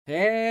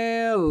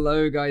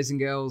Hello, guys and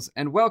girls,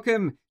 and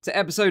welcome to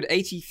episode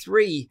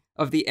 83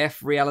 of the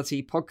F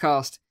Reality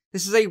podcast.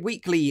 This is a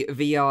weekly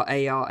VR,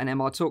 AR, and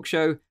MR talk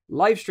show,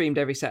 live streamed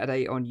every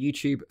Saturday on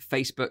YouTube,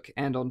 Facebook,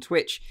 and on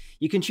Twitch.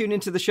 You can tune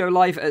into the show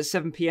live at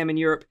 7 p.m. in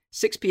Europe,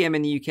 6 p.m.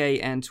 in the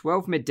UK, and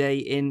 12 midday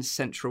in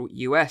central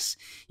US.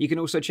 You can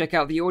also check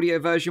out the audio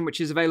version,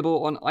 which is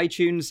available on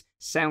iTunes,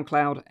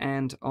 SoundCloud,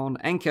 and on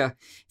Anchor.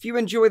 If you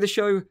enjoy the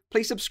show,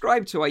 please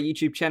subscribe to our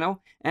YouTube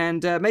channel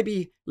and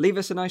maybe leave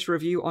us a nice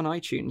review on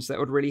iTunes. That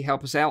would really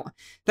help us out.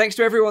 Thanks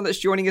to everyone that's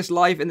joining us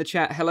live in the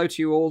chat. Hello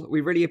to you all.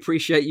 We really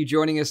appreciate you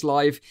joining us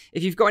live.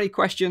 If you've got any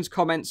questions,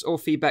 comments, or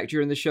feedback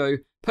during the show,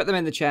 put them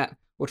in the chat.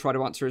 We'll try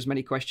to answer as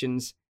many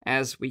questions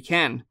as we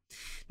can.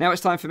 Now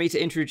it's time for me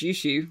to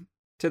introduce you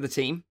to the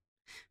team.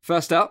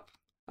 First up,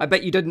 I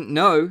bet you didn't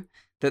know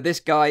that this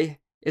guy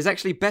is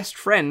actually best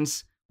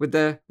friends with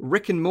the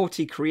Rick and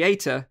Morty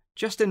creator,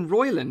 Justin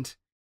Roiland.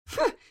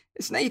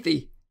 It's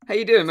Nathy. How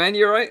you doing, man?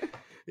 You all right?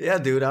 Yeah,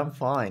 dude, I'm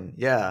fine.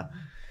 Yeah,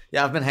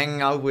 I've been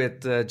hanging out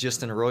with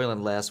Justin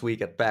Roiland last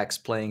week at PAX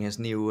playing his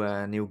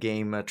new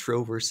game,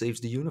 Trover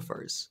Saves the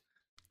Universe.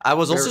 I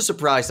was also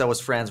surprised I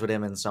was friends with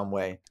him in some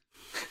way.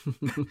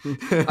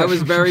 I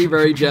was very,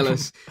 very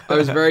jealous. I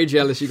was very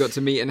jealous you got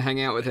to meet and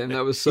hang out with him.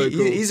 That was so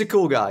cool. He's a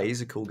cool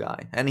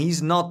guy. And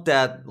he's not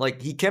that,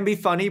 he can be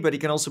funny, but he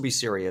can also be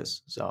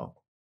serious. So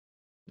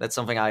that's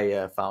something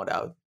I found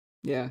out.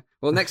 Yeah.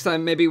 Well, next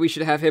time maybe we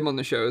should have him on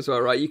the show as well,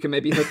 right? You can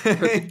maybe just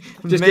give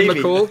him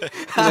a call. You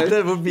know?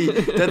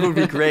 that would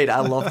be great. I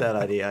love that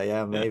idea.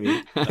 Yeah,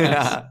 maybe.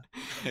 Yeah.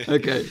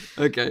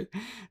 Okay.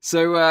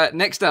 So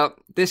next up,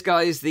 this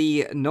guy is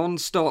the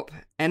non-stop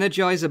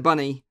Energizer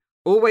Bunny,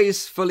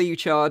 always fully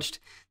charged.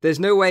 There's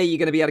no way you're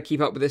going to be able to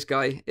keep up with this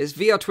guy. It's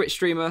VR Twitch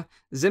streamer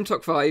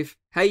Zimtok5.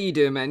 How you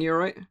doing, man? You all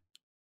right?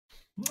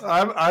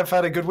 I've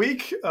had a good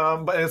week,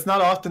 but it's not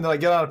often that I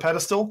get on a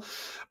pedestal,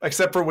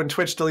 except for when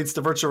Twitch deletes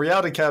the virtual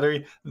reality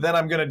category. Then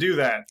I'm going to do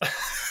that.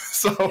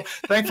 So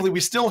thankfully, we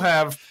still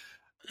have.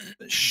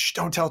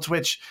 Don't tell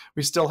Twitch.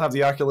 We still have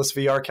the Oculus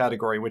VR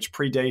category, which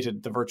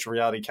predated the virtual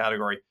reality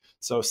category.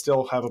 So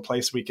still have a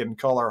place we can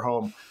call our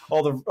home.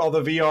 All the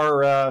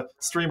VR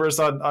streamers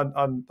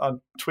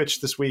on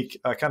Twitch this week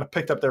kind of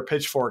picked up their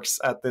pitchforks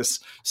at this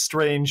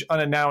strange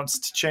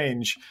unannounced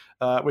change,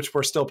 which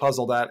we're still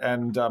puzzled at,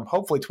 and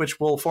hopefully Twitch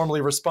will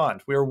formally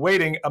respond. We are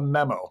waiting a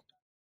memo.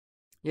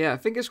 Yeah,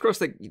 fingers crossed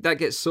that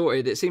gets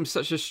sorted. It seems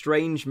such a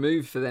strange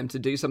move for them to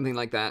do something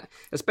like that,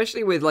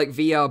 especially with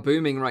VR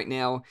booming right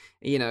now.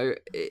 You know,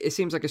 it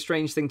seems like a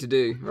strange thing to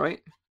do, right?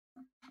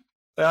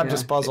 I'm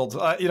just puzzled.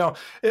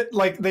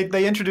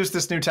 They introduced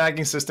this new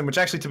tagging system, which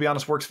actually, to be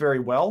honest, works very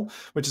well,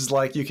 which is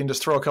you can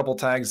just throw a couple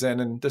tags in,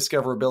 and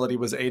discoverability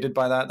was aided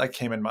by that. That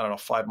came in,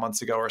 5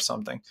 months ago or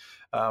something.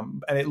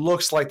 And it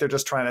looks like they're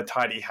just trying to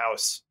tidy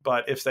house.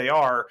 But if they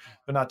are,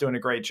 they're not doing a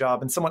great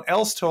job. And someone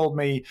else told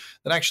me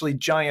that actually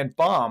Giant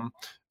Bomb,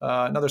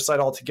 another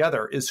site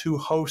altogether, is who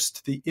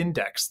hosts the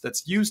index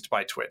that's used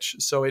by Twitch.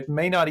 So it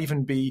may not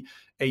even be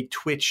a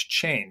Twitch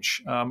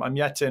change. I'm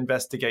yet to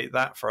investigate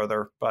that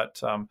further,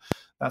 but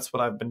that's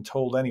what I've been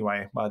told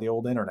anyway by the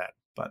old internet.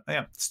 But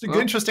yeah, it's an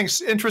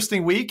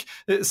interesting week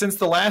since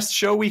the last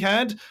show we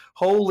had.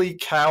 Holy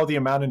cow, the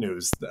amount of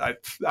news.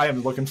 I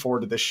am looking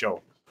forward to this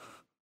show.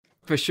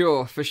 For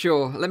sure.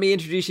 Let me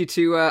introduce you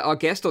to our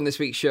guest on this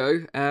week's show.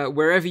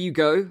 Wherever you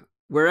go,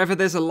 wherever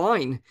there's a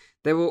line,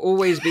 there will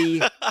always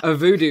be a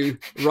voodoo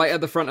right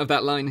at the front of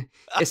that line.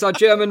 It's our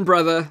German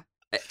brother,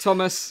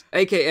 Thomas,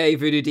 aka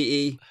Voodoo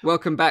DE.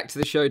 Welcome back to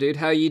the show, dude.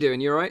 How are you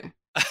doing? You all right?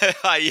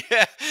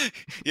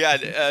 Yeah.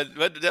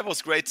 That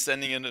was great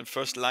standing in the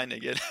first line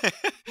again.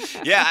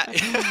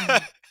 Yeah.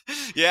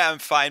 Yeah, I'm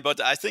fine,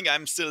 but I think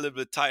I'm still a little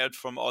bit tired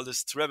from all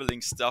this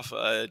traveling stuff,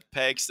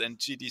 PAX and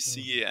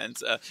GDC, and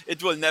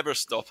it will never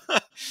stop.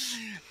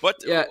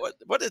 But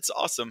it's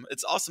awesome.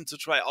 It's awesome to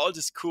try all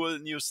this cool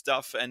new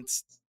stuff and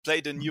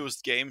play the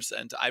newest games,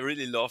 and I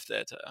really love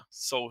that.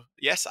 So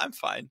yes, I'm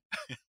fine.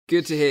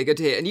 Good to hear.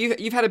 And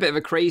you've had a bit of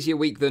a crazier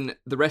week than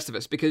the rest of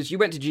us, because you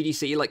went to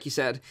GDC, like you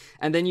said,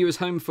 and then you was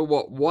home for,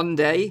 1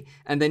 day,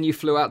 and then you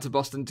flew out to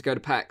Boston to go to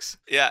PAX.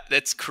 Yeah,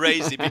 that's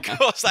crazy,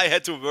 because I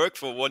had to work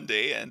for 1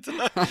 day, and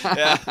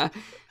yeah,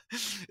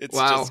 it's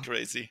just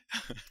crazy.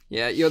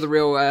 Yeah, you're the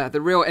real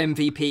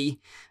MVP.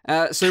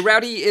 So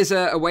Rowdy is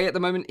away at the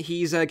moment.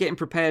 He's getting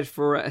prepared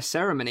for a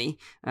ceremony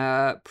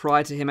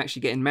prior to him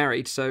actually getting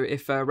married. So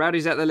if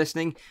Rowdy's out there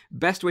listening,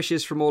 best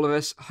wishes from all of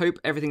us. Hope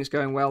everything's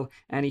going well,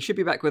 and he should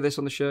be back with us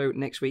on the show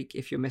next week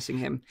if you're missing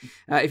him.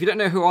 If you don't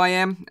know who I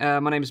am,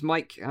 my name is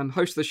Mike. I'm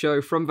host of the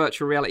show from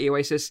Virtual Reality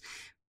Oasis.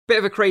 Bit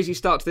of a crazy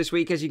start to this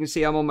week. As you can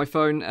see, I'm on my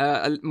phone.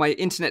 My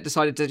internet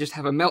decided to just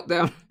have a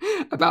meltdown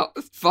about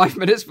 5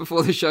 minutes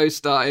before the show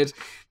started.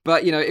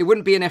 But, it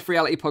wouldn't be an F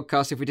Reality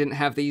podcast if we didn't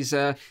have these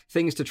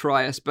things to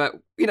try us. But,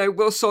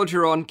 we'll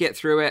soldier on, get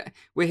through it.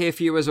 We're here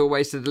for you, as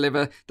always, to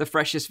deliver the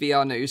freshest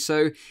VR news.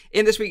 So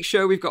in this week's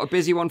show, we've got a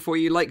busy one for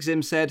you. Like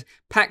Zim said,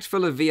 packed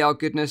full of VR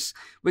goodness.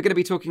 We're going to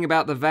be talking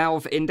about the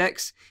Valve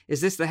Index. Is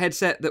this the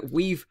headset that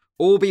we've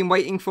all been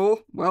waiting for?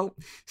 Well,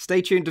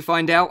 stay tuned to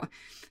find out.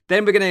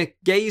 Then we're going to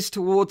gaze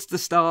towards the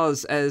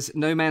stars as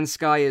No Man's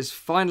Sky is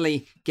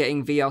finally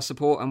getting VR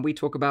support, and we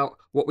talk about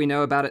what we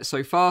know about it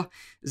so far.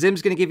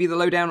 Zim's going to give you the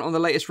lowdown on the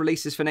latest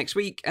releases for next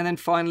week, and then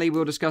finally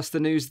we'll discuss the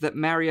news that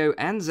Mario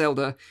and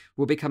Zelda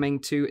will be coming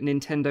to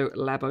Nintendo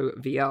Labo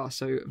VR.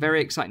 So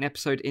very exciting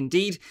episode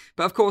indeed.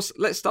 But of course,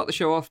 let's start the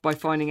show off by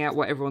finding out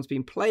what everyone's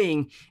been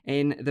playing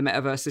in the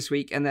metaverse this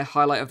week and their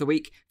highlight of the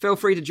week. Feel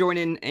free to join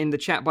in the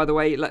chat, by the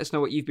way. Let us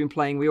know what you've been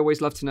playing. We always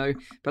love to know.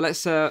 But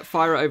let's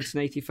fire it over to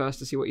Nathie first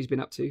to see what he's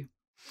been up to.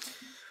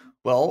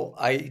 Well,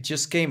 I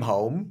just came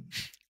home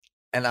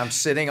and I'm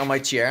sitting on my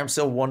chair. I'm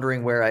still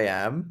wondering where I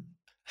am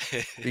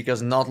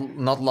because not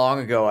long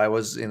ago I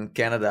was in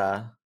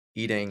Canada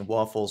eating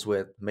waffles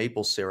with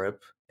maple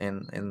syrup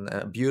in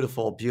a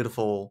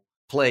beautiful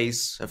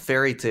place, a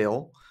fairy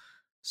tale.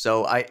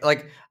 So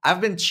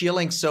I've been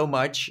chilling so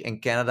much in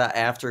Canada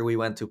after we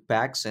went to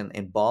PAX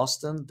in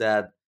Boston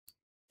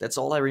that's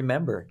all I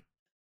remember.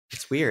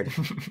 It's weird.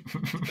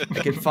 I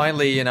could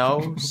finally,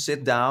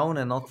 sit down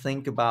and not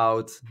think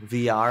about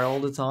VR all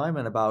the time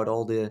and about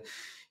all the,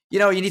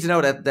 you need to know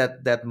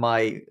that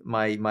my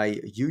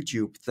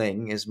YouTube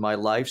thing is my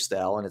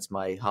lifestyle and it's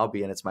my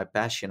hobby and it's my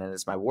passion and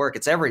it's my work.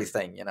 It's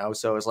everything,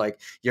 So it's like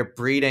you're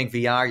breeding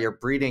VR, you're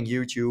breeding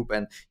YouTube,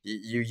 and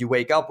you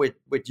wake up with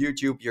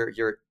YouTube.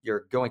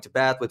 You're going to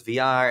bed with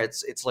VR.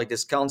 It's like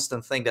this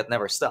constant thing that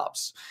never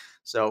stops.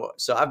 So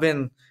I've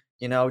been,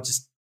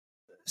 just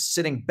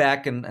sitting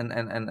back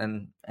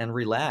and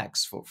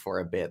relax for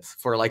a bit,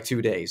 for like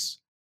 2 days.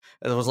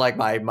 It was like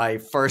my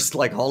first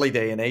like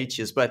holiday in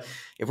ages. But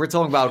if we're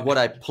talking about what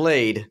I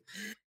played,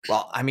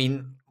 well, I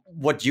mean,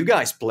 what you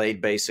guys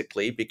played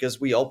basically, because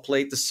we all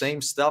played the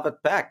same stuff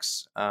at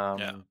PAX.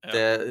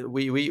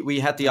 We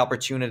had the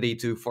opportunity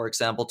to, for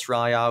example,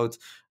 try out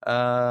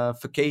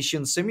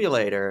Vacation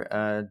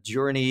Simulator,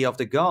 Journey of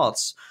the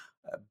Gods,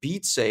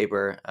 Beat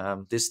Saber,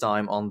 this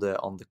time on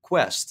the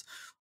Quest.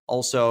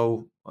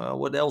 Also,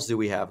 what else do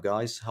we have,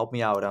 guys? Help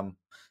me out. I'm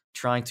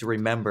trying to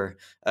remember.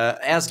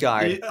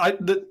 Asgard.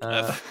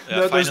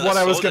 There's one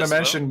I was going to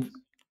mention,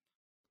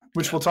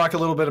 which we'll talk a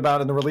little bit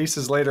about in the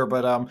releases later.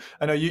 But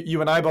I know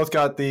you and I both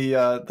got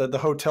the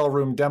hotel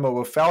room demo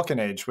of Falcon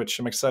Age, which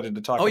I'm excited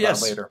to talk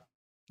about later.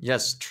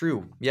 Yes,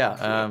 true.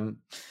 Yeah.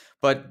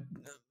 But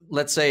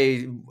let's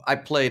say I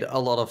played a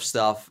lot of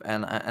stuff,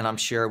 and I'm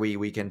sure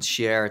we can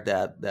share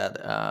that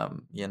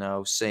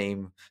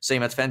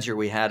same adventure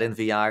we had in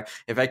VR.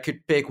 If I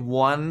could pick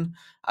one,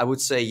 I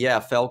would say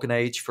Falcon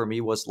Age for me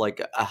was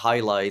like a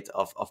highlight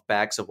of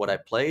PAX of what I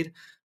played.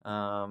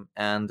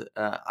 And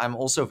I'm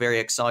also very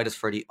excited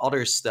for the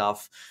other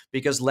stuff,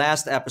 because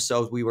last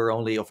episode we were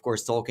only, of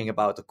course, talking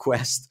about the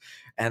Quest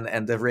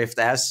and the Rift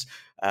S.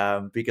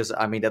 Because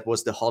I mean that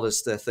was the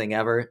hottest thing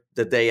ever.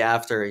 The day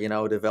after,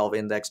 the Valve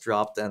Index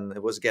dropped, and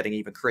it was getting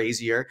even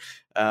crazier.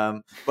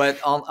 But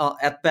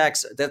at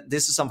PAX,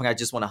 this is something I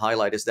just want to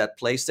highlight: is that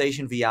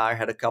PlayStation VR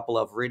had a couple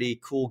of really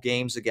cool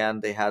games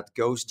again. They had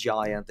Ghost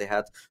Giant, they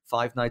had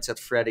Five Nights at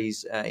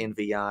Freddy's in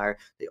VR.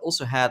 They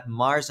also had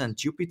Mars and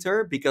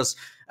Jupiter, because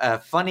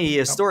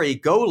funny story,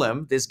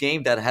 Golem, this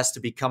game that has to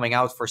be coming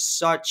out for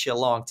such a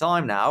long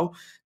time now,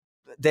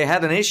 they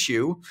had an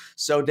issue,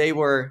 so they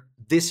were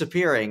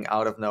disappearing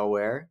out of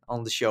nowhere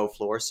on the show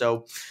floor.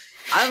 So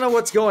I don't know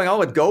what's going on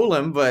with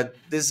Golem, but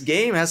this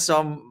game has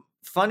some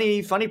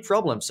funny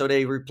problems. So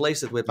they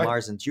replaced it with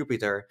Mars and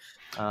Jupiter.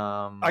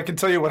 I can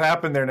tell you what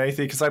happened there, Nathie,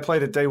 because I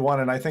played it day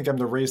one, and I think I'm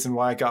the reason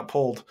why it got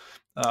pulled.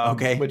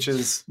 Okay. Which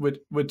is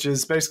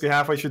basically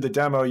halfway through the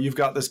demo, you've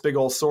got this big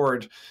old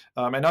sword,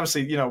 and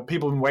obviously,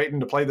 people have been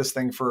waiting to play this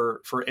thing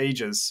for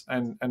ages,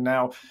 and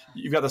now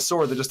you've got the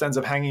sword that just ends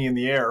up hanging in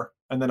the air,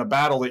 and then a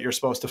battle that you're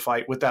supposed to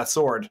fight with that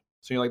sword.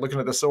 So you're like looking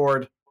at the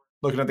sword,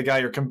 looking at the guy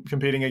you're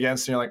competing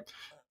against, and you're like,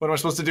 what am I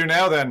supposed to do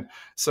now then?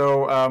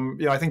 So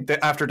I think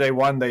that after day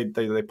one they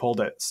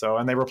pulled it. So,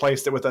 and they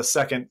replaced it with a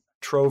second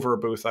Trover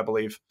booth, I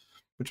believe,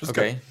 which was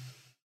okay. Good.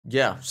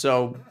 Yeah,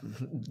 so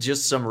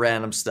just some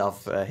random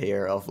stuff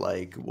here of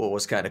like what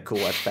was kind of cool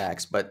at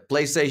PAX. But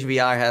PlayStation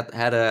VR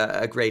had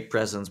a great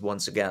presence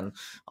once again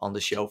on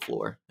the show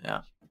floor.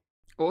 Yeah.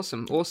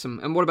 Awesome.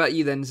 And what about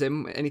you then,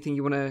 Zim? Anything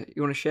you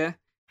wanna share?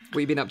 What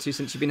have you been up to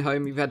since you've been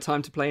home? You've had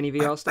time to play any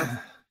VR stuff?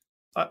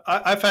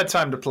 I've had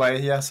time to play.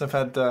 Yes, I've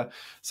had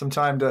some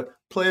time to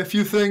play a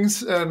few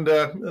things, and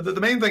the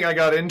main thing I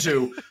got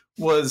into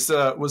was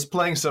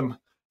playing some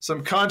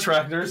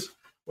contractors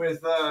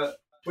with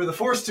a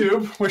force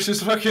tube, which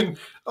is a fucking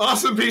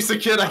awesome piece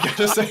of kit, I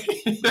gotta say.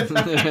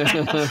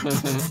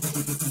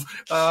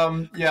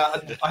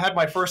 I had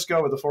my first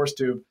go with the force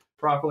tube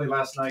properly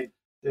last night.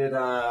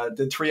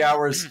 Did 3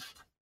 hours.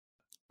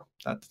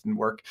 That didn't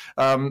work.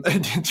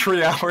 Did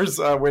 3 hours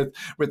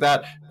with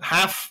that,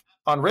 half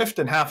on Rift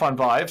and half on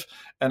Vive,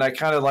 and I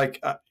kind of like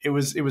it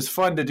was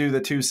fun to do the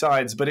two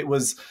sides, but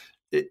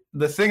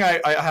the thing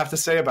I have to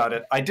say about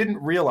it, I didn't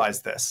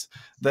realize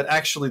that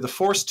actually the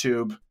force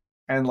tube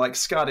and like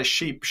Scottish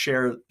Sheep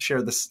share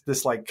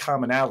this like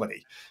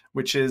commonality,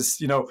 which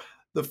is,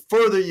 the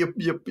further you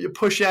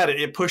push at it,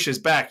 it pushes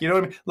back. You know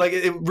what I mean? Like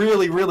it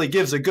really, really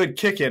gives a good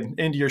kick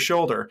into your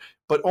shoulder.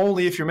 but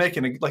only if you're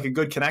making a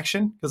good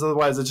connection, because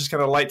otherwise it's just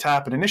kind of a light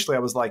tap. And initially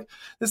I was like,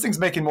 this thing's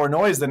making more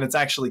noise than it's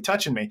actually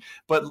touching me.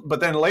 But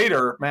then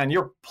later, man,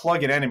 you're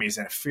plugging enemies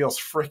and it feels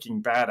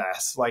freaking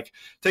badass. Like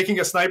taking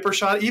a sniper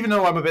shot, even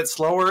though I'm a bit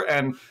slower,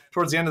 and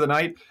towards the end of the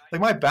night, like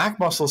my back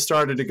muscles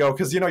started to go,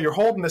 because you're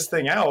holding this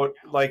thing out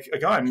like a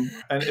gun,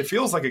 and it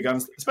feels like a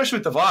gun, especially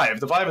with the Vive.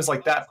 The Vive is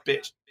like that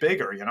bit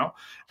bigger,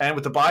 and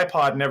with the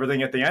bipod and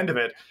everything at the end of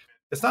it,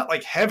 it's not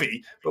like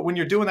heavy, but when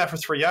you're doing that for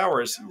 3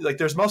 hours, like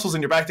there's muscles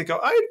in your back that go,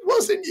 I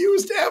wasn't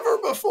used ever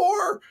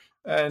before.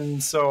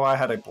 And so I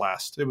had a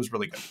blast. It was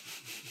really good.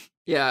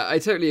 Yeah, I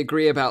totally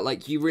agree about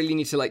like you really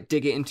need to like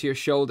dig it into your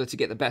shoulder to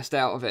get the best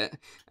out of it.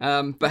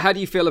 But how do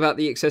you feel about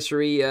the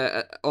accessory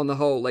on the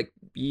whole? Like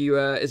you,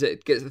 is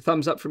it gets a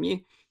thumbs up from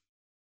you?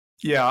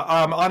 Yeah,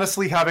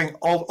 honestly, having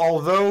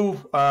although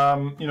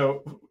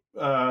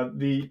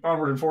the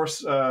Onward and Force,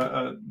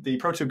 the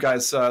ProTube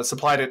guys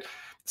supplied it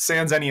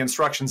sans any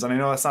instructions, and I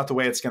know that's not the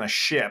way it's going to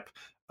ship.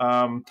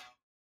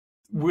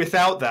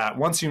 Without that,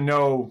 once you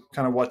know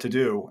kind of what to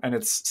do and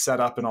it's set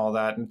up and all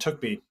that, and it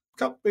took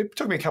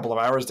me a couple of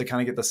hours to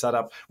kind of get the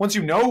setup. Once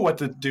you know what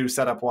to do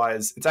setup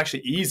wise, it's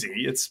actually easy.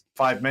 It's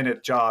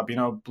 5-minute job,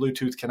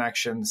 Bluetooth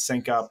connection,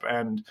 sync up,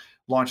 and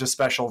launch a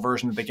special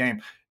version of the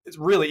game. It's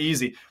really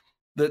easy.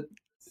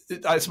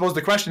 I suppose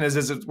the question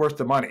is it worth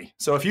the money?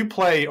 So if you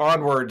play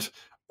Onward,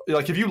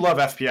 like if you love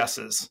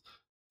FPSs,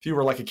 if you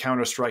were like a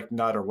Counter-Strike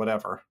nut or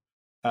whatever,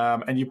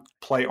 and you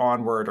play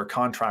Onward or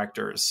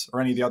Contractors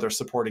or any of the other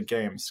supported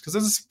games, because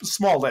there's a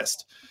small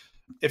list.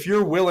 If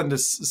you're willing to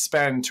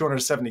spend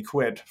 270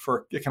 quid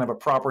for kind of a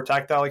proper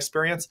tactile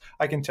experience,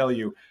 I can tell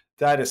you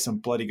that is some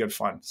bloody good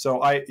fun.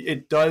 So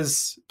it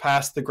does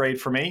pass the grade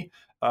for me.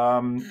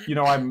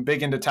 I'm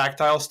big into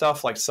tactile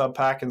stuff like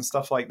Subpack and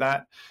stuff like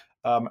that.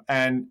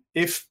 And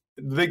if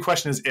the big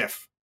question is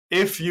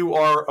if you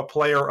are a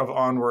player of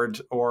Onward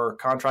or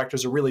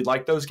Contractors or really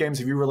like those games,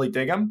 if you really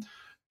dig them,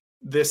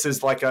 this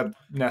is like a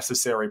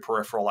necessary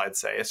peripheral, I'd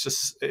say. It's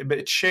just,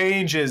 it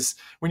changes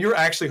when you're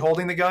actually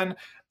holding the gun.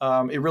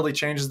 It really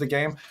changes the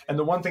game. And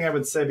the one thing I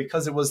would say,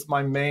 because it was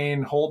my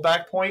main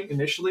holdback point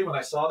initially when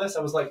I saw this,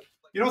 I was like,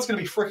 it's going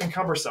to be freaking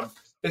cumbersome.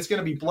 It's going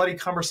to be bloody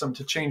cumbersome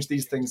to change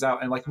these things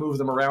out and like move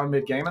them around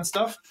mid-game and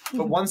stuff.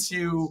 But once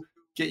you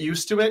get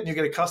used to it and you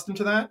get accustomed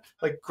to that,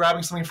 like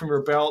grabbing something from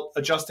your belt,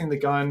 adjusting the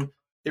gun,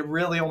 it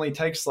really only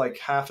takes like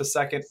half a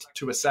second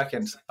to a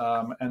second.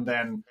 And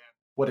then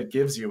what it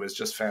gives you is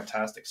just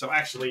fantastic. So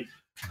actually,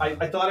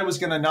 I thought I was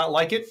going to not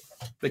like it.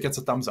 It gets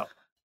a thumbs up.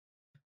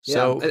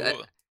 So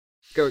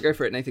go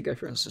for it, Nathan. Go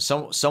for it.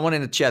 Someone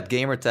in the chat,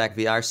 Gamertag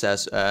VR,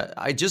 says,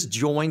 I just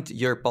joined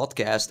your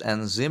podcast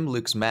and Zim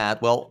looks mad.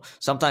 Well,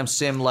 sometimes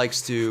Sim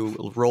likes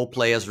to role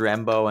play as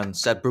Rambo and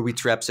set booby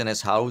traps in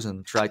his house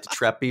and try to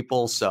trap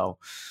people. So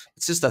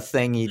it's just a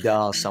thing he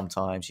does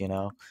sometimes,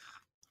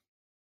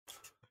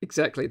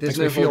 Exactly. There's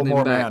no holding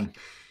him back. Man.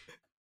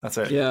 That's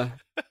it. Yeah.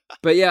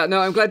 But yeah, no,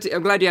 I'm glad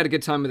you had a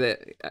good time with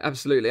it.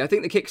 Absolutely. I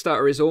think the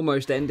Kickstarter is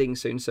almost ending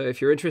soon, so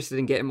if you're interested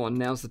in getting one,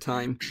 now's the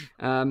time.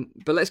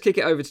 But let's kick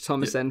it over to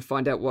Thomas and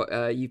find out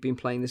what you've been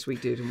playing this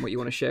week, dude, and what you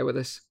want to share with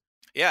us.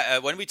 Yeah,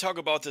 when we talk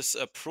about this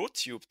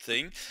ProTube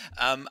thing,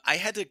 I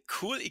had a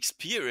cool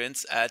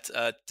experience at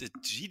the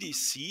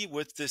GDC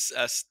with this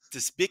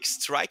big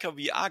Striker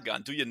VR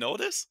gun. Do you know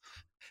this?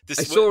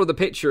 I saw the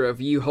picture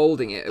of you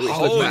holding it, which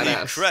looked badass.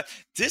 Holy crap.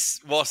 This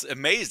was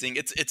amazing.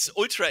 It's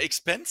ultra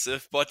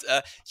expensive, but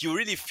you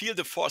really feel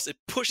the force. It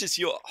pushes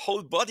your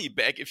whole body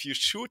back if you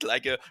shoot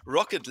like a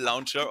rocket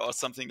launcher or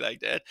something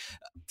like that.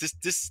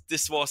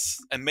 This was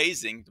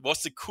amazing. It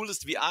was the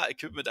coolest VR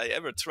equipment I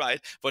ever tried,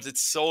 but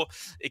it's so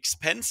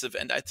expensive.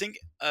 And I think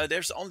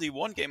there's only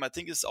one game. I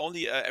think it's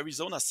only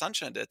Arizona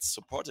Sunshine that's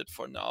supported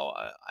for now.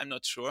 I'm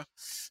not sure.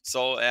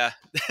 So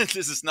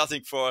this is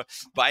nothing for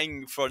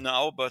buying for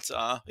now, but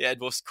it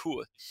was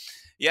cool.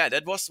 Yeah,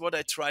 that was what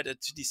I tried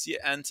at GDC.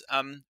 And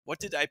what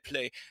did I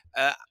play?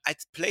 I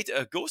played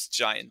a Ghost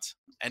Giant,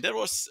 and that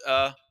was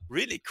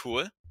really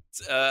cool.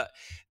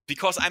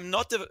 Because I'm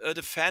not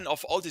the fan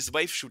of all these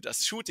wave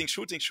shooters,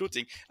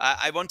 shooting.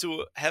 I want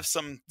to have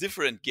some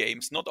different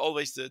games, not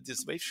always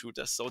these wave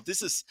shooters. So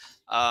this is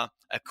a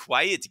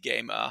quiet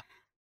game.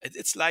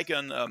 It's like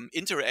an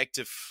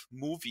interactive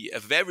movie,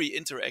 a very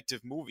interactive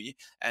movie,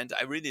 and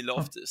I really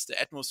love this. The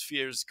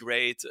atmosphere is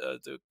great,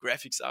 the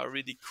graphics are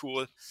really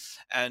cool,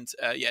 and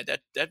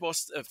that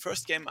was the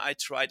first game I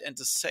tried, and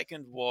the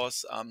second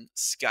was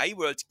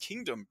Skyworld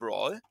Kingdom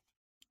Brawl.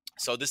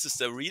 So this is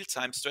the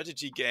real-time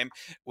strategy game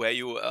where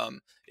you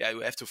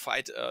have to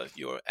fight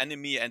your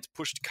enemy and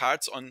push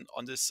cards on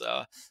this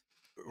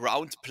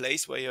round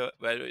place where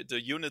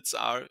the units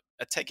are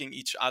attacking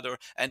each other,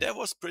 and that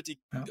was pretty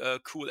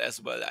cool as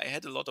well. I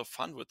had a lot of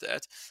fun with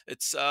that.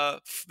 It's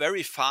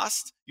very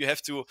fast. You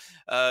have to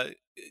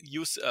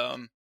use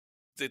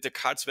the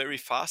cards very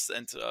fast,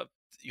 and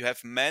you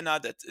have mana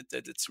that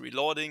it's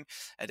reloading,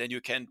 and then you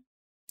can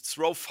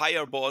throw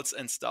fireballs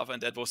and stuff,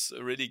 and that was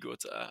really good.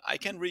 I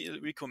can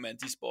recommend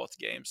these board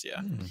games.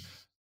 Yeah.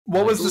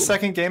 What was the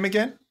second game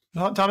again,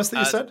 Thomas, that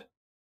you said?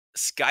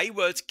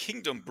 Skyworld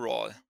Kingdom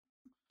Brawl.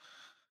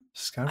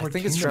 Skyward I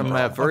think it's Kingdom.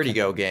 from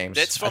Vertigo Games.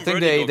 That's from I think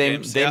Vertigo they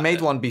Games, they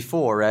made one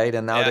before, right?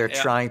 And now they're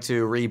yeah. trying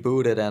to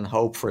reboot it and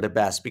hope for the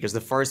best because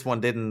the first one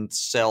didn't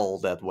sell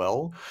that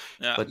well.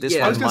 Yeah. But this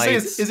Yeah. I was one going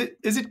might. to say,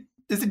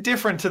 is it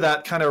different to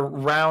that kind of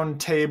round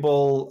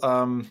table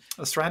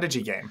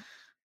strategy game?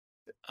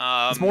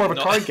 It's more of a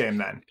card game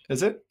then,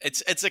 is it?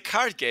 It's a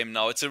card game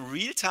now. It's a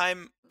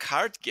real-time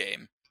card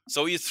game.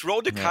 So you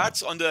throw the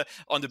cards on the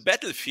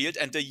battlefield,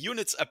 and the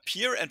units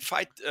appear and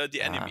fight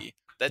the enemy.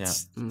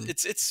 That's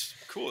it's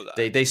cool.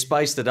 They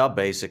spiced it up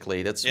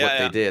basically. That's what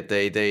they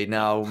did. They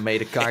now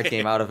made a card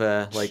game out of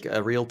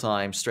a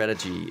real-time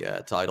strategy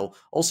title.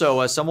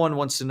 Also, someone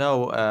wants to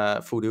know,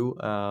 Voodoo,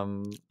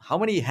 how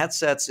many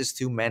headsets is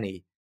too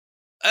many?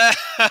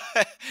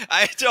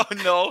 I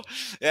don't know.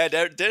 Yeah,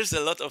 there's a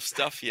lot of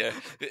stuff here.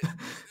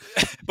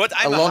 But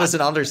a lot is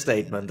an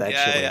understatement,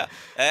 actually. Yeah.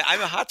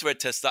 I'm a hardware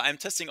tester. I'm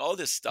testing all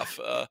this stuff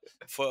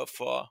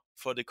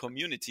for the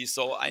community,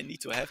 so I need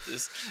to have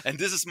this. And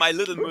this is my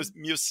little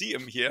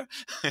museum here.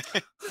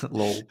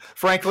 Lol.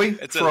 Frankly,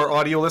 for our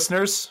audio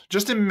listeners,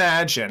 just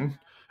imagine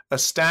a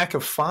stack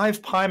of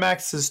 5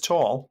 Pimaxes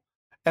tall,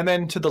 and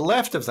then to the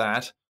left of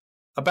that,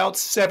 about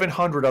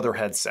 700 other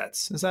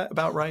headsets. Is that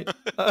about right?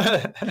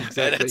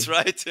 Exactly. Yeah, that's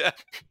right. Yeah.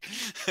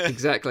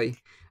 Exactly.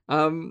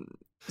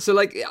 So,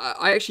 like,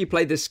 I actually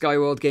played this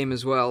Skyworld game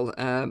as well.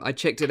 I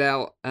checked it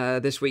out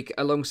this week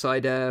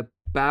alongside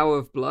Bow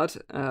of Blood,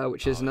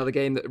 which is another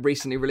game that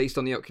recently released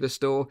on the Oculus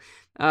Store.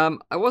 I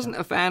wasn't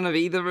a fan of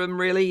either of them,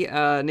 really.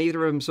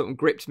 Neither of them sort of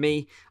gripped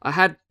me. I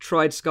had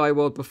tried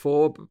Skyworld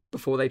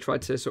before they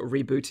tried to sort of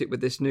reboot it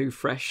with this new,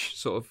 fresh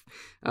sort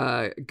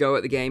of go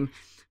at the game.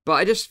 But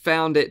I just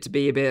found it to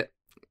be a bit,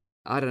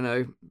 I don't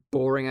know,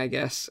 boring, I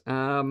guess.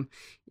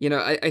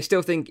 I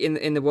still think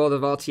in the world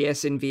of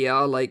RTS in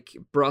VR, like,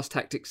 Brass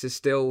Tactics is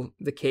still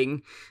the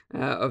king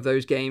of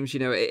those games.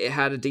 It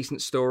had a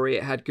decent story,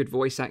 it had good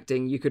voice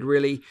acting. You could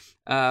really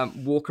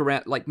walk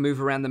around, like,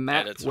 move around the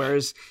map. Yeah,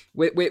 whereas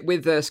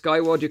with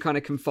Skyward, you're kind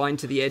of confined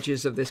to the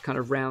edges of this kind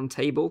of round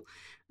table.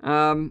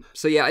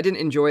 So yeah, I didn't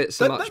enjoy it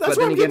so much. That's but where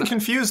then I'm again, getting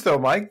confused, though,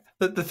 Mike.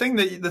 The thing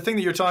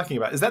that you're talking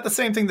about, is that the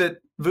same thing that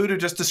Voodoo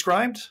just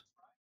described?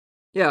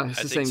 yeah, it's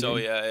I the think same so.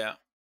 thing.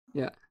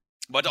 Yeah.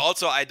 But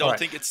also, I don't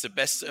think it's the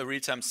best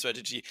real-time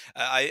strategy.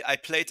 I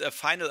played a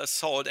Final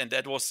Assault, and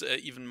that was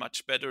even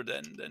much better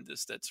than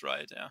this. That's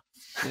right,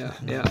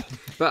 Yeah.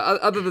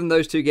 But other than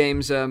those two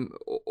games,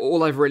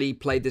 all I've really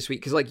played this week,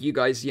 because like you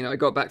guys, I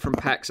got back from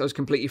PAX, I was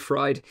completely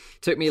fried.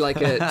 Took me like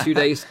 2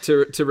 days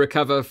to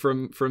recover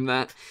from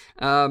that.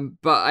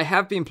 But I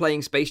have been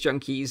playing Space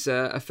Junkies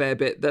a fair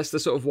bit. That's the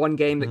sort of one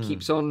game that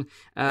keeps on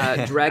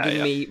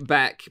dragging me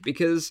back,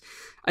 because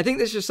I think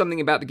there's just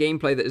something about the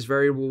gameplay that is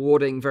very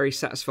rewarding, very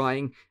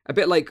satisfying. A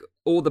bit like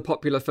all the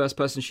popular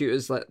first-person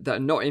shooters that are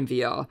not in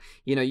VR.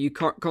 You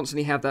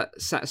constantly have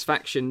that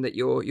satisfaction that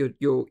you're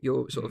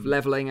sort of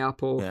leveling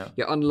up, or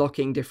you're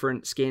unlocking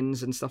different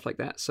skins and stuff like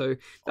that. So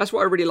that's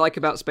what I really like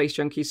about Space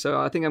Junkies.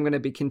 So I think I'm going to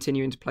be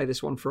continuing to play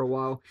this one for a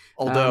while.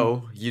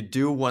 Although you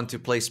do want to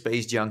play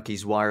Space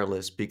Junkies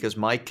wireless, because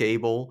my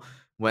cable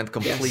went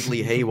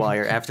completely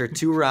haywire after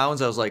 2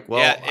 rounds. I was like,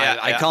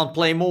 I can't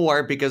play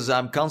more because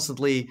I'm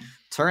constantly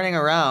turning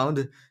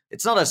around.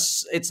 It's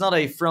not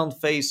a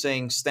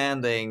front-facing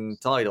standing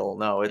title.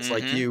 No, it's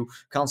like you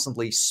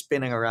constantly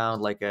spinning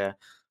around like a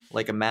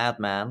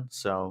madman.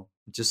 So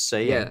just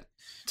saying. Yeah.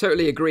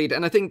 Totally agreed.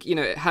 And I think,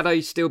 had I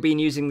still been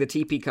using the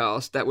TP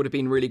Cast, that would have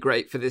been really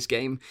great for this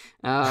game.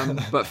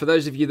 But for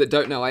those of you that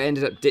don't know, I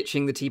ended up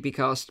ditching the TP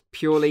Cast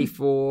purely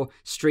for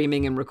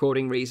streaming and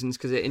recording reasons,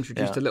 because it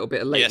introduced a little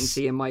bit of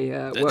latency in my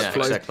workflow. Yeah,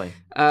 exactly.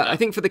 I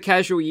think for the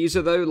casual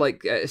user, though,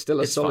 like, it's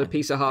still a solid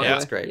piece of hardware. Yeah,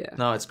 it's great. Yeah.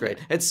 No, it's great.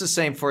 It's the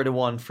same for the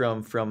one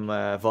from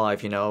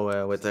Vive,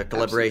 with the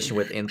collaboration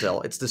with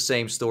Intel. It's the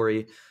same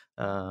story.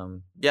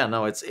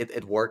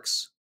 It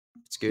works.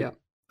 It's good. Yeah.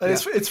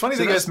 It's funny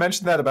that you guys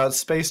mentioned that about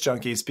Space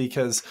Junkies,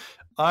 because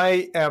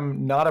I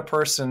am not a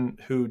person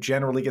who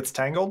generally gets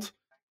tangled,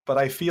 but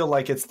I feel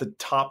like it's the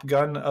Top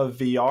Gun of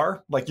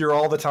VR. Like, you're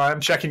all the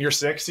time checking your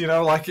 6,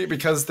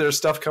 because there's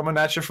stuff coming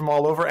at you from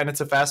all over, and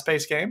it's a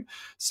fast-paced game.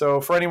 So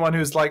for anyone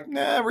who's like,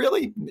 nah,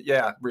 really?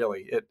 Yeah,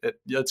 really.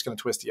 It's going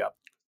to twist you up.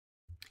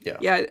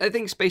 Yeah, I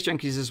think Space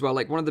Junkies as well,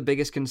 like, one of the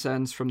biggest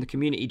concerns from the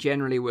community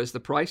generally was the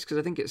price, because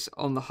I think it's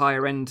on the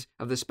higher end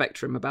of the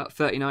spectrum, about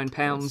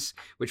 £39,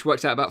 which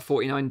works out about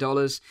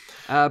 $49.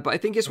 But I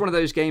think it's one of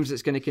those games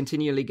that's going to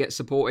continually get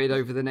supported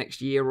over the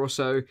next year or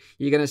so.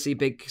 You're going to see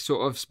big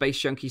sort of Space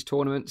Junkies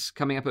tournaments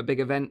coming up at big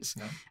events.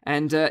 Yeah.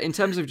 And in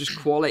terms of just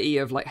quality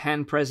of like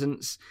hand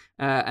presence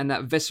and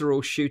that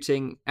visceral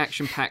shooting,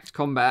 action-packed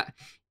combat,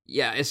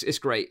 yeah, it's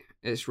great.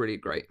 It's really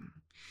great.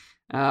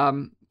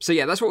 So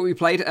yeah, that's what we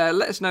played.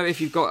 Let us know if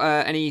you've got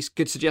any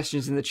good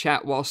suggestions in the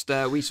chat whilst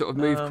we sort of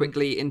move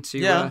quickly into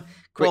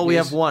quick news. We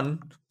have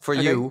one for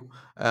you.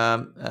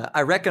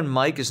 I reckon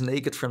Mike is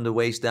naked from the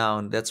waist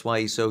down. That's why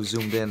he's so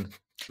zoomed in.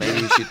 Maybe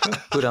you should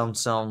put on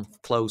some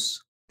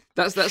clothes.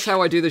 That's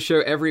how I do the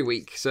show every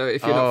week. So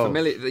if you're not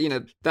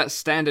familiar, that's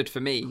standard for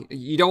me.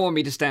 You don't want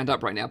me to stand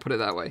up right now, put it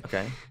that way.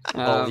 Okay.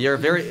 Well, you're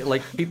very,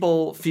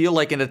 people feel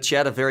like in the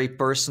chat a very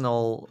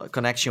personal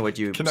connection with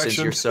you since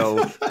you're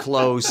so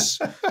close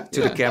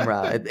to the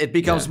camera. It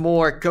becomes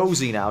more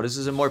cozy now. This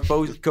is a more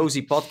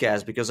cozy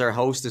podcast because our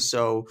host is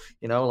so,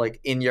 like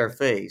in your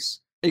face.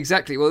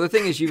 Exactly. Well, the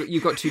thing is,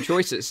 you've got two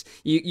choices.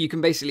 You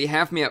can basically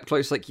have me up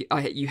close like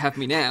you have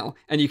me now,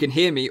 and you can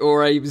hear me,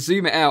 or I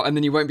zoom it out, and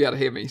then you won't be able to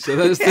hear me. So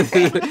there's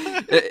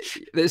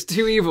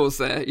two evils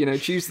there.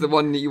 Choose the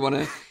one that you want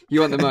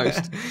the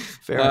most.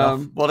 Fair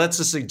enough. Well, that's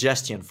a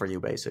suggestion for you,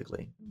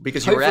 basically,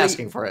 because you were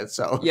asking for it.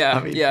 So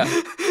yeah.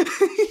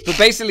 But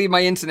basically,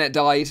 my internet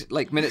died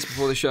like minutes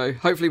before the show.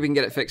 Hopefully, we can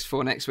get it fixed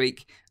for next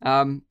week.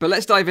 But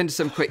let's dive into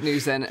some quick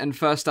news then. And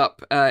first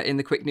up in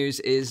the quick news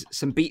is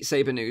some Beat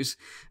Saber news.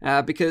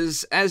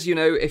 Because as you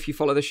know, if you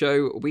follow the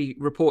show, we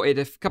reported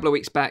a couple of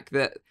weeks back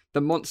that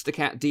the Monster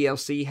Cat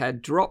DLC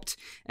had dropped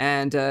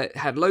and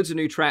had loads of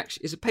new tracks.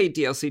 It's a paid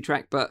DLC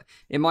track, but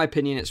in my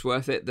opinion, it's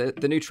worth it.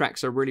 The new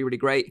tracks are really, really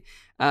great.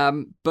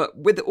 But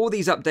with all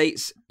these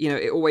updates,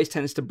 it always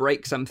tends to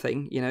break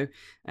something,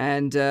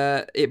 and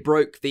it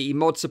broke the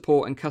mod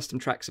support and custom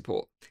track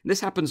support. And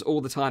this happens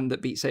all the time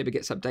that Beat Saber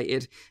gets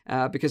updated,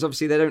 because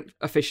obviously they don't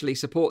officially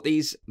support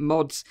these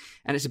mods,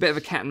 and it's a bit of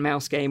a cat and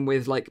mouse game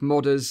with like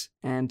modders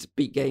and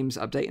Beat Games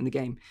updating the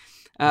game.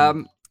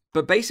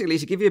 But basically,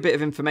 to give you a bit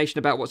of information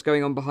about what's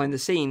going on behind the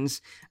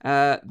scenes,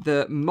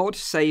 the Mod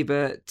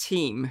Saber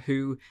team,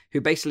 who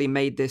basically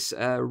made this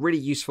really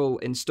useful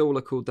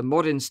installer called the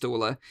Mod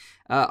Installer,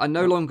 are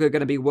no longer going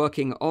to be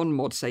working on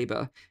Mod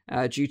Saber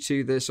due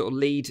to the sort of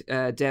lead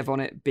dev on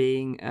it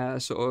being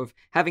sort of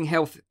having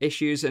health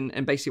issues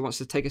and basically wants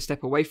to take a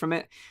step away from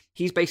it.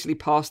 He's basically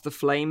passed the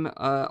flame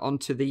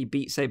onto the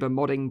Beat Saber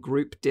modding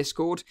group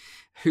Discord,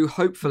 who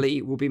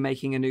hopefully will be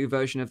making a new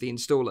version of the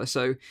installer.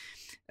 So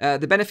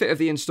the benefit of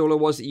the installer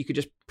was that you could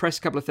just press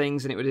a couple of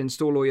things and it would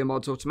install all your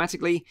mods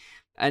automatically.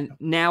 And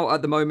now,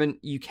 at the moment,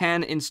 you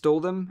can install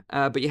them,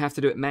 but you have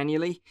to do it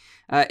manually.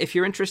 If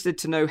you're interested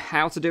to know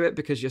how to do it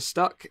because you're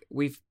stuck,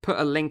 we've put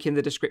a link in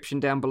the description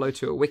down below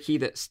to a wiki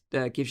that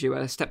gives you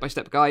a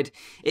step-by-step guide.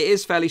 It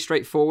is fairly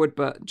straightforward,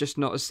 but just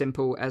not as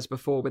simple as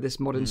before with this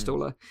mod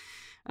installer.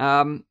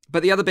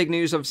 But the other big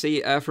news,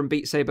 obviously, from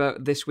Beat Saber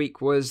this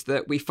week was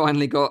that we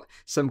finally got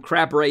some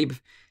Crab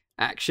Rave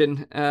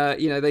action.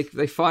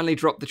 They finally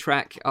dropped the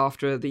track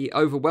after the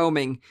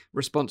overwhelming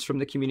response from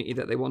the community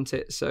that they want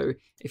it. So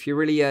if you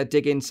really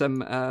dig in some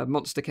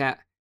Monster Cat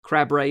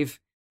Crab Rave,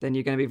 then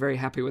you're going to be very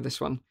happy with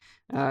this one.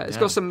 It's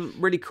got some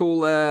really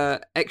cool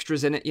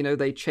extras in it.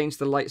 They changed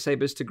the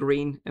lightsabers to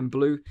green and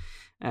blue,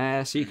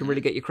 so you can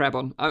really get your crab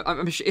on.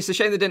 It's a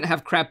shame they didn't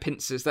have crab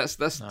pincers. That's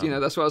that's what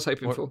I was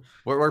hoping for.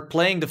 We're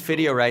playing the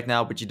video right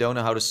now, but you don't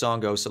know how the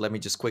song goes, so let me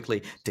just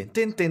quickly. That's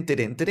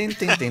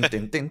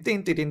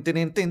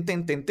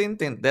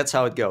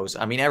how it goes.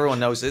 I mean, everyone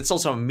knows it. It's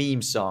also a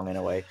meme song in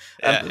a way.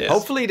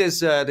 Hopefully,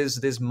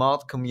 this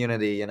mod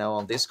community,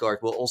 on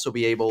Discord, will also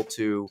be able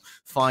to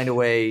find a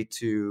way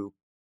to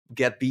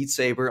get Beat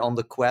Saber on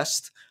the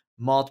Quest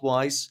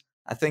mod-wise.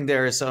 I think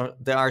there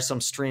are some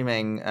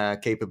streaming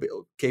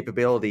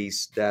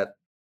capabilities that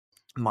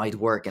might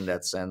work in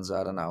that sense.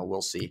 I don't know.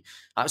 We'll see.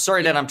 I'm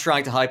sorry that I'm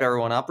trying to hype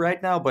everyone up right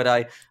now, but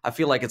I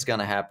feel like it's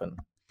gonna happen.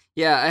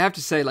 Yeah, I have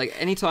to say, like,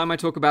 anytime I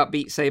talk about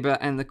Beat Saber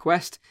and the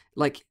Quest,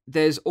 like,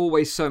 there's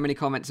always so many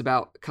comments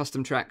about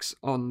custom tracks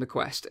on the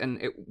Quest,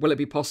 and will it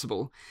be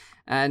possible?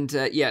 And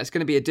it's going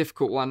to be a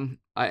difficult one,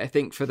 I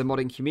think, for the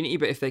modding community,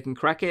 but if they can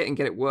crack it and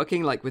get it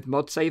working, like with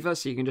Mod Saver,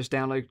 so you can just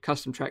download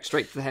custom tracks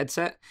straight to the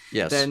headset,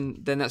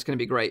 then that's going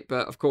to be great.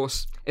 But of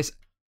course,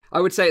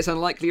 I would say it's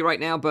unlikely right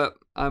now, but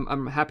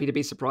I'm happy to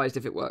be surprised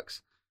if it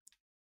works.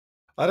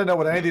 I don't know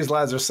what any of these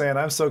lads are saying.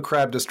 I'm so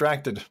crab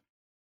distracted.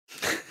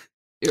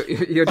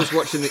 You're just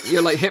watching it.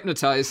 You're like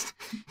hypnotized.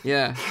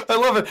 Yeah. I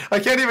love it. I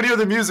can't even hear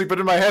the music, but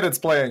in my head it's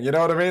playing. You know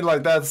what I mean?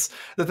 Like, that's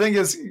the thing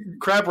is,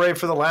 Crab Rave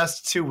for the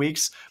last 2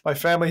 weeks, my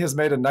family has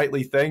made a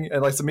nightly thing.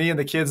 And like, so me and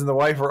the kids and the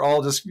wife are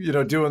all just,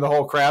 doing the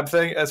whole crab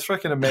thing. It's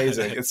freaking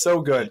amazing. It's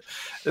so good.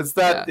 It's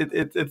that,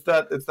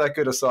 it's that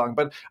good a song.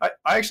 But I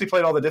actually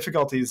played all the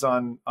difficulties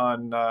on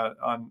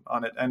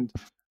it. And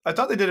I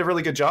thought they did a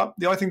really good job.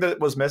 The only thing that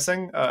was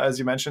missing, as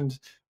you mentioned,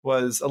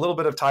 was a little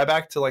bit of tie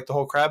back to like the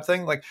whole crab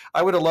thing. Like,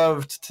 I would have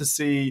loved to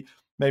see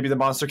maybe the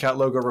Monster Cat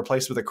logo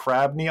replaced with a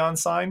crab neon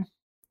sign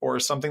or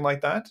something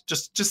like that.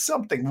 Just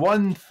something,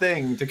 one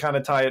thing to kind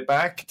of tie it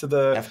back to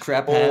the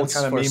whole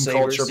kind of meme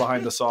culture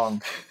behind the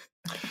song.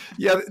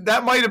 Yeah,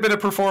 that might have been a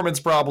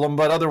performance problem,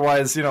 but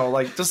otherwise,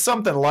 like, just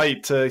something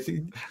light to.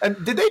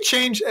 And did they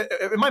change?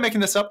 Am I making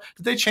this up?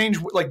 Did they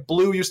change? Like,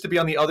 blue used to be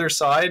on the other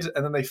side,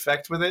 and then they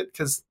fecked with it?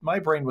 Because my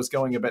brain was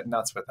going a bit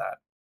nuts with that.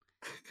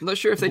 I'm not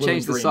sure if they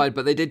changed the side,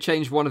 but they did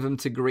change one of them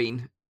to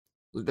green,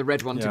 the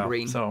red one to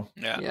green. So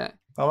yeah,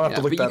 I'll have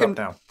to look that up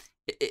now.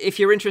 If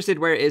you're interested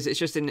where it is, it's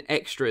just in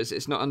extras.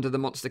 It's not under the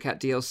Monster Cat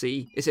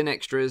DLC. It's in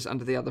extras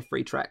under the other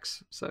free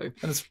tracks. So and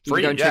it's free. You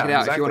can go and check it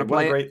out if you want to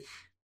play it.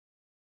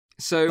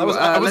 So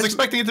I was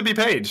expecting it to be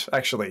paid,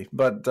 actually,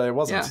 but it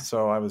wasn't. Yeah.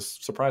 So I was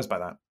surprised by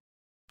that.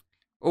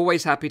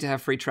 Always happy to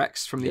have free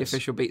tracks from the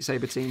official Beat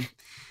Saber team.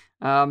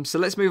 So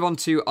let's move on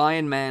to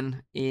Iron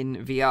Man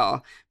in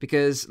VR,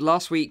 because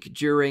last week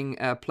during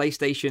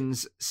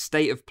PlayStation's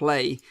State of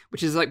Play,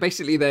 which is like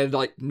basically their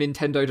like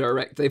Nintendo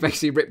Direct, they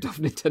basically ripped off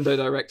Nintendo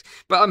Direct,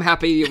 but I'm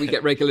happy we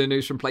get regular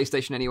news from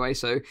PlayStation anyway,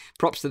 so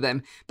props to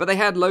them. But they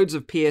had loads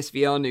of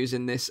PSVR news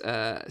in this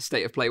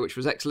State of Play, which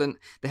was excellent.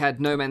 They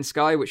had No Man's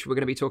Sky, which we're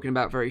going to be talking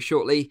about very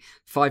shortly,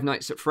 Five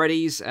Nights at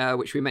Freddy's,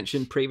 which we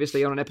mentioned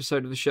previously on an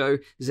episode of the show.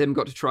 Zim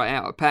got to try it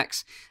out at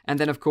PAX,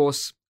 and then of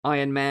course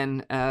Iron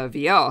Man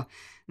VR.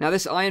 Now,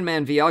 this Iron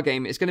Man VR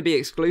game is going to be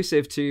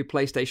exclusive to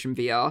PlayStation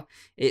VR.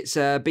 It's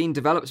being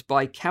developed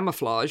by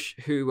Camouflage,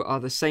 who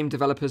are the same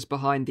developers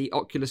behind the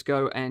Oculus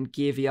Go and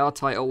Gear VR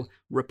title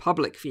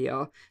Republic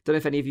VR. Don't know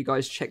if any of you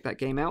guys checked that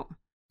game out.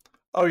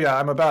 Oh yeah,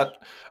 I'm about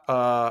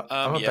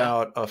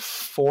a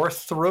fourth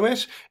through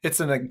it. It's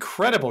an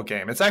incredible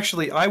game. It's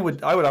actually, I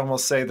would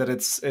almost say that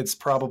it's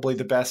probably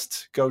the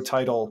best Go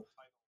title.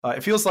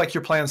 It feels like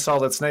you're playing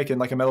Solid Snake in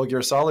like a Metal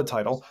Gear Solid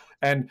title,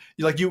 and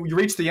you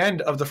reach the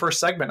end of the first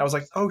segment. I was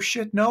like, oh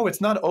shit, no,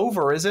 it's not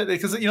over, is it?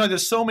 Because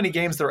there's so many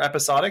games that are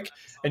episodic,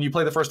 and you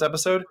play the first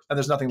episode and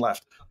there's nothing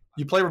left.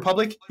 You play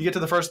Republic, you get to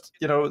the first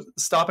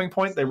stopping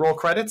point, they roll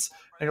credits,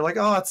 and you're like,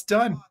 oh, it's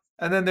done.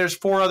 And then there's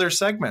 4 other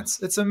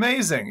segments. It's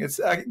amazing.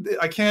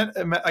 I can't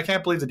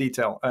believe the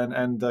detail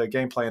and the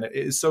gameplay in it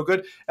is so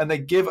good. And they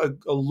give a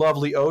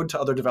lovely ode to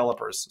other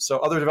developers. So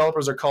other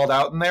developers are called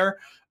out in there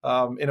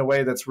in a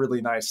way that's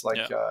really nice, like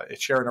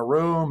sharing a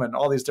room and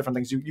all these different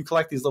things. You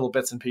collect these little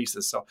bits and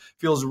pieces. So it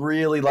feels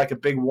really like a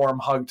big warm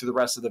hug to the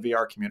rest of the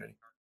VR community.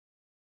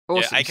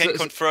 Awesome. Yeah, I can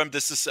confirm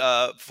this is,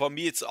 for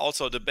me, it's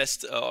also the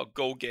best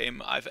Go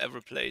game I've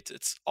ever played.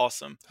 It's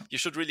awesome. You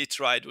should really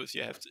try it if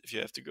you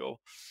have to go.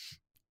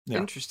 Yeah.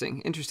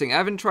 Interesting. I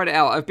haven't tried it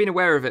out. I've been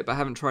aware of it, but I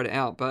haven't tried it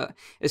out. But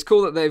it's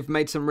cool that they've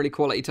made some really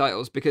quality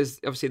titles, because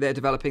obviously they're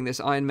developing this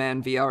Iron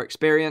Man VR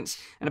experience.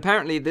 And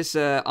apparently this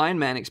Iron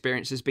Man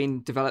experience has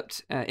been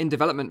developed in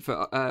development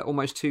for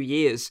almost 2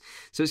 years.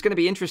 So it's going to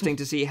be interesting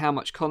to see how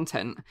much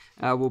content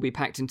will be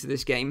packed into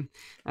this game.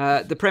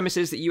 The premise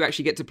is that you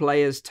actually get to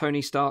play as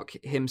Tony Stark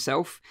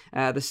himself.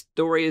 The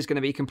story is going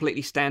to be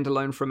completely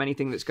standalone from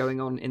anything that's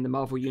going on in the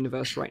Marvel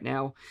Universe right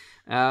now.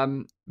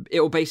 It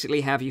will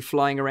basically have you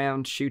flying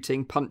around,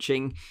 shooting,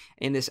 punching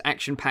in this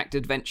action-packed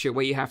adventure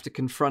where you have to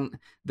confront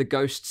the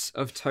ghosts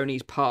of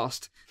Tony's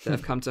past that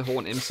have come to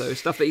haunt him. So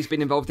stuff that he's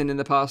been involved in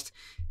the past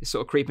is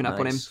sort of creeping up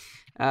on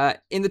him.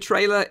 In the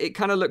trailer, it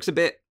kind of looks a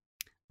bit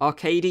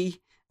arcadey,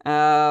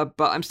 but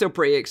I'm still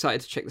pretty excited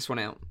to check this one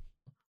out.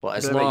 Well,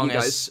 as long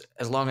as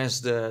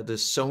the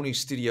Sony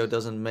studio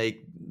doesn't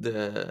make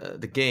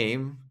the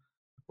game,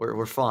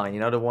 we're fine.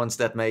 The ones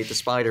that made the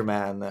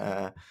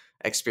Spider-Man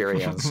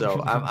experience.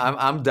 So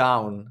I'm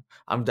down.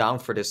 I'm down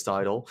for this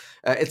title.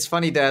 It's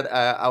funny that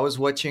I was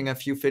watching a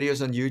few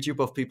videos on YouTube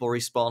of people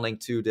responding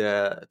to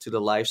the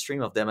live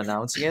stream of them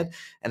announcing it,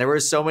 and there were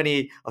so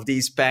many of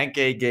these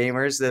pancake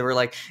gamers that were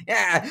like,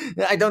 "Yeah,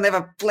 I don't have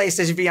a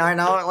PlayStation VR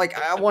now.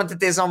 Like, I wanted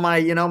this on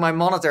my my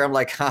monitor." I'm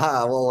like,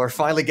 well, we're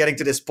finally getting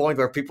to this point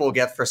where people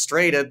get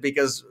frustrated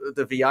because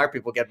the VR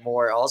people get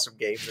more awesome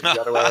games than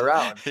the other way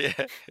around.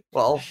 Yeah.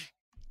 Well,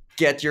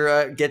 get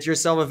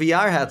yourself a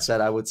VR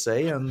headset, I would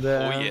say, and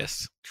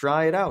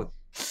try it out.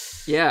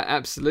 Yeah,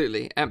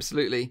 absolutely.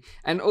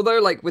 And although,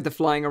 like, with the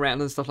flying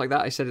around and stuff like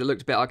that, I said it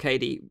looked a bit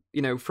arcadey,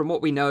 from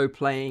what we know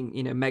playing,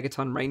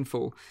 Megaton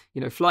Rainfall,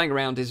 flying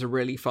around is a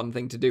really fun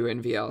thing to do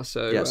in VR.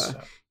 So, yes.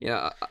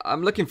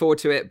 I'm looking forward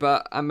to it,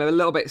 but I'm a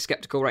little bit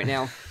skeptical right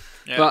now.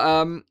 Yeah.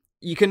 But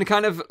you can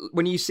kind of,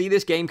 when you see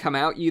this game come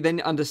out, you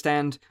then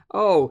understand,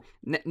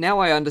 now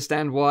I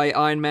understand why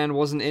Iron Man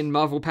wasn't in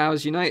Marvel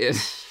Powers United.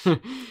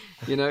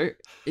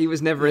 He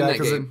was never in that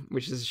game,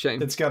 which is a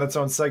shame. It's got its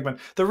own segment.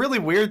 The really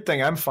weird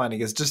thing I'm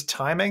finding is just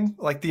timing,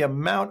 like the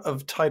amount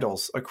of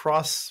titles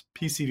across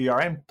PC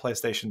VR and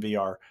PlayStation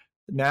VR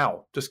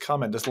now,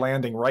 just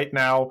landing right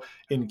now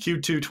in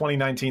Q2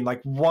 2019. Like,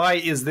 why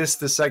is this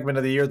the segment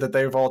of the year that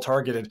they've all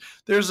targeted?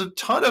 There's a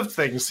ton of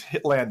things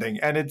landing,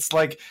 and it's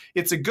like,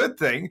 it's a good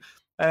thing.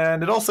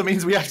 And it also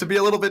means we have to be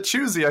a little bit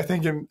choosy, I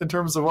think, in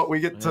terms of what we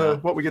get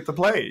to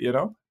play,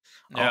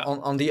 Yeah.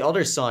 On the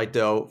other side,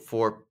 though,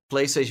 for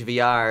PlayStation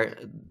VR,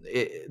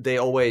 they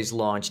always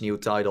launch new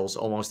titles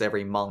almost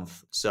every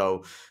month.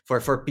 So for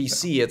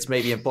PC, it's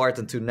maybe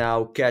important to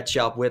now catch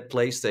up with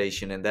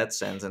PlayStation in that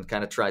sense and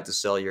kind of try to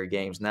sell your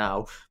games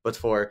now. But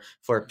for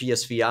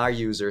PSVR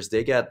users,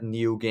 they get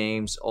new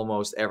games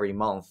almost every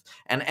month.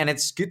 And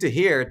it's good to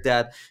hear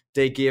that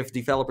they give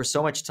developers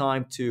so much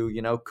time to,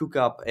 cook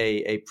up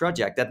a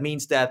project. That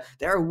means that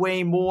there are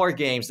way more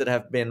games that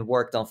have been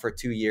worked on for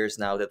 2 years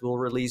now that will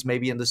release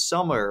maybe in the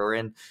summer or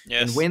in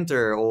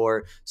winter.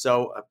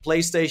 So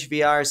PlayStation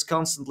VR is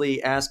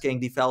constantly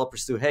asking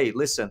developers to, hey,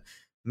 listen,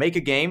 make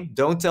a game,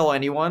 don't tell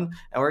anyone,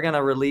 and we're going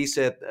to release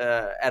it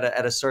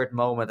at a certain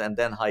moment and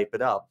then hype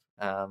it up.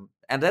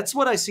 And that's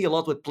what I see a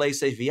lot with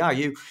PlayStation VR.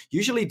 You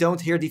usually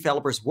don't hear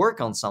developers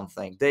work on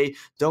something. They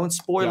don't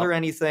spoiler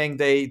anything.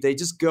 They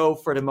just go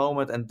for the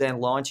moment and then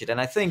launch it.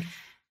 And I think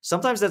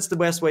sometimes that's the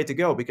best way to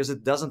go, because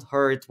it doesn't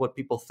hurt what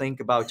people think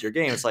about your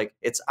game. It's like,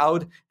 it's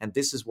out and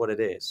this is what it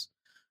is.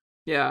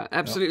 Yeah,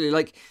 absolutely.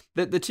 Like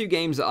the two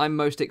games that I'm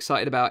most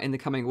excited about in the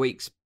coming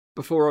weeks,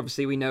 before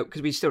obviously we know,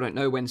 because we still don't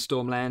know when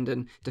Stormland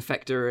and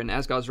Defector and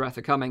Asgard's Wrath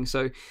are coming.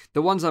 So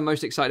the ones I'm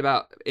most excited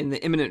about in the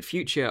imminent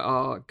future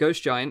are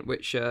Ghost Giant,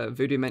 which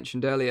Voodoo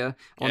mentioned earlier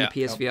on the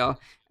PSVR,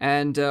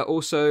 and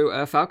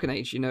also Falcon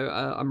Age.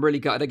 I'm really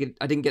gutted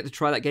I didn't get to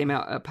try that game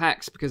out at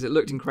PAX because it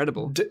looked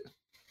incredible.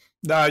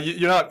 No,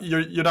 you're not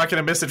going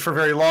to miss it for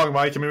very long,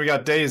 Mike. I mean, we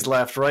got days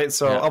left, right?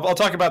 So I'll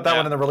talk about that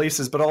one in the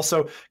releases, but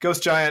also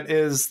Ghost Giant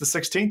is the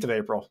 16th of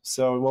April.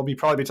 So we'll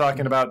probably be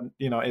talking about,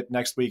 it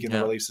next week in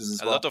the releases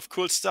as well. A lot of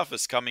cool stuff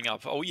is coming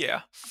up. Oh,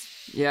 yeah.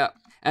 Yeah.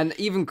 And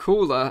even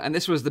cooler, and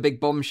this was the big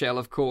bombshell,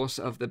 of course,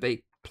 of the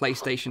big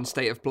PlayStation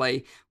State of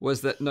Play,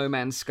 was that No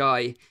Man's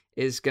Sky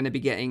is going to be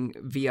getting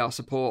VR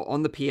support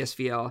on the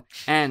PSVR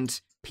and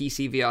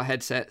PC VR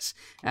headsets,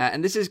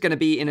 and this is going to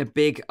be in a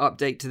big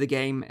update to the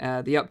game.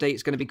 The update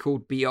is going to be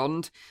called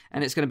Beyond,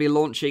 and it's going to be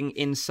launching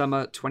in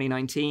summer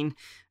 2019.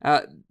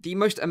 The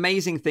most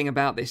amazing thing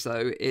about this,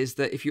 though, is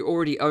that if you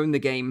already own the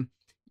game,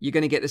 you're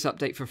going to get this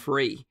update for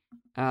free,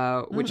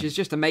 which is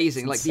just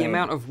amazing. Like the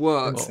amount of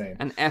work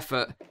and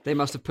effort they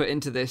must have put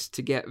into this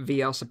to get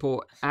VR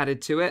support added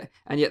to it,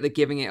 and yet they're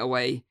giving it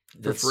away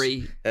for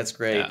free. That's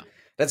great. Yeah.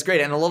 That's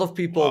great. And a lot of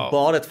people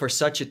bought it for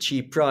such a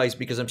cheap price,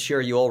 because I'm sure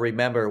you all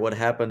remember what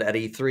happened at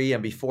E3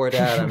 and before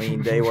that. I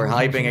mean, they were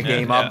hyping a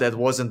game up that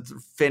wasn't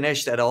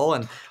finished at all.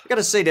 And I got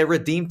to say, they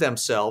redeemed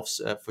themselves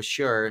for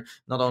sure,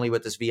 not only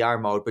with this VR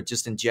mode, but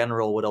just in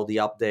general with all the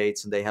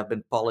updates, and they have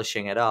been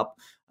polishing it up.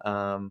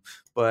 I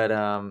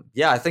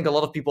think a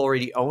lot of people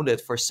already owned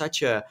it for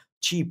such a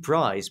cheap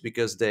price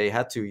because they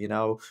had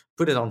to,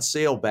 put it on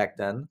sale back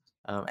then.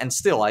 And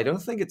still, I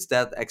don't think it's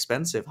that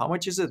expensive. How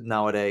much is it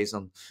nowadays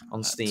on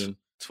Steam?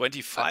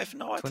 25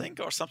 now, I think,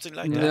 or something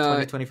like that. No,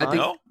 20, 25?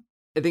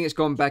 I think it's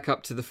gone back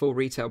up to the full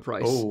retail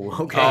price.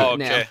 Oh,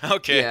 okay.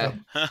 Okay. Yeah.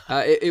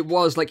 It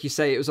was, like you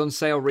say, it was on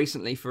sale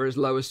recently for as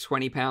low as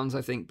 £20,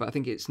 I think, but I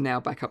think it's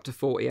now back up to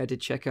 40. I did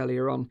check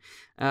earlier on.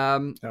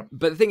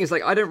 But the thing is,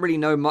 like, I don't really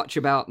know much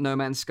about No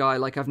Man's Sky.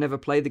 Like, I've never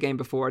played the game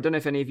before. I don't know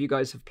if any of you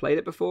guys have played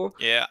it before.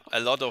 Yeah, a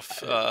lot of.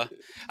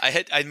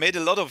 I made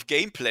a lot of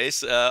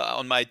gameplays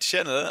on my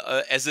channel,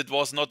 as it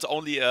was not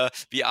only a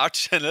VR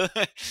channel,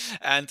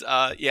 and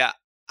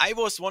I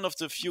was one of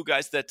the few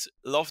guys that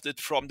loved it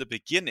from the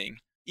beginning,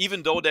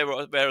 even though there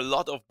were a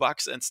lot of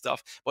bugs and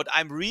stuff. But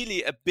I'm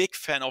really a big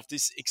fan of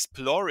these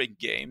exploring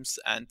games,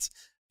 and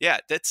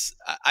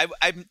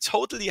I'm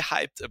totally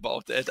hyped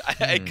about it.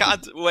 I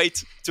can't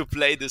wait to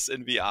play this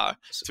in VR,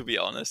 to be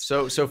honest.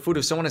 So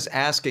Voodoo, someone is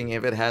asking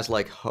if it has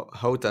like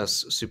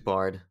HOTAS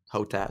support.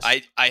 HOTAS.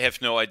 I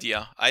have no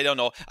idea. I don't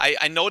know.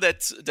 I know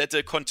that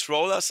the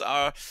controllers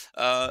are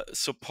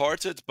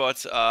supported,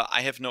 but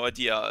I have no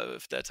idea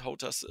if that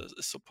HOTAS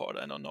is support.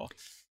 I don't know.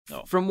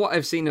 No. From what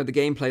I've seen of the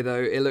gameplay,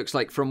 though, it looks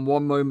like from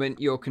one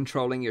moment you're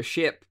controlling your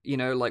ship,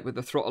 like with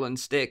the throttle and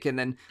stick, and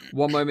then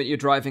one moment you're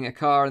driving a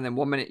car, and then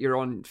 1 minute you're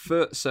on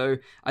foot. So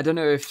I don't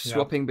know if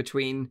swapping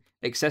between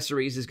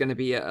accessories is going to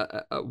be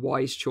a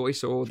wise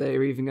choice, or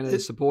they're even going to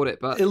support it.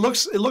 But it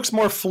looks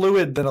more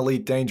fluid than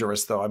Elite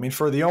Dangerous, though. I mean,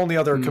 for the only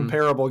other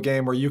comparable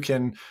game where you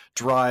can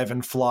drive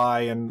and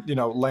fly and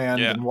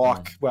land and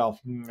walk, well,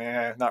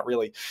 not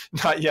really,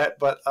 not yet,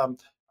 but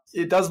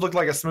it does look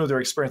like a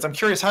smoother experience. I'm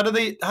curious, how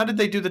did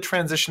they do the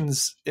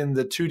transitions in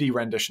the 2D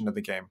rendition of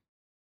the game?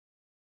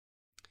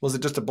 Was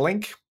it just a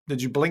blink?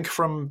 Did you blink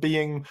from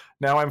being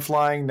now I'm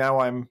flying, now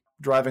I'm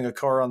driving a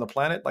car on the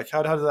planet? Like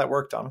how did that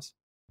work, Thomas?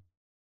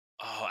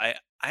 Oh,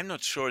 I'm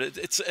not sure.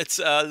 It's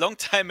a long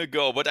time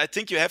ago, but I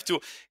think you have to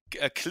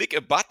click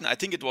a button. I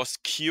think it was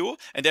Q,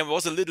 and there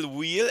was a little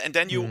wheel, and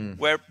then you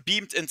were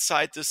beamed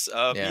inside this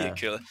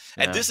vehicle.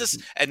 And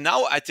and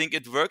now I think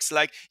it works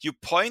like you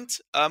point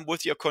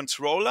with your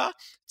controller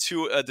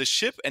to the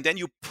ship, and then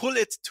you pull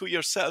it to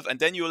yourself, and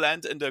then you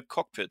land in the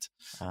cockpit.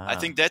 I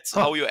think that's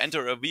how you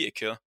enter a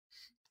vehicle.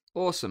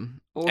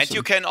 Awesome. And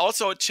you can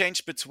also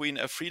change between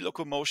a free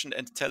locomotion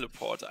and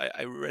teleport.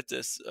 I read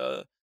this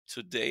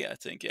today, I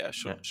think.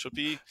 Should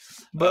be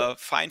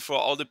fine for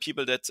all the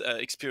people that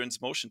experience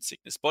motion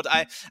sickness. But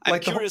I'm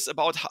curious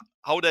about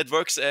how that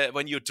works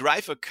when you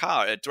drive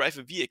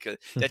a vehicle.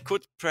 That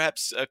could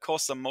perhaps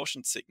cause some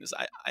motion sickness.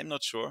 I'm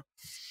not sure.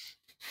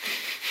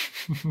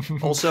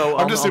 Also,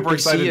 I'm just super PC,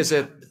 excited. Is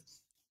it?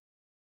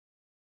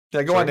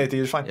 Yeah, go on, Nathan.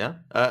 You're fine.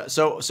 Yeah.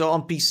 So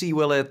on PC,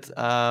 will it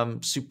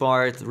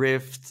support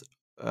Rift,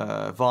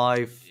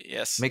 Vive?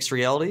 Yes. Mixed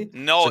reality?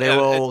 No,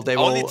 so the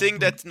only thing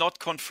that's not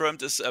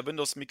confirmed is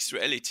Windows Mixed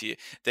Reality.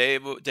 They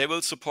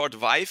will support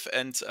Vive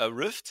and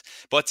Rift,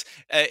 but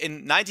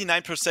in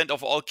 99%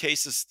 of all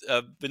cases,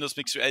 Windows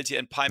Mixed Reality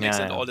and Pimax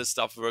and all this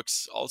stuff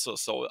works also.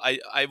 So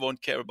I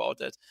won't care about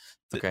that.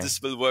 Okay. This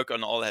will work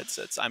on all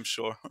headsets, I'm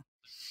sure.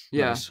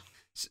 Yeah. Nice.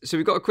 So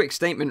we've got a quick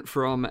statement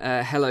from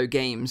Hello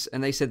Games,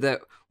 and they said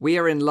that we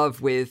are in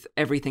love with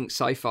everything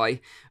sci-fi.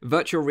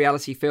 Virtual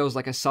reality feels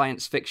like a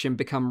science fiction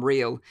become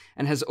real,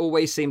 and has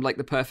always seemed like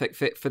the perfect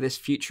fit for this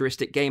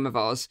futuristic game of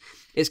ours.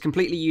 It's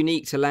completely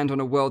unique to land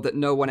on a world that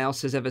no one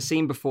else has ever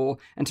seen before,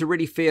 and to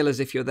really feel as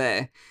if you're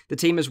there. The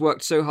team has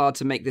worked so hard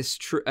to make this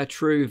a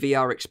true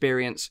VR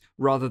experience,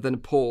 rather than a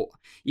port.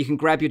 You can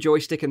grab your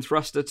joystick and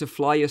thruster to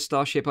fly your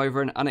starship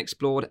over an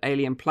unexplored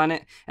alien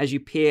planet as you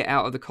peer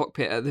out of the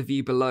cockpit at the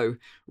view below.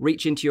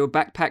 Reach into your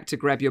backpack to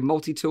grab your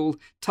multi-tool,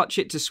 touch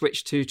it to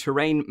switch to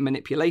terrain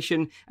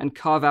manipulation, and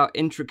carve out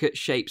intricate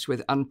shapes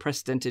with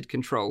unprecedented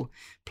control.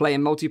 Play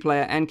in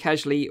multiplayer and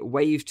casually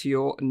wave to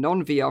your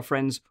non-VR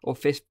friends or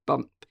fist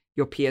bump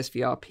your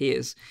PSVR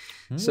peers.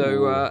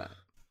 So,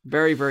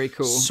 very, very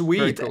cool. Sweet.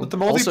 Very cool. But the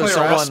multiplayer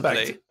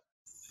aspect...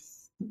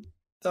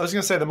 I was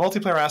going to say the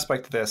multiplayer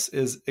aspect of this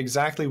is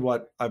exactly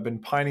what I've been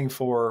pining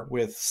for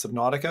with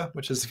Subnautica,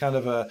 which is kind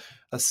of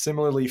a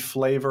similarly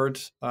flavored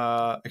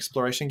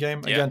exploration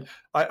game. Yeah. Again,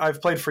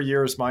 I've played for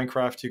years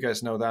Minecraft. You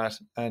guys know that.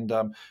 And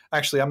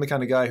actually, I'm the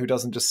kind of guy who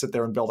doesn't just sit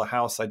there and build a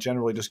house. I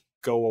generally just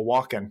go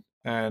a-walking.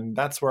 And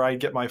that's where I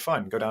get my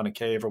fun, go down a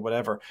cave or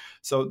whatever.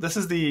 So this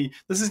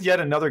is yet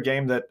another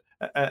game that,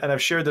 and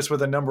I've shared this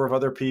with a number of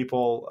other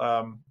people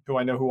who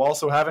I know who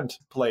also haven't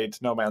played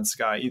No Man's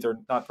Sky, either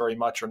not very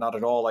much or not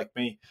at all like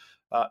me.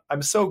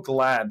 I'm so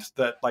glad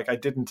that I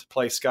didn't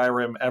play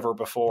Skyrim ever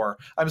before.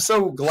 I'm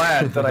so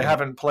glad that I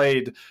haven't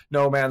played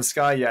No Man's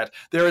Sky yet.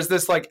 There is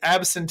this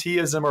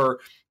absenteeism or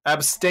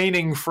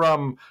abstaining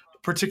from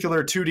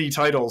particular 2D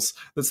titles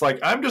that's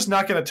I'm just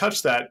not going to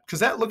touch that because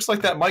that looks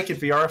like that might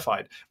get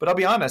VRified. But I'll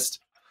be honest,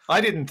 I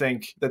didn't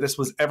think that this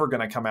was ever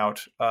going to come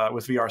out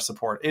with VR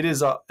support. It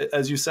is,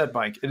 as you said,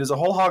 Mike, it is a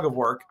whole hog of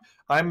work.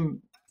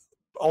 I'm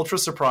ultra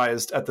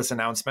surprised at this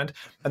announcement.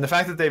 And the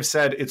fact that they've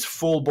said it's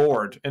full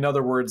board. In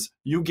other words,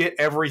 you get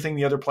everything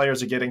the other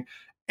players are getting.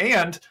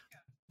 And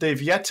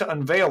they've yet to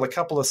unveil a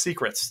couple of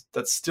secrets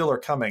that still are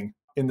coming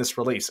in this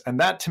release. And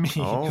that to me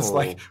is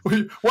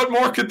what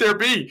more could there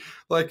be?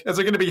 Is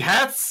there going to be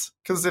hats?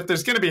 Because if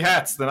there's going to be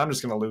hats, then I'm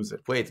just going to lose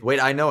it.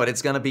 Wait, I know it.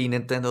 It's going to be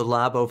Nintendo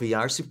Labo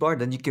VR support.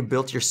 Then you can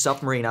build your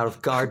submarine out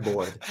of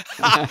cardboard.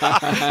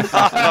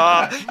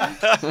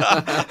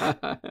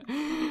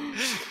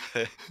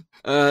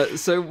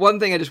 So one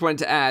thing I just wanted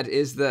to add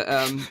is that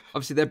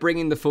obviously they're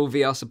bringing the full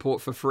VR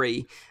support for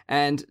free,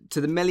 and to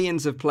the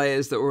millions of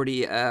players that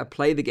already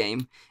play the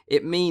game,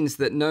 it means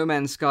that No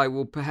Man's Sky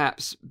will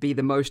perhaps be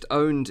the most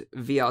owned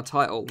VR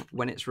title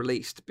when it's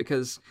released,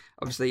 because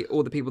obviously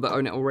all the people that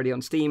own it already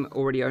on Steam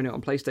already own it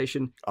on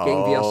PlayStation. Getting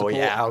VR support.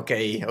 Yeah,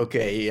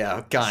 okay,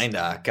 yeah,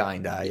 kinda,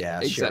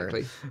 yeah,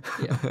 exactly.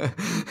 Sure. Yeah.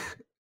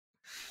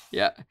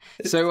 Yeah.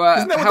 So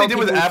Isn't that what how they did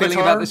with people feeling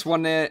Avatar? about this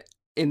one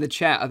in the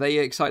chat? Are they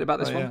excited about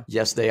this one? Yeah.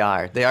 Yes, they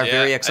are. They are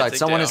very excited.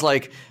 Someone is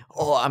like,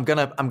 "Oh, I'm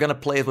gonna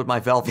play it with my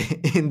Valve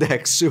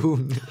Index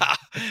soon."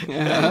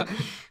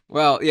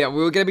 Well, yeah,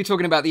 we're going to be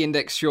talking about the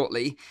Index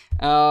shortly.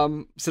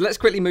 So let's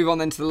quickly move on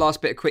then to the last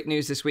bit of quick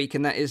news this week,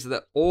 and that is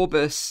that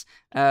Orbis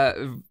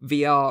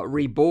VR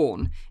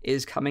Reborn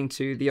is coming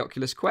to the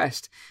Oculus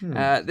Quest.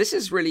 This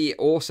is really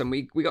awesome.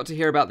 We got to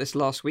hear about this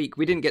last week.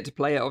 We didn't get to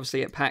play it,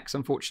 obviously, at PAX,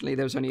 unfortunately.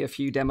 There was only a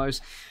few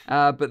demos.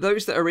 But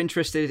those that are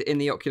interested in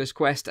the Oculus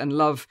Quest and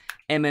love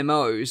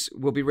MMOs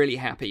will be really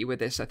happy with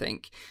this, I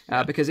think.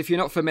 Because if you're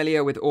not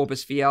familiar with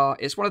Orbis VR,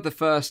 it's one of the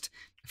first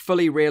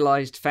fully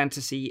realized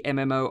fantasy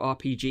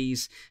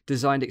MMORPGs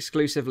designed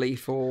exclusively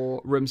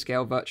for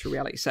room-scale virtual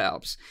reality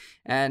setups.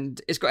 And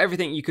it's got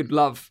everything you could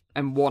love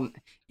and want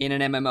in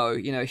an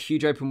MMO. You know,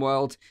 huge open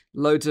world,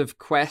 loads of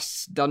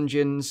quests,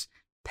 dungeons,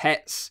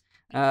 pets,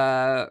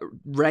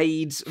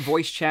 raids,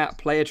 voice chat,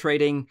 player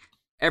trading.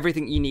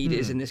 Everything you need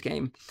is in this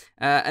game.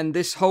 And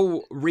this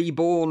whole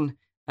Reborn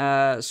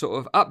sort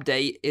of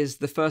update is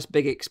the first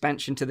big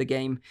expansion to the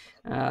game.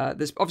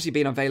 That's obviously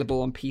been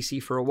available on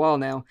PC for a while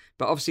now,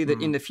 but obviously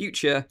that in the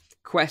future,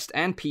 Quest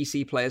and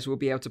PC players will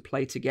be able to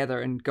play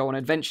together and go on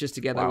adventures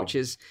together, which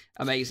is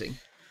amazing.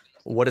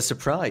 What a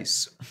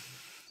surprise.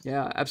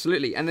 Yeah,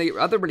 absolutely. And the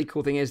other really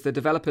cool thing is the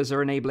developers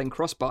are enabling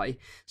cross-buy.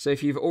 So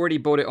if you've already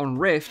bought it on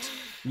Rift,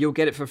 you'll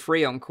get it for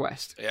free on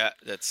Quest. Yeah,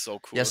 that's so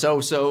cool. Yeah,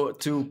 so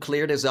to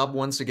clear this up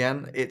once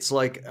again, it's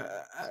like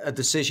a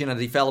decision a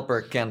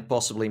developer can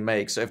possibly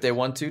make. So if they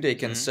want to, they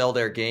can sell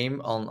their game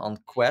on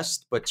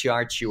Quest, but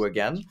charge you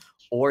again.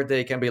 Or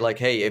they can be like,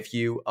 hey, if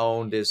you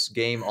own this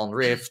game on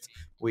Rift,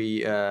 we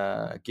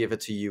give it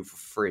to you for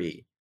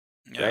free.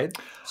 Yeah. Right?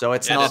 So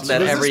it's not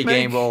that every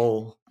game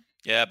will...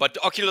 Yeah, but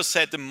Oculus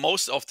said the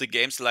most of the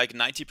games, like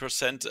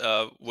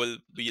 90%, will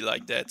be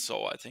like that.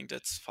 So I think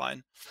that's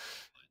fine.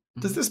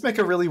 Does this make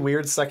a really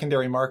weird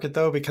secondary market,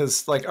 though?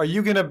 Because, are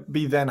you going to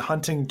be then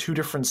hunting two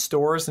different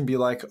stores and be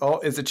like, oh,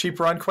 is it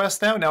cheaper on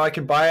Quest now? Now I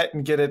can buy it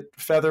and get it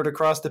feathered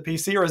across the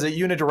PC? Or is it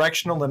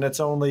unidirectional and it's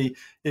only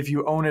if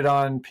you own it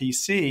on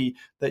PC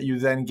that you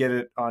then get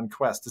it on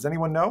Quest? Does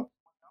anyone know?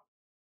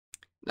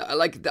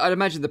 I'd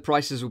imagine the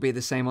prices will be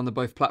the same on the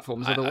both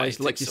platforms.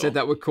 Otherwise, like you said,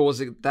 that would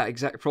cause that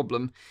exact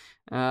problem.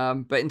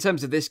 But in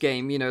terms of this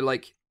game,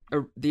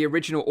 the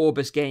original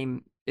Orbis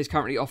game is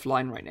currently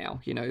offline right now.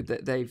 You know,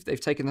 that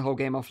they've taken the whole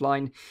game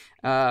offline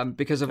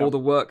because of all the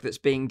work that's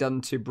being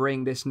done to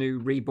bring this new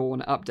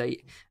Reborn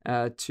update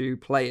to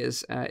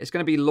players. It's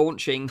going to be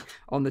launching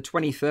on the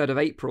 23rd of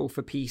April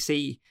for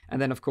PC,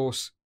 and then of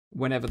course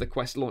whenever the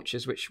Quest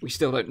launches, which we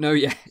still don't know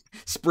yet,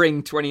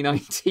 spring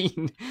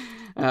 2019.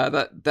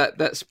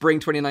 That spring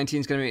 2019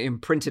 is going to be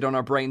imprinted on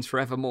our brains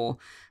forevermore.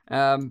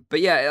 But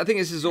yeah, I think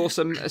this is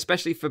awesome,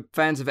 especially for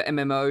fans of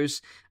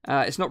MMOs.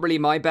 It's not really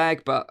my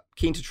bag, but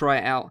keen to try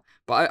it out.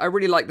 But I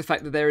really like the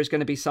fact that there is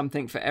going to be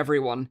something for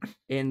everyone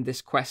in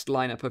this Quest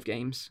lineup of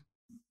games.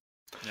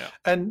 Yeah.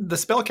 And the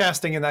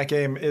spellcasting in that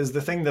game is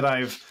the thing that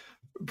I've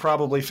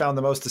probably found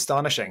the most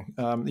astonishing.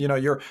 You know,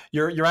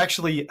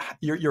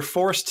 you're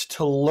forced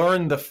to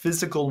learn the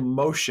physical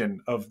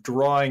motion of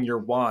drawing your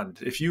wand.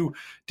 If you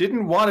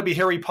didn't want to be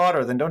Harry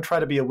Potter, then don't try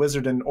to be a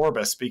wizard in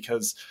Orbis,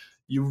 because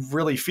you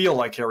really feel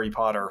like Harry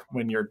Potter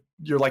when you're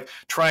like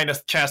trying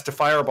to cast a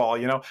fireball,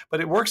 you know. But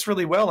it works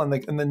really well, and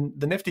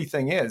the nifty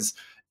thing is,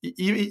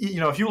 you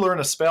know, if you learn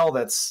a spell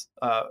that's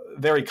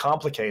very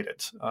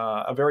complicated,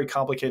 a very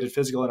complicated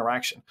physical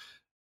interaction,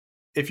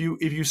 if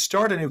you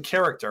start a new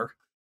character,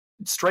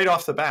 straight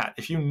off the bat,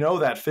 if you know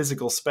that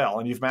physical spell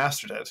and you've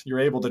mastered it,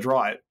 you're able to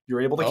draw it, you're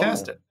able to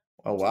cast it.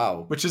 Oh,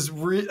 wow. Which is,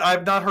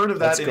 I've not heard of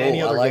that in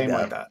any other game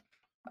like that.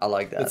 I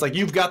like that. It's like,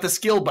 you've got the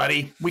skill,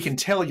 buddy. We can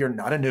tell you're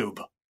not a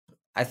noob.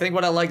 I think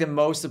what I like the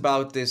most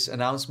about this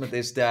announcement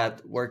is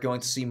that we're going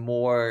to see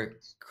more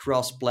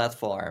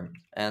cross-platform.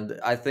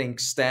 And I think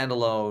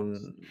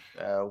standalone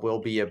will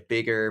be a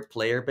bigger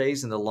player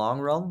base in the long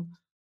run.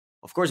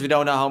 Of course, we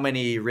don't know how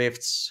many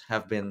Rifts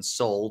have been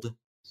sold,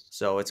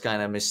 so it's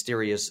kind of a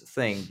mysterious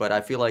thing, but I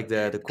feel like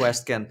the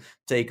Quest can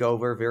take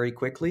over very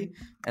quickly,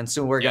 and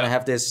soon we're gonna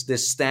have this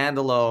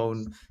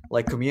standalone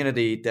like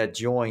community that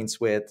joins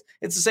with.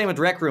 It's the same with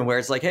Rec Room, where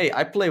it's like, hey,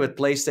 I play with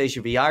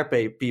PlayStation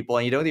VR people,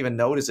 and you don't even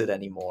notice it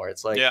anymore.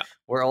 It's like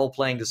we're all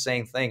playing the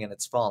same thing, and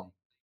it's fun.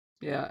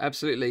 Yeah,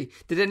 absolutely.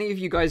 Did any of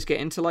you guys get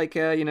into like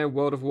you know,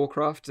 World of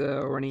Warcraft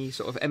or any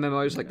sort of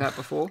MMOs like that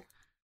before?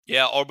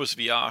 Yeah, Orbis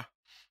VR.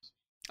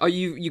 Oh,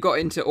 you got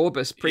into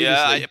Orbis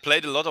previously? Yeah, I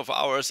played a lot of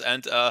hours,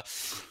 and there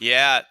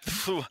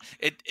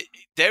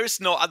is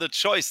no other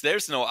choice.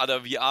 There's no other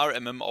VR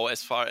MMO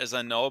as far as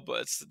I know,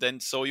 but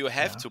so you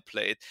have to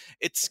play it.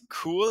 It's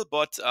cool,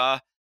 but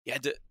the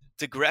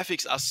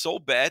graphics are so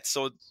bad,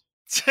 so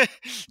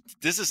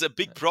this is a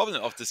big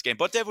problem of this game.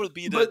 But there will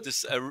be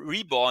this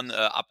Reborn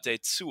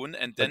update soon,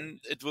 and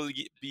then it will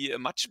be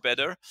much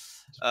better.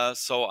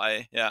 So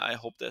I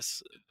hope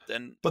this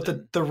then.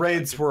 But the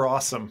raids were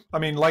awesome. I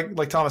mean,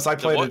 like Thomas, I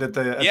played it at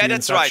the that's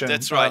inception.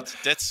 That's right.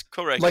 That's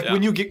correct. Like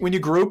when you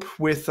group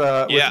with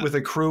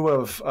a crew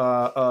of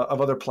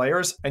other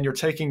players, and you're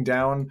taking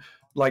down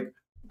like.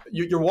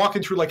 You're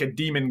walking through like a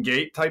demon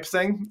gate type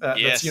thing.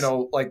 That's, you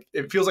know, like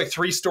it feels like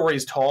 3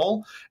 stories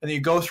tall, and then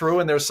you go through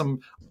and there's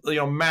some, you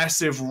know,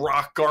 massive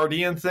rock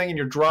guardian thing, and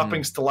you're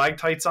dropping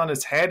stalactites on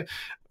his head,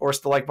 or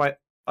stalagmite.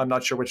 I'm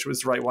not sure which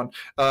was the right one.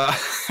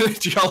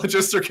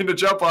 Geologists are going to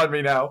jump on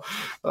me now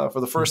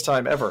for the first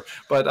time ever.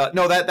 But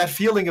no, that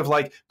feeling of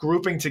like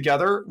grouping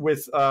together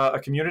with a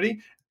community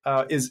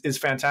is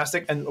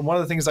fantastic. And one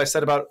of the things I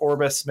said about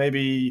Orbis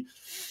maybe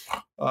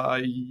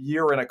a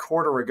year and a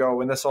quarter ago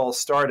when this all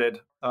started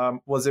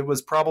was it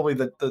was probably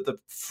the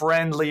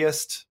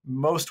friendliest,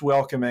 most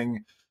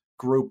welcoming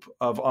group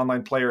of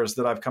online players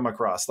that I've come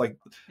across. Like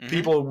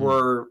people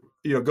were,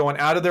 you know, going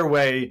out of their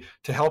way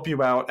to help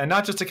you out, and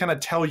not just to kind of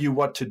tell you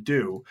what to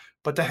do,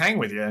 but to hang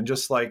with you and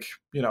just like,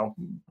 you know,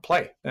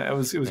 play. It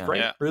was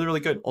great. Really, really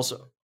good.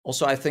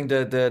 Also, I think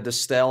the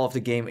style of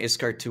the game is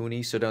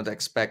cartoony, so don't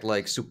expect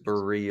like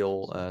super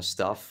real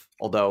stuff.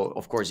 Although,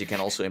 of course, you can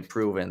also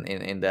improve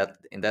in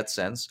that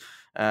sense.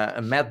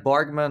 Matt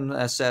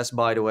Bargman says,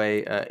 by the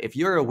way, if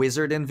you're a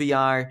wizard in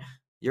VR,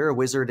 you're a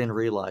wizard in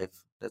real life.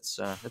 That's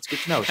good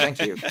to know.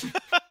 Thank you.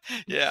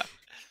 Yeah.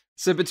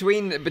 So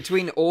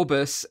between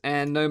Orbis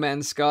and No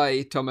Man's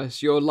Sky,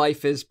 Thomas, your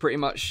life is pretty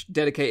much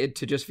dedicated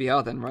to just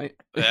VR then, right?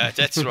 Yeah,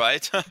 that's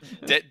right.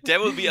 There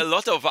will be a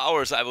lot of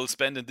hours I will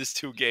spend in these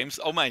 2 games.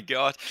 Oh my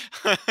god.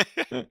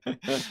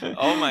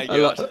 Oh my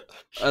god.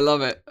 I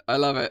love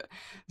it.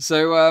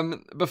 So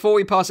before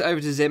we pass it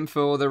over to Zim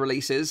for the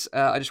releases,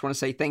 I just want to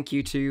say thank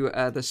you to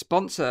the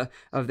sponsor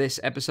of this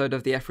episode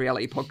of the F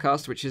Reality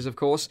podcast, which is, of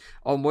course,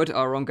 Onward,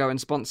 our ongoing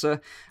sponsor.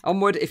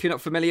 Onward, if you're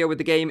not familiar with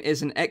the game,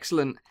 is an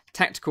excellent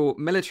tactical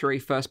military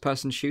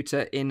first-person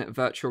shooter in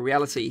virtual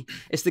reality.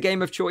 It's the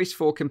game of choice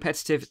for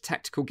competitive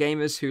tactical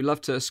gamers who love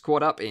to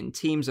squad up in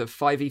teams of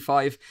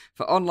 5v5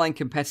 for online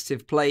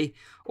competitive play,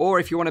 or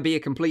if you want to be a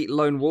complete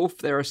lone wolf,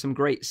 there are some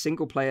great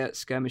single-player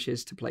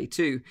skirmishes to play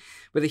too.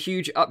 With a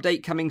huge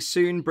update coming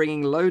soon,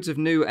 bringing loads of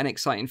new and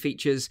exciting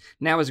features,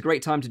 now is a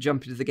great time to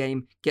jump into the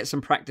game, get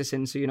some practice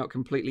in so you're not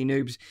completely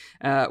noobs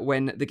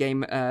when this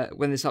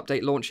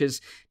update launches.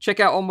 Check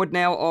out Onward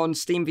now on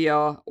Steam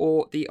VR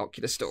or the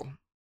Oculus Store.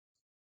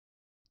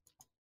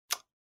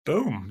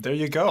 Boom! There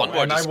you go. Onward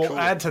and I will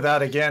add to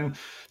that again,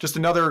 just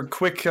another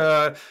quick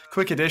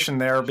addition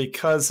there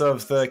because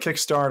of the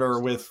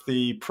Kickstarter with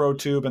the Pro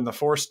Tube and the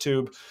Force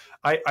Tube.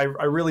 I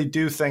really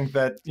do think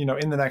that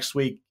in the next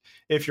week,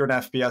 if you're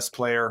an FPS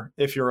player,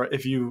 if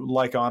you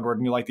like Onward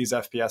and you like these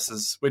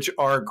FPSs, which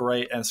are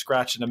great and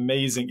scratch an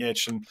amazing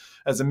itch, and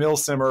as a mill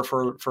simmer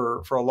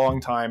for a long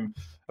time,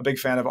 a big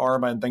fan of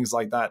Arma and things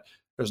like that.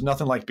 There's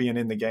nothing like being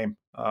in the game,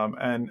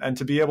 and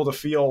to be able to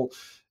feel,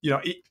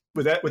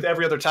 with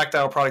every other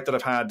tactile product that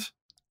I've had,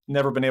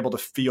 never been able to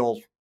feel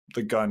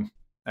the gun,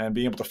 and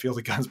being able to feel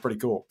the gun's pretty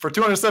cool. For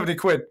 270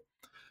 quid,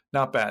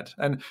 not bad.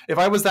 And if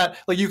I was that,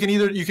 like, you can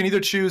either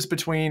choose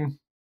between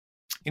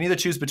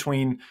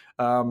the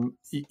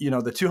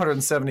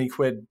 270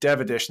 quid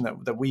dev edition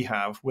that we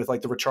have with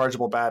like the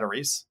rechargeable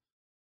batteries,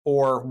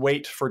 or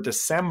wait for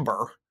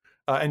December.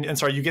 And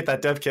sorry, you get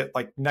that dev kit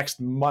like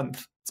next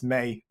month. It's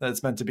May that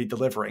it's meant to be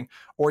delivering,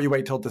 or you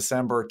wait till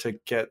December to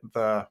get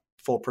the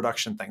full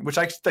production thing, which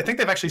I think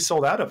they've actually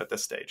sold out of at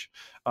this stage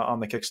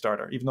on the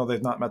Kickstarter, even though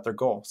they've not met their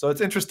goal. So it's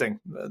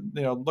interesting.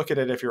 Look at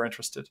it if you're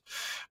interested.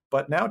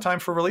 But now, time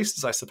for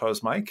releases, I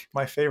suppose, Mike.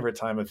 My favorite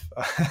time of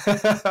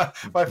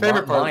my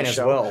favorite part of the show. Mine as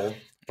well.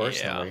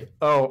 Personally.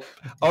 Yeah.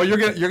 Oh, you're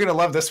gonna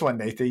love this one,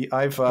 Nathan.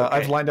 I've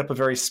lined up a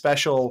very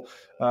special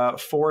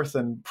fourth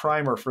and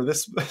primer for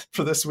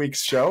this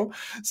week's show.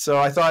 So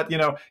I thought,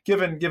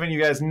 given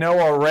you guys know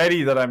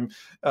already that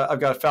I've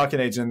got Falcon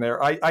Age in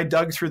there, I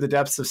dug through the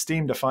depths of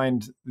Steam to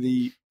find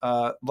the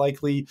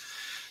likely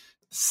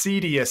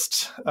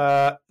seediest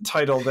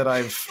title that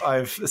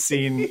I've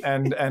seen,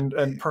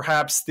 and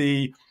perhaps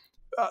the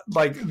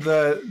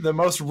the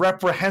most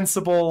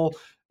reprehensible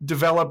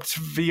developed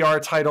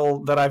VR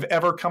title that I've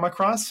ever come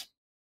across.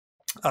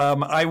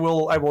 I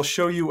will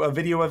show you a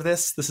video of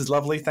this. This is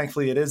lovely.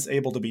 Thankfully, it is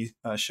able to be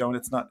shown.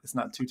 It's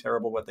not too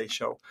terrible what they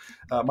show.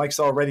 Mike's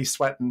already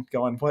sweating,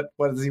 going,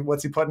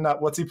 what's he putting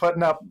up? What's he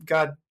putting up?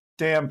 God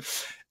damn!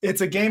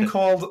 It's a game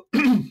called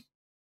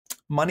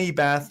Money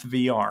Bath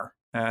VR,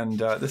 and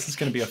this is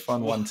going to be a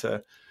fun one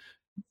to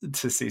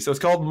see. So it's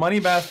called Money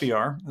Bath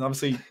VR, and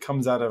obviously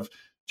comes out of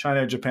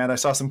China or Japan. I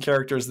saw some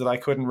characters that I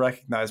couldn't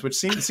recognize, which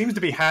seems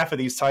to be half of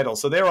these titles.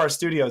 So there are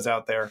studios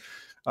out there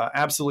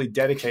absolutely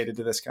dedicated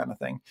to this kind of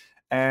thing.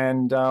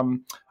 And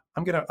I'm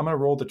gonna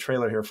roll the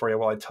trailer here for you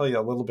while I tell you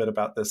a little bit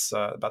about this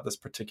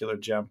particular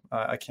gem.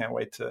 I can't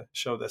wait to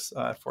show this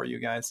for you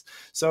guys.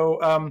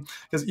 So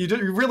because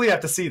you really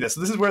have to see this.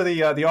 So this is where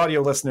the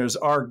audio listeners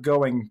are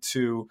going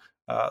to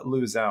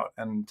lose out,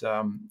 and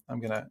I'm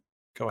gonna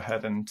go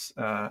ahead and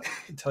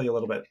tell you a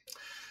little bit.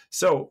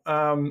 So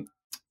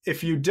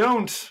if you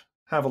don't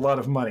have a lot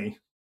of money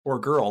or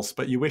girls,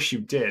 but you wish you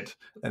did,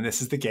 then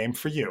this is the game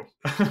for you.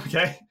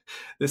 Okay?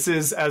 This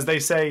is, as they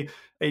say,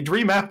 a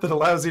dream app that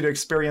allows you to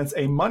experience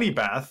a money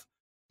bath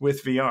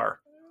with VR.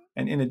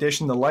 And in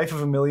addition, the life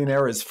of a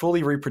millionaire is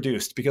fully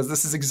reproduced, because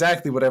this is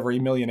exactly what every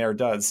millionaire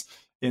does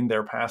in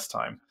their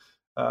pastime.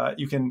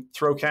 You can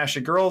throw cash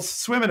at girls,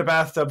 swim in a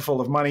bathtub full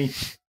of money,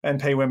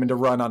 and pay women to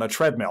run on a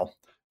treadmill,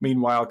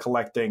 meanwhile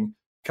collecting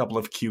a couple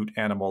of cute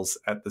animals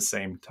at the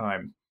same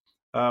time.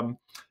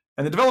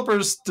 And the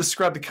developers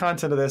describe the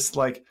content of this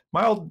like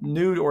mild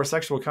nude or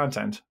sexual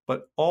content,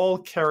 but all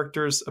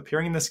characters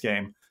appearing in this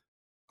game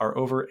are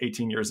over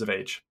 18 years of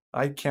age.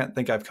 I can't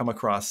think I've come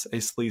across a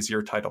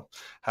sleazier title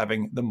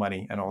having the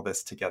money and all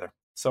this together.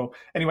 So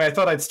anyway, I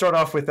thought I'd start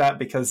off with that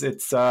because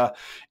it's,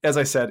 as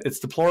I said, it's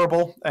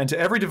deplorable. And to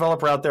every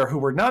developer out there who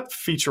were not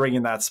featuring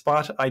in that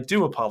spot, I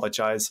do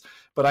apologize,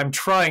 but I'm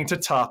trying to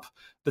top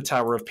the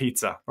Tower of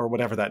Pizza, or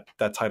whatever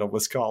that title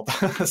was called.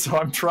 So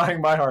I'm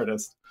trying my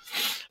hardest.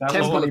 That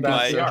was oh my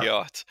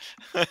god!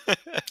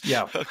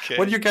 Yeah. Okay.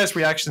 What are your guys'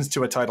 reactions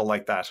to a title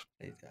like that?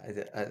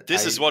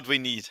 This is what we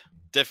need,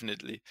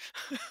 definitely.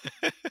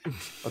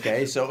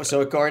 Okay, so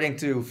according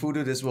to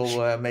Voodoo, this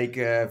will make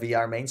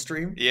VR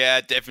mainstream. Yeah,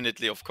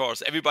 definitely, of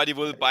course. Everybody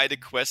will buy the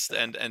Quest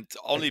and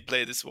only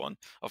play this one,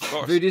 of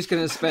course. Voodoo's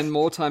going to spend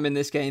more time in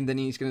this game than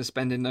he's going to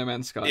spend in No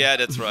Man's Sky. Yeah,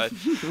 that's right.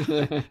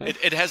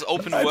 It has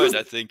open world,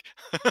 I think.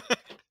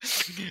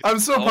 I'm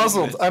so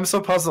puzzled. I'm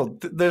so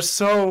puzzled. There's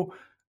so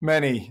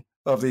many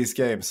of these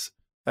games,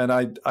 and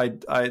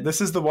I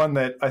this is the one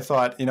that I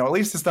thought, at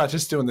least it's not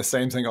just doing the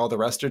same thing all the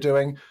rest are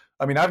doing.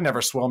 I mean, I've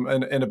never swum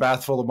in a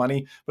bath full of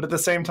money, but at the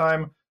same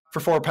time,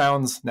 for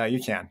 £4, now you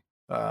can.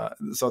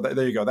 So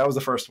there you go. That was the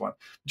first one.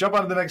 Jump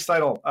on to the next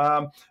title.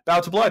 Bow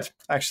to Blood.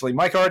 Actually,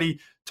 Mike already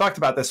talked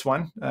about this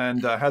one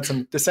and had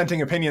some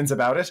dissenting opinions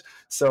about it.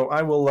 So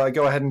I will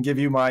go ahead and give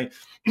you my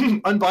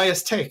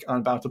unbiased take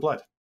on Bow to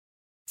Blood.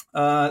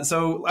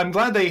 So I'm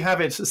glad they have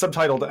it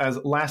subtitled as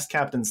Last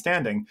Captain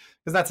Standing,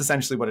 because that's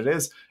essentially what it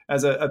is.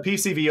 As a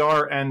PC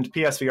VR and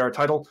PSVR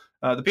title,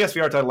 the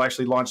PSVR title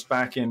actually launched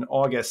back in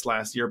August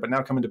last year, but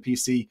now coming to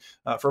PC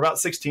for about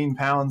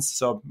 £16,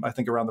 so I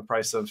think around the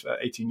price of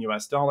 $18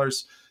 US.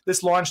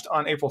 This launched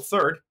on April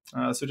 3rd,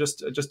 so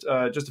just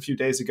a few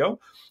days ago.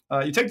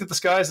 You take the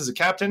disguise as a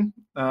captain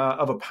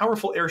of a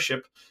powerful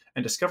airship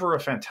and discover a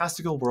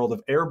fantastical world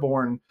of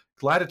airborne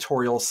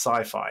gladiatorial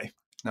sci-fi.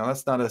 Now,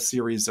 that's not a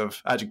series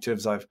of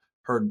adjectives I've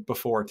heard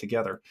before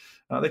together.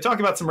 They talk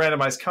about some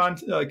randomized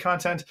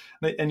content,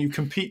 and you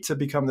compete to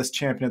become this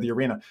champion of the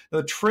arena. Now,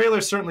 the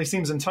trailer certainly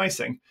seems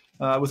enticing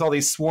with all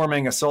these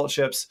swarming assault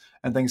ships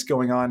and things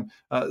going on.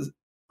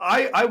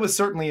 I was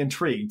certainly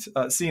intrigued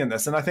seeing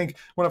this, and I think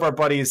one of our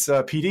buddies,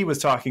 PD, was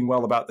talking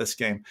well about this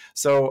game.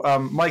 So,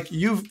 Mike,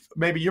 you're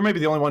maybe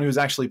the only one who's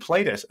actually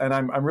played it, and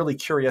I'm really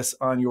curious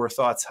on your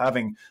thoughts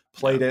having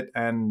played it,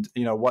 and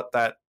what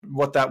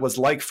that was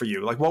like for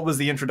you. Like, what was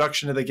the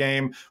introduction to the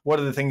game? What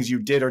are the things you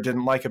did or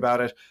didn't like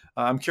about it?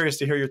 I'm curious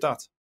to hear your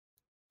thoughts.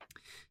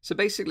 So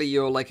basically,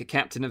 you're like a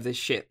captain of this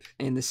ship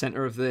in the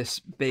center of this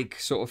big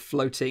sort of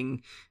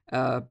floating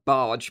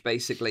barge,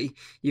 basically.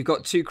 You've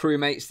got 2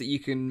 crewmates that you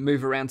can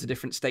move around to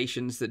different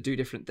stations that do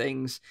different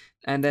things.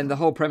 And then the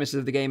whole premise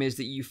of the game is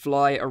that you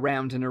fly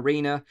around an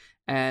arena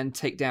and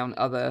take down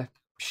other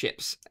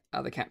ships,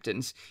 other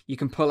captains. You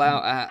can pull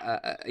out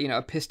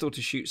a pistol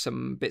to shoot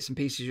some bits and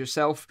pieces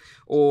yourself,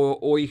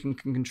 or you can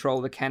control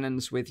the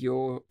cannons with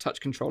your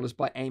touch controllers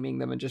by aiming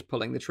them and just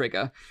pulling the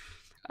trigger.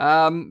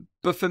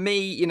 But for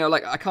me,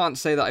 I can't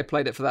say that I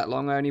played it for that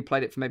long. I only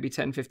played it for maybe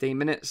 10, 15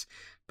 minutes,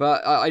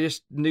 but I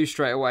just knew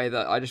straight away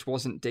that I just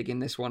wasn't digging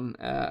this one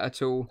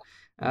at all.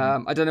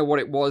 I don't know what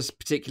it was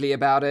particularly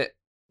about it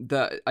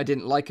that I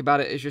didn't like about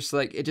it. It's just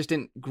like, it just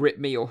didn't grip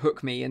me or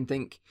hook me and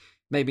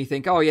made me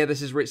think, oh yeah,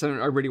 this is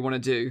something I really want to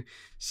do.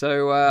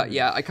 So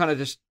I kind of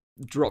just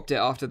dropped it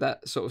after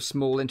that sort of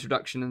small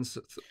introduction and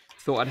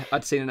thought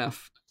I'd seen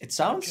enough. It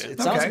sounds a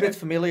bit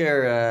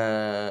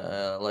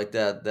familiar, like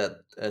that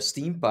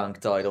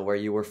steampunk title where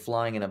you were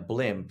flying in a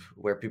blimp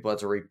where people had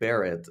to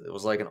repair it. It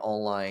was like an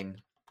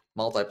online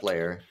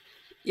multiplayer.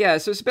 Yeah,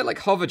 so it's a bit like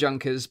Hover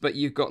Junkers, but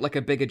you've got like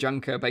a bigger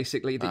junker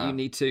basically that you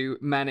need to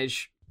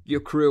manage your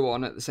crew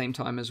on at the same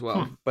time as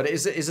well. But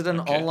is it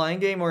an online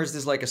game, or is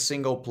this like a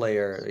single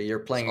player? You're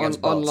playing against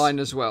bots? Online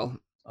as well.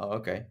 Oh,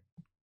 okay.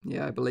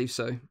 Yeah, I believe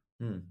so.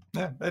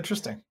 Yeah,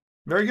 interesting.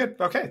 Very good.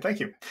 Okay, thank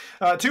you.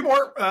 2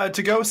 more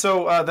to go.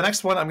 So the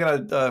next one I'm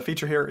going to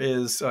feature here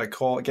is a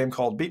game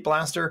called Beat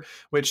Blaster,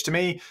 which to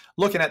me,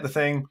 looking at the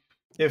thing,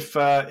 if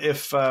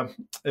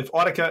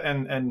Audica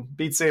and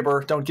Beat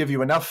Saber don't give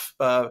you enough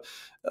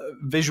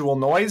visual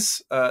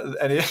noise,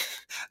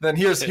 then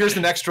here's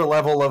an extra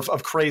level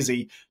of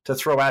crazy to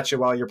throw at you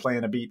while you're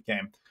playing a beat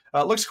game.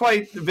 Looks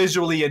quite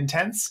visually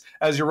intense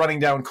as you're running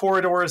down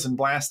corridors and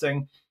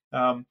blasting.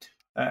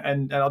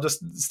 And I'll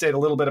just state a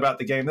little bit about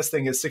the game. This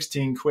thing is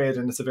 16 quid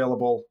and it's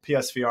available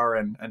PSVR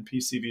and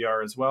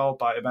PCVR as well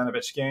by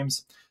Ivanovich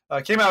Games.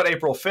 Came out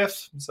April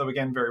 5th, so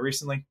again, very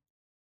recently.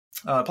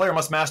 Player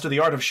must master the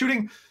art of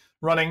shooting,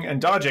 running, and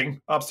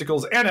dodging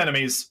obstacles and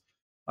enemies.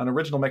 An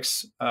original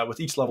mix with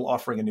each level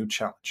offering a new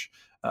challenge.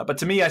 But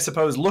to me, I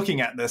suppose,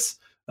 looking at this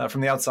from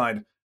the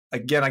outside,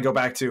 again, I go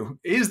back to,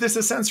 is this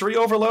a sensory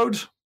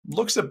overload?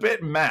 Looks a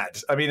bit mad.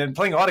 I mean, and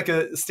playing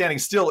Audica standing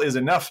still is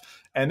enough,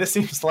 and this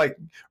seems like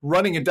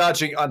running and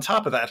dodging on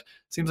top of that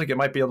seems like it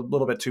might be a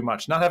little bit too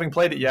much. Not having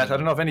played it yet, I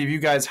don't know if any of you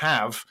guys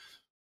have.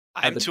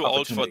 I'm too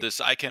old for this,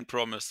 I can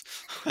promise.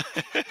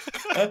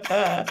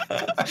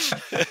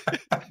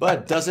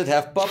 But does it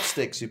have pop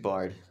sticks,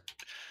 Upard?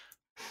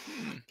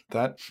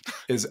 That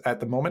is at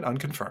the moment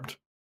unconfirmed.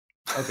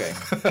 Okay.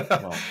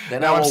 Well,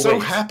 then now I'm so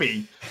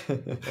happy.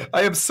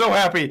 I am so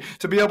happy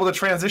to be able to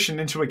transition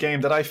into a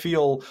game that I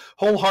feel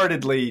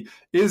wholeheartedly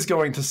is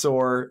going to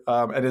soar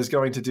and is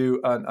going to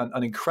do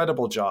an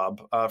incredible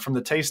job. From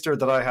the taster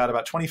that I had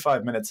about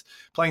 25 minutes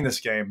playing this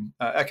game,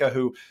 Eka,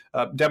 who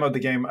demoed the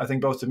game, I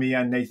think both to me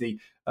and Nathi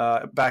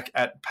back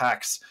at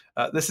PAX.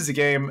 This is a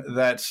game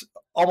that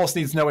almost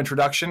needs no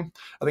introduction.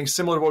 I think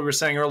similar to what we were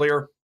saying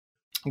earlier,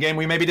 a game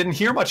we maybe didn't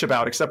hear much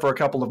about except for a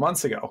couple of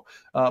months ago,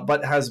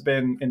 but has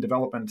been in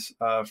development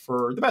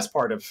for the best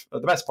part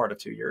of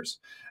 2 years.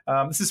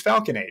 This is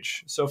Falcon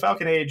Age. So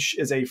Falcon Age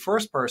is a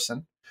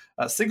first-person,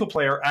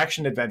 single-player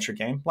action-adventure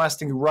game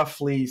lasting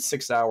roughly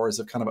 6 hours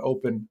of kind of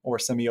open or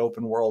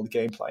semi-open world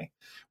gameplay,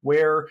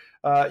 where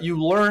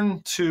you learn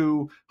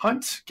to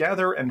hunt,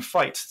 gather, and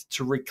fight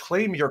to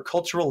reclaim your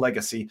cultural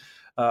legacy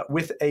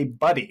with a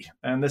buddy.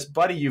 And this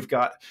buddy you've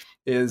got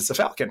is a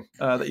falcon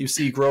that you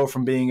see grow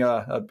from being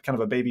a kind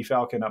of a baby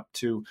falcon up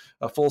to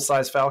a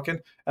full-size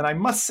falcon. And I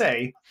must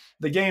say,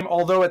 the game,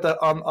 although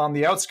on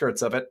the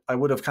outskirts of it, I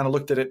would have kind of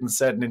looked at it and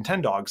said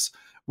Nintendogs,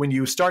 when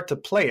you start to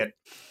play it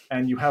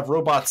and you have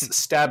robots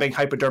stabbing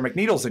hypodermic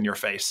needles in your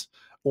face,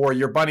 or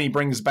your bunny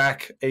brings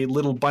back a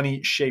little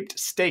bunny-shaped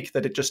steak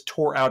that it just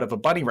tore out of a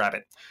bunny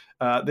rabbit,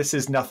 this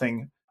is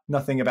nothing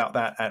about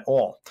that at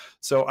all.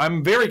 So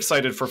I'm very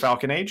excited for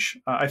Falcon Age.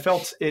 I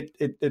felt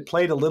it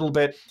played a little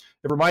bit.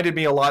 It reminded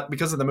me a lot,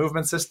 because of the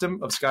movement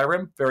system of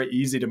Skyrim, very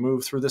easy to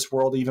move through this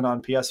world even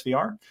on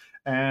PSVR.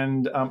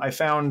 And I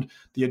found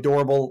the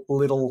adorable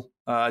little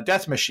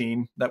death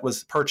machine that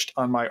was perched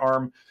on my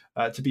arm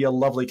to be a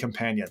lovely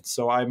companion.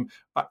 So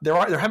there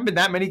haven't been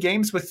that many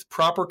games with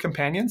proper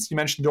companions. You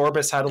mentioned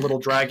Orbis had a little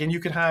dragon you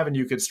could have, and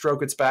you could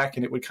stroke its back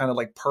and it would kind of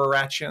like purr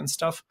at you and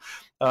stuff.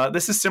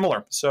 This is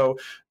similar. So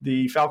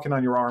the falcon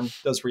on your arm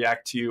does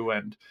react to you,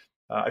 and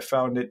I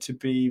found it to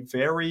be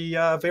very,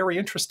 very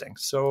interesting.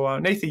 So,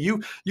 Nathan,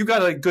 you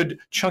got a good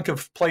chunk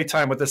of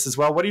playtime with this as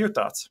well. What are your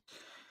thoughts?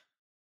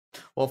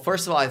 Well,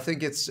 first of all, I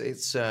think it's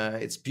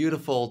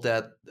beautiful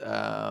that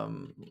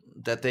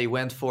that they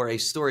went for a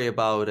story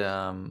about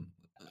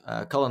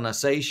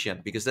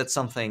colonization, because that's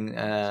something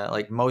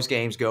like most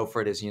games go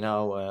for this,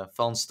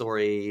 fun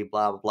story,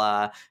 blah blah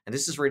blah. And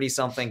this is really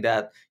something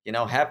that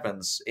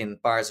happens in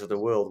parts of the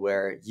world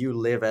where you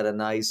live at a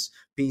nice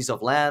piece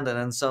of land, and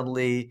then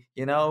suddenly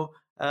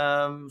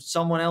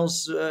someone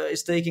else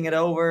is taking it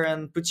over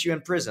and puts you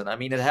in prison. I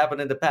mean, it happened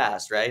in the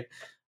past, right?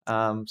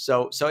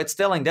 So it's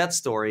telling that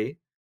story.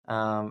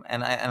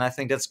 And I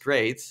think that's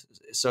great.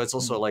 So it's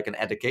also like an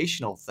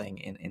educational thing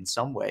in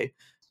some way.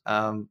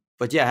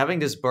 But yeah, having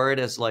this bird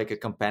as like a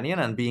companion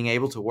and being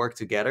able to work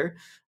together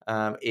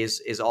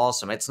is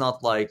awesome. It's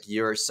not like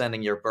you're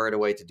sending your bird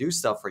away to do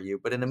stuff for you,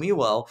 but in the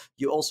meanwhile,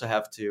 you also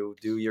have to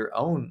do your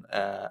own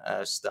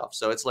stuff.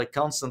 So it's like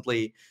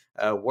constantly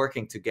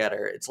working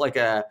together. It's like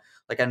a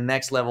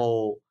next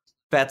level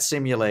pet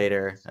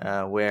simulator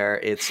where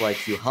it's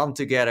like you hunt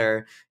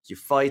together, you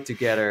fight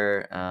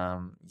together,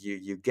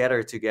 you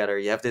gather together.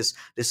 You have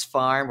this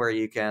farm where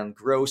you can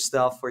grow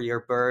stuff for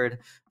your bird,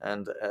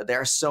 and there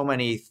are so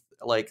many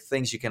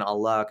things you can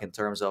unlock in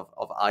terms of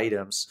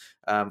items.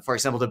 For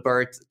example, the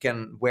bird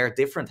can wear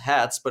different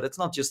hats, but it's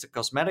not just a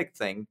cosmetic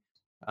thing.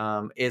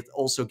 It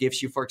also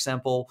gives you, for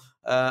example,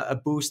 a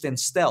boost in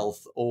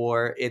stealth,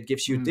 or it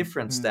gives you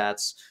different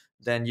stats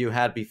than you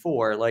had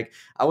before. Like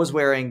I was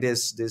wearing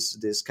this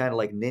kind of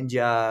like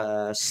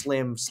ninja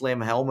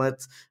slim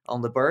helmet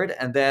on the bird,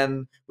 and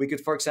then we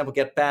could, for example,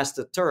 get past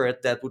the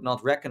turret that would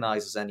not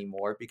recognize us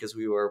anymore because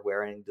we were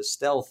wearing the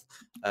stealth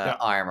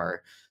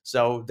armor.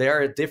 So there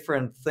are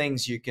different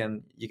things you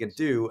can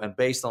do, and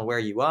based on where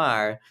you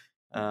are,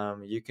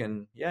 you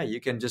can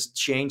just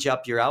change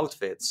up your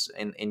outfits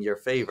in your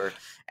favor.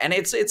 And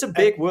it's a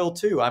big world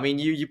too. I mean,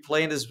 you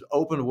play in this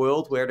open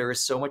world where there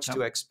is so much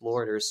to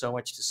explore, there is so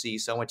much to see,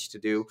 so much to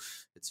do.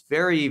 It's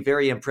very,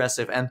 very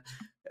impressive. And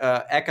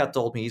Eka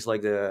told me, he's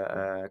like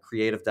the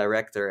creative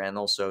director and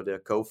also the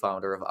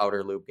co-founder of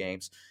Outer Loop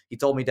Games. He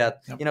told me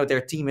that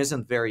their team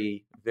isn't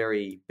very,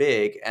 very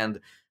big, and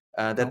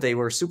that they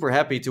were super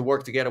happy to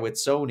work together with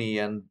Sony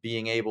and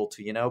being able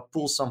to,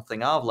 pull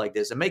something off like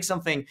this and make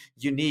something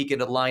unique in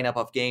the lineup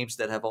of games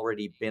that have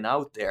already been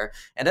out there.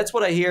 And that's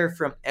what I hear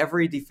from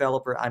every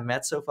developer I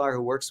met so far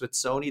who works with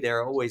Sony.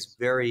 They're always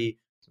very,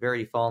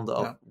 very fond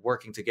of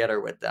working together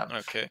with them.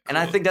 Okay, cool. And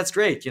I think that's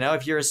great.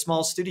 If you're a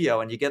small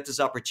studio and you get this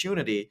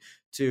opportunity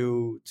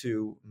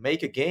to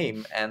make a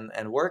game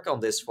and work on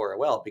this for a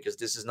while, because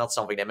this is not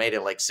something they made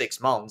in like 6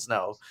 months.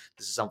 No,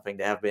 this is something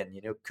they have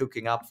been,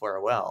 cooking up for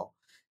a while.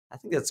 I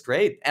think that's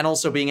great. And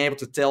also being able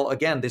to tell,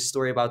 again, this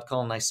story about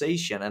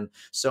colonization and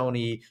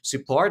Sony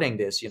supporting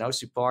this,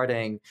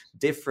 supporting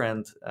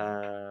different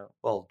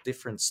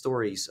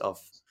stories of,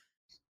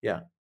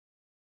 I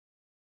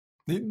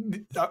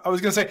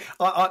was going to say,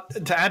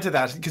 to add to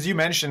that, because you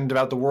mentioned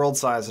about the world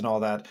size and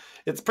all that,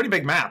 it's a pretty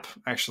big map,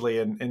 actually,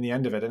 in the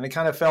end of it. And it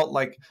kind of felt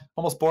like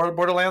almost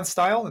Borderlands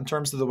style in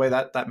terms of the way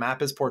that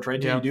map is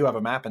portrayed. You do have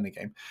a map in the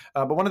game.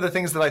 But one of the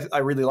things that I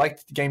really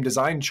liked game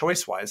design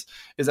choice-wise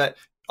is that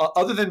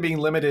other than being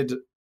limited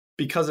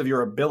because of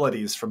your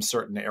abilities from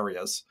certain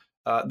areas,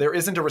 there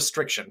isn't a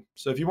restriction.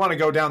 So if you want to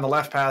go down the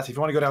left path, if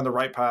you want to go down the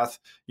right path,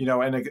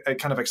 and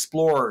kind of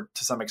explore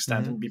to some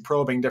extent and be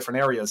probing different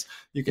areas,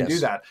 you can do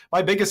that.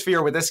 My biggest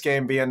fear with this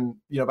game being,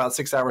 about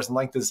 6 hours in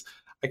length is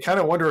I kind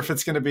of wonder if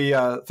it's going to be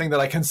a thing that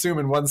I consume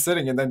in one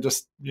sitting and then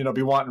just,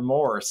 be wanting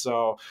more.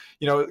 So,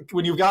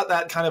 when you've got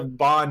that kind of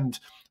bond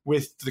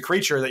with the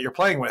creature that you're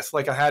playing with,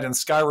 like I had in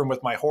Skyrim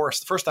with my horse,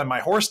 the first time my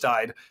horse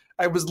died,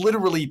 I was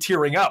literally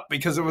tearing up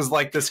because it was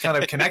like this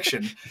kind of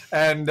connection.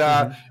 And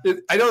I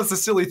know it's a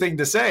silly thing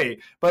to say,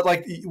 but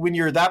like when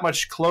you're that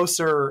much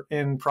closer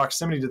in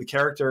proximity to the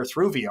character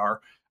through VR,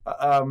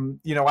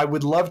 I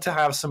would love to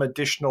have some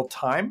additional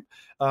time.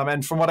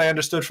 And from what I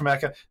understood from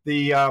Eka,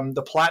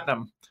 the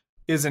platinum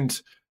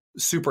isn't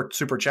super,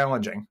 super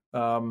challenging.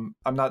 I'm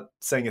not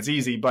saying it's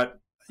easy, but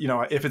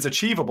if it's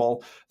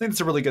achievable, I think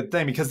it's a really good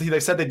thing, because they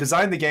said they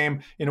designed the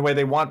game in a way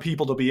they want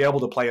people to be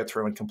able to play it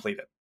through and complete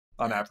it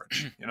on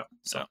average.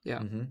 So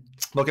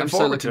looking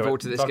forward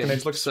to this game.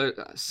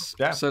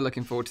 So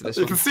looking forward to this.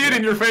 You can see it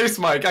in your face,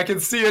 Mike. I can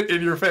see it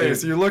in your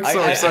face. You look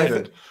so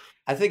excited.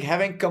 I think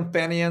having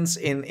companions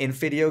in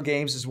video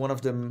games is one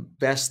of the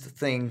best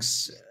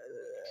things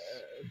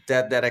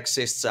that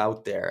exists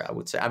out there, I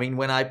would say. I mean,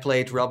 when I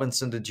played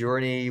Robinson the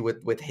Journey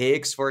with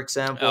Higgs, for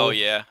example.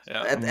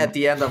 At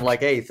the end, I'm like,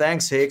 hey,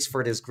 thanks, Higgs,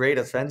 for this great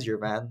adventure,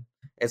 man.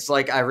 It's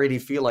like I really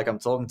feel like I'm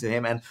talking to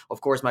him. And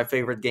of course, my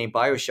favorite game,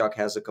 BioShock,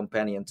 has a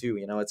companion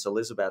too. It's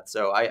Elizabeth.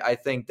 So I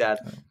think that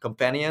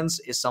companions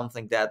is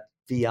something that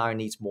VR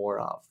needs more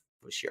of,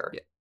 for sure. Yeah,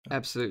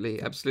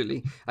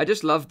 absolutely. I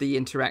just love the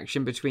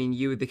interaction between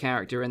you, the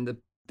character, and the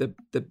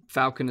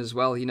falcon as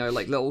well,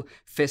 like little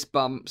fist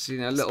bumps, you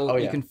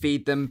can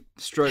feed them,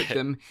 stroke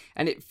them,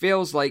 and it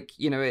feels like,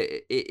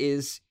 it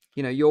is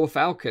your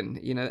Falcon,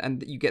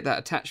 and you get that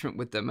attachment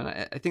with them. And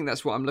I think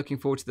that's what I'm looking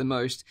forward to the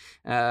most,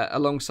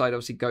 alongside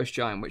obviously Ghost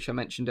Giant, which I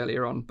mentioned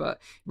earlier on. But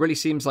it really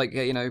seems like,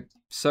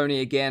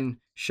 Sony again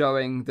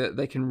showing that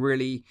they can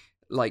really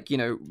make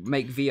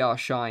VR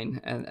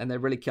shine, and they're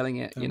really killing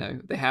it.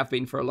 They have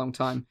been for a long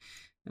time.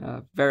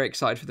 Very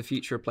excited for the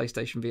future of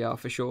PlayStation VR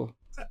for sure.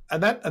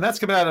 And that's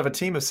coming out of a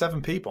team of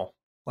 7 people.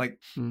 Like,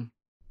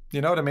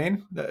 you know what I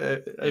mean?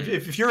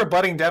 If you're a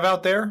budding dev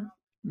out there,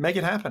 make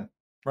it happen,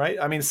 right?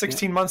 I mean,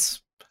 16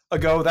 months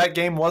ago, that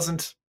game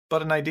wasn't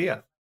but an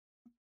idea.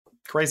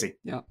 Crazy.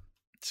 Yeah.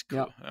 It's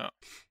cool. Yeah.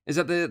 Is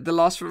that the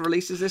last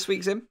releases this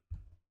week, Zim?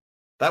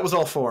 That was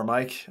all 4,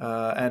 Mike.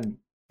 And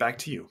back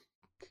to you.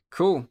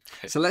 Cool.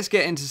 So let's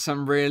get into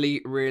some really,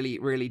 really,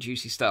 really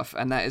juicy stuff.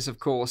 And that is, of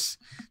course,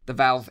 the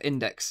Valve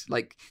Index.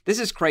 Like, this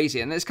is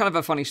crazy. And it's kind of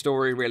a funny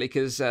story, really,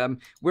 because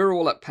we're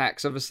all at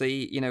PAX.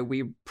 Obviously,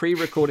 we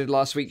pre-recorded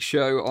last week's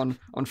show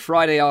on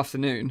Friday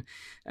afternoon.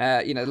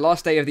 The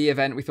last day of the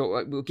event, we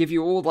thought we'll give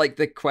you all like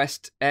the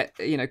Quest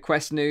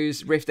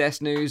news, Rift S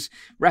news,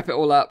 wrap it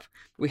all up.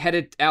 We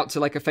headed out to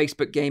like a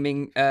Facebook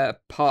gaming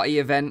party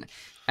event.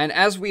 And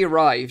as we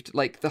arrived,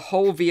 like the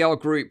whole VR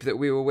group that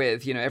we were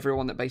with,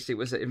 everyone that basically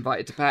was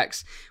invited to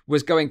PAX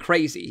was going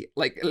crazy,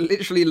 like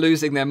literally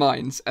losing their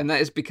minds. And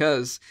that is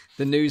because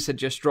the news had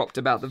just dropped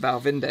about the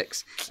Valve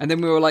Index. And then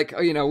we were like,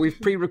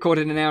 we've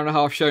pre-recorded an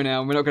 1.5-hour show now,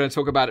 and we're not going to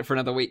talk about it for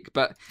another week.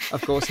 But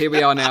of course, here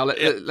we are now.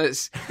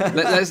 Let's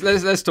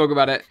talk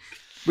about it.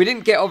 We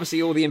didn't get,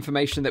 obviously, all the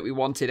information that we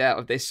wanted out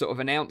of this sort of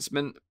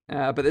announcement,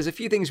 but there's a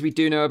few things we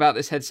do know about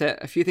this headset,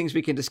 a few things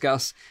we can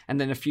discuss, and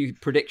then a few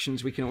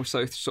predictions we can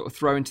also sort of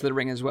throw into the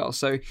ring as well.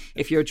 So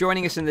if you're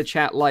joining us in the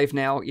chat live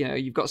now,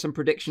 you've got some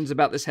predictions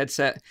about this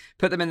headset,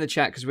 put them in the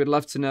chat because we'd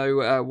love to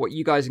know what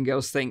you guys and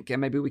girls think, and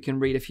maybe we can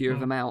read a few of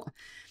them out.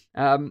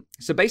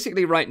 So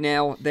basically right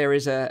now there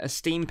is a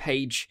Steam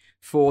page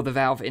for the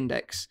Valve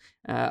Index.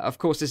 Of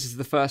course, this is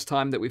the first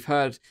time that we've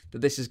heard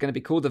that this is going to be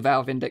called the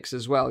Valve Index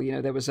as well.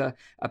 There was a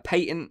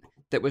patent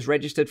that was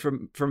registered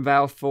from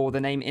Valve for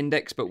the name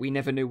Index, but we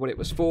never knew what it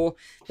was for.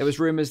 There was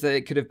rumors that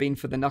it could have been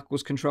for the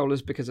Knuckles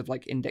controllers because of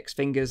like index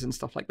fingers and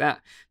stuff like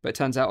that. But it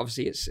turns out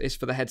obviously it's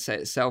for the headset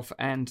itself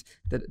and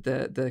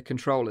the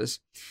controllers.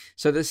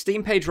 So the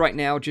Steam page right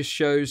now just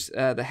shows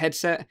the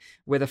headset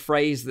with a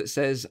phrase that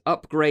says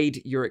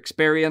 "Upgrade your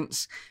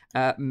experience,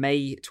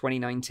 May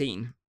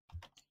 2019."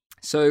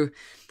 So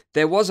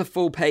there was a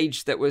full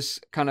page that was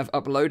kind of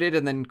uploaded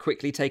and then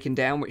quickly taken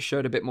down, which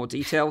showed a bit more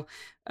detail.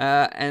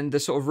 And the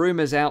sort of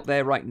rumors out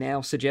there right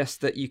now suggest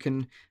that you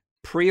can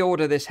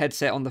pre-order this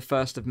headset on the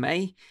 1st of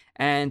May,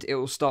 and it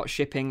will start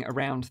shipping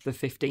around the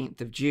 15th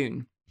of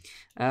June.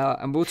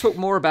 And we'll talk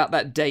more about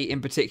that date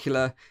in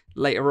particular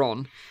later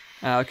on,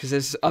 because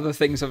there's other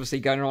things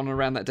obviously going on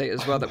around that date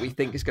as well that we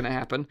think is going to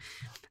happen.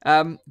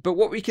 But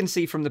what we can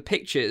see from the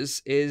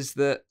pictures is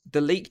that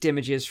the leaked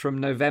images from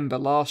November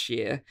last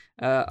year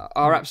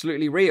are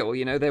absolutely real.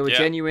 There were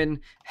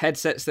genuine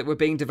headsets that were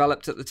being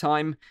developed at the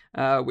time,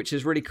 which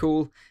is really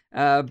cool.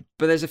 But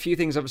there's a few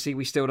things obviously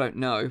we still don't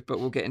know, but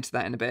we'll get into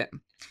that in a bit.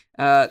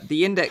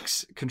 The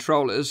Index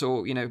controllers,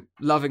 or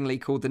lovingly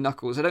called the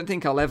Knuckles, I don't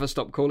think I'll ever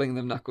stop calling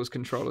them Knuckles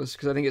controllers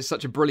because I think it's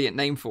such a brilliant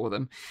name for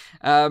them.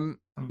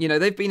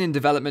 They've been in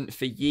development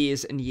for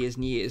years and years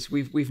and years.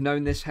 We've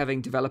known this,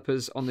 having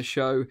developers on the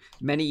show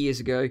many years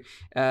ago.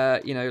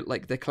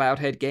 Like the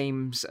Cloudhead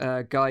Games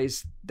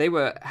guys, they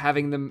were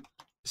having them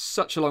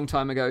such a long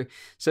time ago.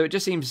 So it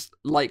just seems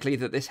likely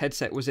that this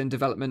headset was in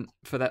development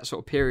for that sort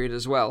of period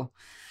as well.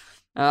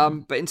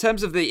 But in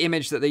terms of the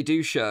image that they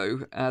do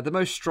show, the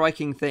most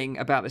striking thing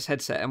about this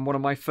headset, and one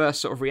of my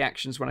first sort of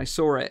reactions when I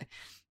saw it,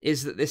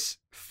 is that this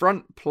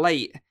front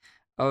plate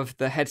of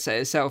the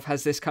headset itself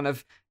has this kind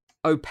of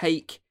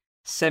opaque,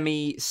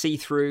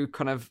 semi-see-through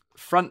kind of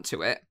front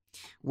to it,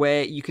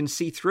 where you can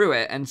see through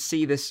it and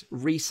see this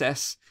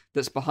recess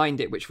that's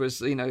behind it, which was,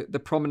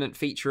 the prominent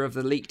feature of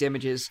the leaked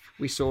images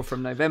we saw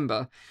from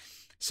November.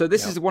 So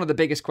this is one of the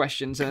biggest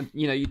questions, and,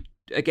 you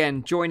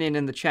again, join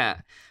in the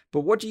chat.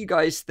 But what do you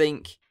guys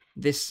think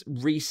this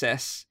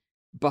recess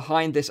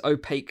behind this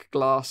opaque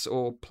glass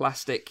or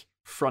plastic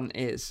front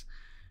is?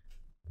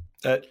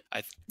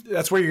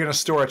 That's where you're going to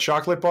store a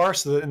chocolate bar,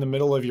 so that in the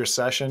middle of your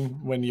session,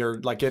 when you're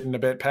like getting a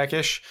bit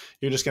peckish,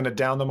 you're just going to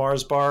down the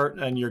Mars bar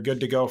and you're good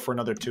to go for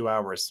another 2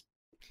 hours.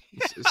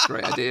 It's a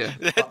great idea.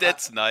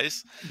 That's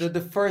nice. The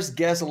first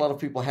guess a lot of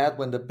people had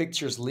when the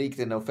pictures leaked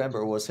in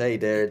November was, hey,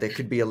 there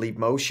could be a Leap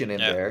Motion in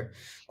there.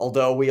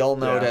 Although we all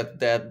know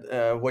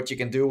that what you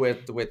can do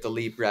with the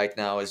Leap right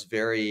now is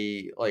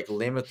very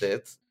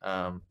limited.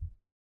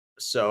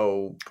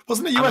 So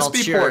wasn't a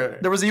USB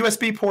port? There was a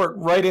USB port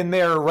right in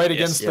there, right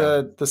against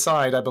the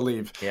side, I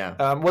believe.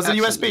 Yeah. Was it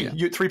USB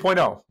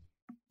 3.0?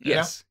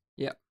 Yes.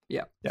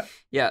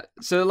 Yeah.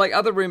 So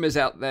other rumors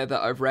out there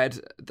that I've read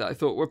that I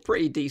thought were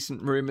pretty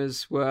decent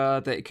rumors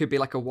were that it could be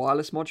like a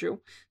wireless module.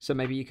 So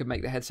maybe you could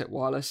make the headset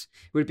wireless.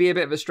 It would be a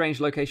bit of a strange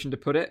location to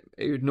put it.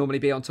 It would normally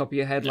be on top of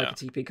your head like a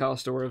TP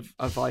Cast or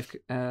a Vive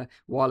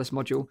wireless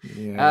module.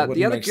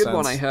 The other good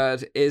one I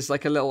heard is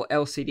like a little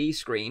LCD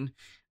screen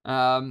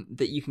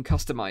that you can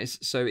customize.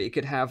 So it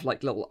could have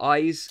like little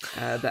eyes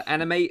that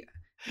animate,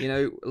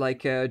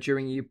 like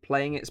during you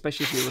playing it,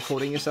 especially if you're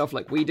recording yourself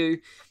like we do.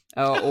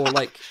 Or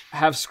like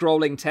have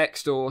scrolling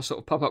text or sort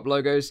of pop-up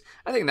logos.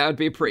 I think that would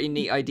be a pretty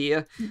neat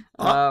idea.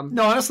 No,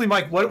 honestly,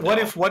 Mike, what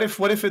if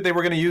they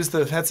were going to use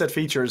the headset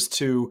features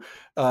to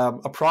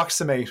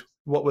approximate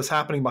what was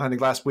happening behind the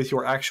glass with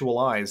your actual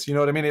eyes? You know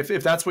what I mean?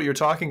 If that's what you're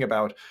talking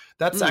about,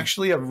 that's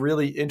actually a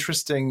really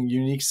interesting,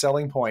 unique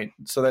selling point.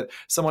 So that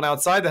someone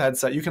outside the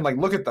headset, you can like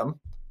look at them,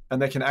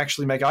 and they can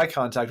actually make eye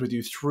contact with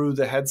you through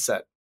the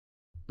headset.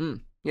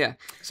 Yeah,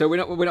 so we're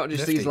not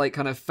just Nifty. these like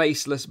kind of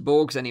faceless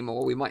Borgs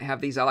anymore. We might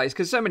have these eyes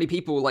because so many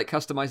people like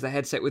customize their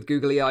headset with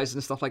googly eyes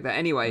and stuff like that.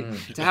 Anyway,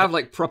 to have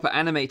like proper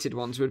animated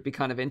ones would be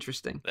kind of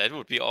interesting. That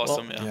would be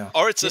awesome. Well, yeah.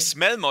 Or it's a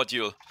smell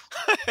module.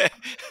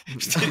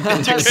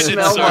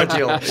 Smell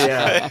module.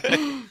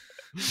 Yeah.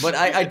 But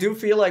I do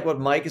feel like what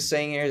Mike is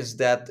saying here is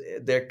that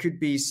there could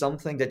be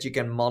something that you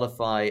can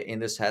modify in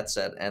this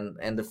headset,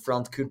 and the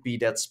front could be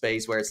that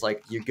space where it's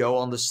like you go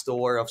on the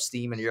store of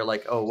Steam and you're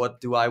like, oh, what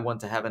do I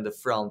want to have in the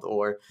front?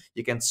 Or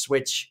you can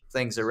switch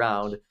things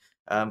around.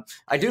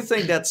 I do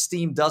think that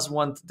Steam does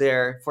want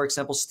their, for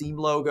example, Steam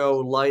logo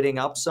lighting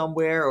up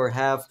somewhere, or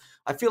have.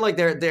 I feel like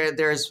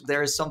there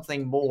is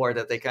something more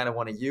that they kind of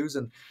want to use,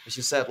 and as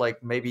you said,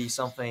 like maybe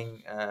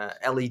something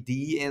LED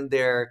in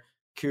there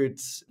could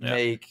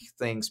make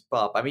things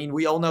pop. I mean,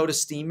 we all know the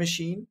Steam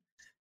Machine.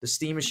 The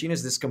Steam Machine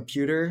is this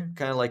computer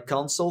kind of like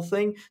console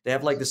thing. They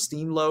have like the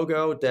Steam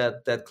logo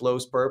that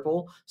glows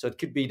purple. So it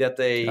could be that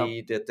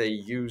they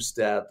use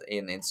that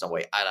in some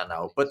way. I don't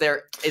know. But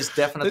there is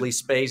definitely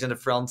space in the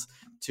front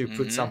to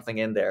put something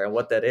in there. And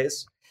what that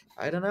is,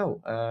 I don't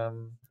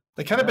know.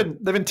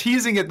 They've been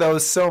teasing it though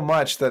so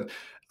much that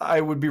I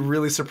would be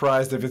really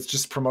surprised if it's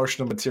just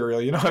promotional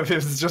material. If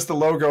it's just the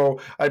logo,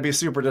 I'd be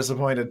super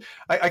disappointed.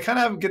 I kind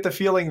of get the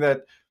feeling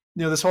that,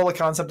 this whole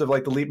concept of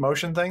like the Leap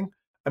Motion thing.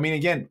 I mean,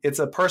 again, it's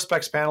a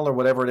Perspex panel or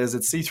whatever it is.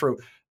 It's see-through.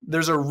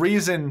 There's a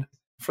reason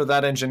for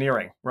that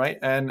engineering, right?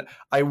 And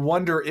I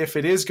wonder if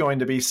it is going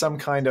to be some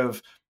kind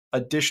of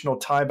additional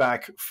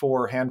tieback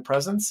for hand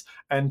presence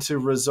and to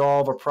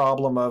resolve a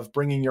problem of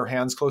bringing your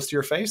hands close to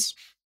your face.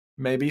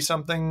 Maybe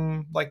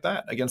something like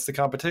that against the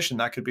competition.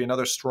 That could be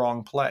another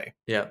strong play.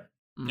 Yeah,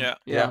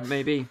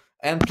 Maybe.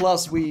 And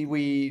plus,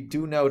 we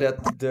do know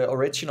that the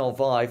original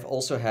Vive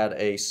also had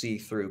a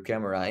see-through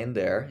camera in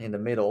there in the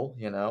middle,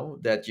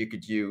 that you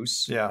could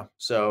use. Yeah.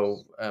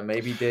 So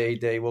maybe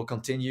they will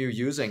continue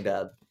using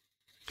that.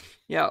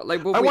 Yeah,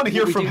 like I want to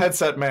hear from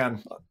Headset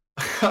Man.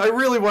 I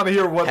really want to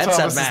hear what Headset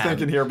Thomas Man is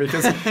thinking here,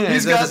 because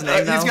he's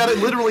got it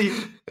literally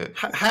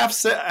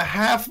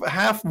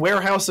half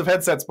warehouse of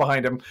headsets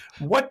behind him.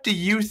 What do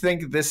you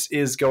think this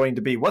is going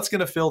to be? What's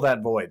going to fill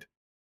that void?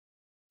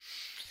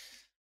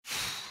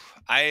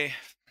 I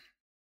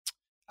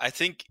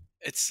think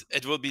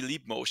it will be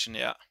Leap Motion.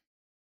 Yeah.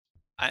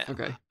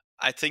 Okay.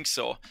 I think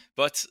so,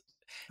 but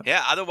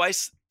yeah.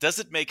 Otherwise, does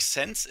it make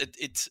sense?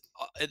 It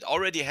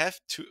already have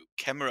 2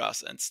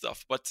 cameras and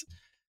stuff, but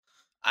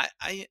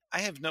I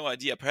have no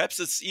idea. Perhaps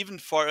it's even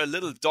for a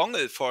little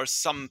dongle for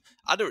some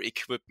other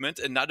equipment,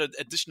 another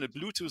additional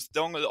Bluetooth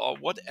dongle or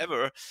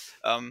whatever.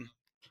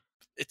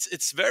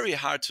 It's very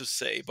hard to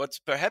say, but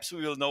perhaps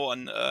we will know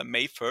on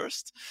May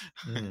 1st.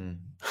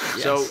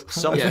 Yes. So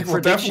some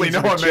we'll definitely know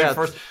on May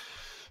 1st.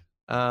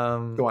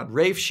 Go on.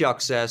 Rave Shock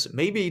says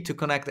maybe to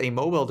connect a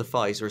mobile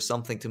device or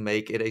something to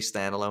make it a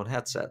standalone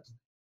headset.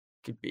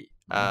 Could be.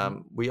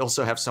 We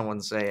also have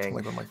someone saying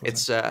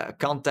it's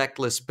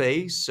contactless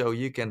pay, so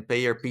you can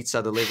pay your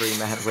pizza delivery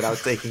man without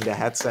taking the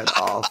headset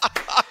off.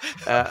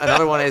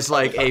 Another one is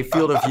like a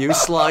field of view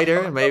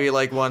slider, maybe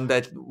like one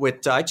that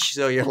with touch,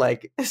 so you're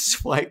like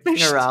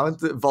swiping around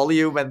the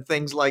volume and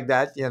things like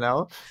that,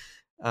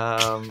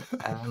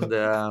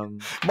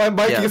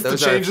 Mike gets to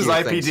change his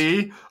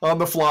IPD on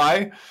the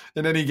fly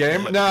in any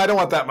game. No, I don't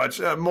want that much.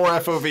 More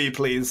FOV,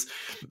 please.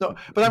 No,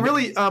 but I'm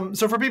really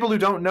so for people who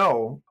don't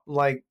know,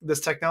 like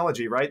this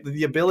technology, right?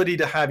 The ability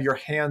to have your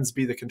hands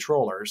be the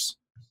controllers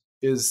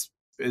is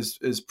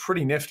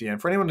pretty nifty. And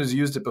for anyone who's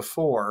used it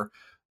before,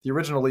 the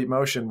original Leap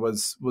Motion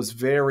was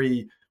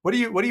very. What are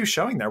you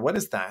showing there? What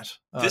is that?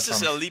 This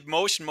is a Leap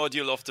Motion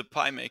module of the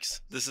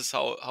Pimax. This is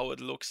how it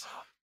looks.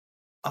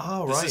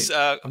 Oh, this right. Is,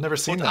 I've never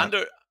seen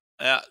that.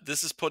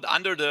 This is put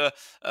under the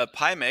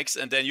Pimax,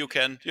 and then you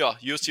can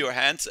use your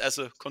hands as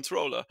a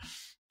controller.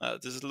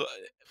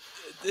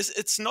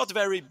 It's not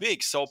very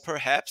big, so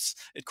perhaps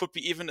it could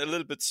be even a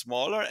little bit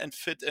smaller and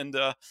fit in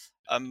the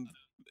in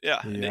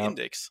the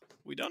index.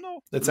 We don't know.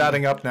 It's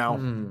adding up now.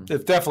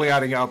 It's definitely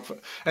adding up.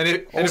 And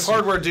if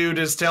Hardware Dude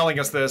is telling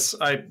us this,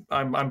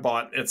 I'm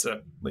bought. It's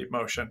a Leap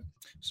Motion.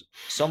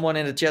 Someone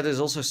in the chat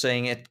is also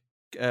saying it.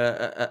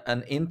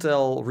 An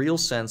Intel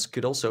RealSense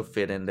could also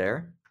fit in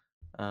there.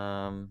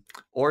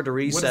 Or the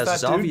recess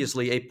is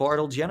obviously a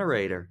portal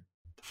generator.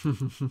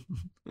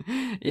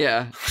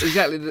 Yeah,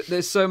 exactly.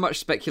 There's so much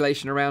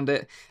speculation around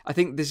it. I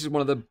think this is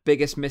one of the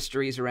biggest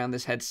mysteries around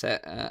this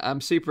headset.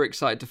 I'm super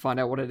excited to find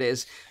out what it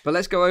is. But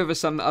let's go over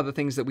some other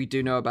things that we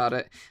do know about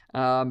it,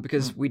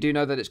 because we do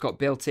know that it's got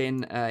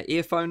built-in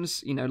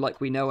earphones,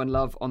 like we know and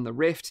love on the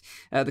Rift.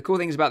 The cool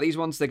things about these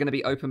ones, they're going to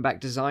be open back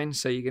design,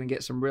 so you're going to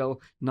get some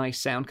real nice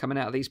sound coming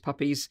out of these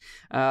puppies.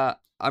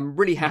 I'm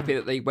really happy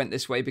that they went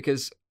this way,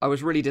 because I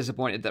was really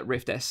disappointed that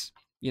Rift S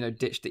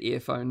ditched the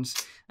earphones.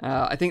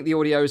 I think the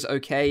audio is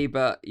okay,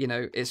 but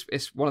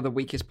it's one of the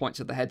weakest points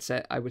of the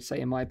headset, I would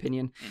say, in my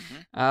opinion.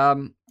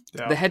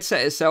 The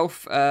headset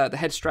itself, the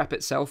head strap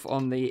itself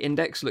on the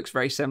Index looks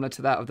very similar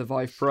to that of the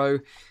Vive Pro,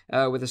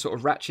 with a sort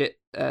of ratchet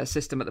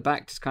system at the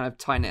back to kind of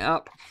tighten it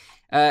up.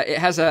 It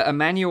has a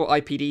manual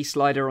IPD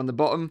slider on the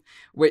bottom,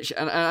 which,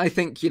 and I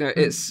think,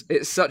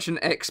 it's such an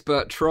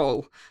expert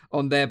troll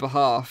on their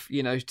behalf,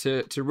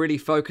 to really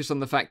focus on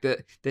the fact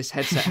that this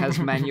headset has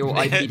manual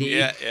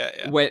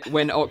IPD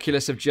when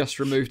Oculus have just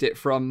removed it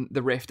from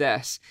the Rift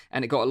S,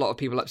 and it got a lot of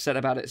people upset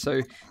about it.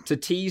 So to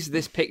tease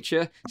this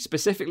picture,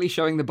 specifically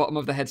showing the bottom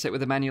of the headset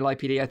with a manual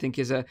IPD, I think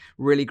is a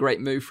really great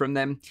move from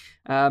them.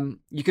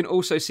 You can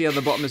also see on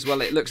the bottom as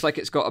well, it looks like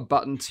it's got a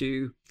button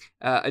to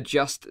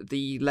adjust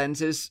the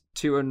lenses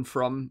to and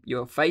from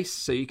your face,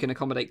 so you can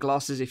accommodate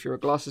glasses if you're a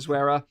glasses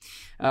wearer,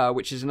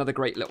 which is another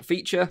great little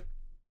feature.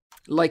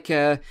 Like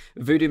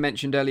Voodoo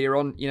mentioned earlier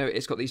on,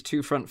 it's got these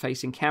two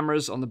front-facing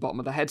cameras on the bottom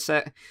of the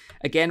headset.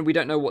 Again, we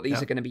don't know what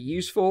these are going to be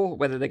used for,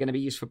 whether they're going to be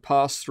used for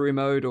pass-through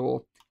mode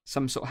or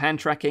some sort of hand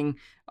tracking.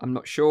 I'm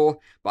not sure,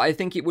 but I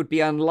think it would be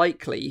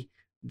unlikely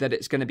that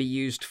it's going to be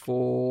used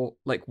for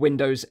like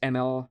Windows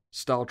MR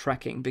style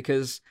tracking,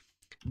 because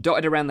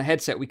dotted around the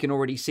headset, we can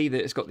already see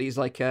that it's got these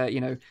like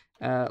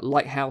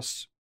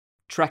lighthouse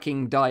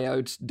tracking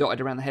diodes dotted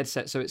around the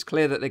headset, so it's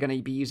clear that they're going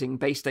to be using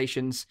base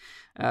stations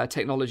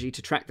technology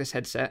to track this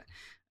headset.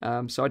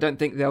 So I don't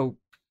think they'll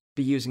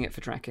be using it for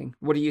tracking.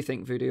 What do you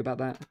think, Voodoo, about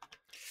that?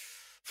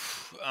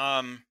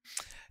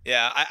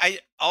 I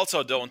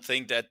also don't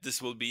think that this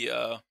will be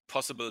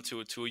possible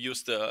to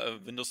use the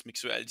Windows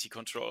Mixed Reality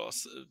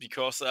controllers,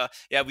 because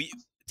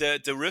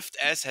the Rift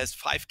S has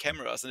 5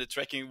 cameras and the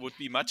tracking would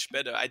be much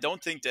better. I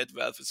don't think that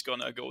Valve is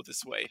gonna go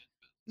this way.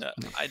 No,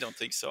 I don't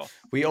think so.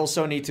 We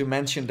also need to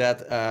mention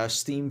that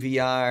Steam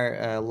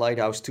VR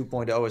Lighthouse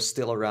 2.0 is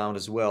still around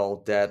as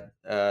well, that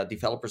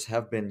developers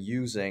have been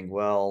using,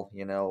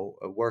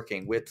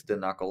 working with the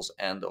Knuckles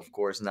and, of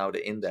course, now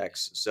the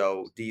Index.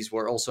 So these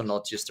were also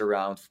not just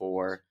around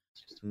for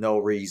no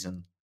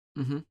reason.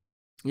 Mm-hmm.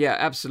 Yeah,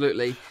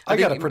 absolutely. I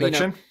got a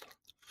prediction.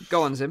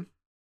 Go on, Zim.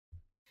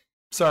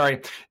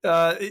 Sorry.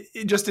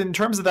 Just in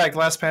terms of that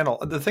glass panel,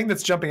 the thing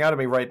that's jumping out at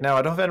me right now,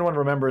 I don't know if anyone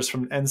remembers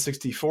from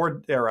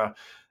N64 era,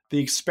 the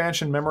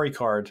expansion memory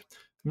card.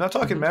 I'm not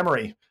talking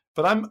memory,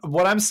 but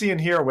what I'm seeing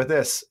here with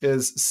this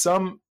is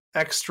some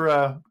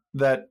extra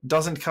that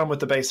doesn't come with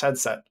the base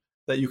headset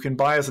that you can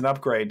buy as an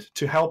upgrade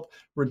to help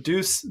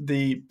reduce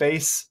the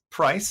base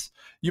price.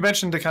 You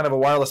mentioned a kind of a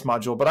wireless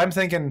module, but I'm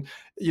thinking,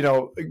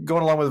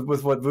 going along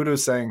with what Voodoo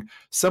is saying,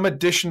 some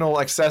additional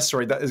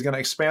accessory that is going to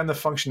expand the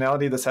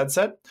functionality of this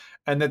headset,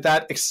 and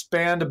that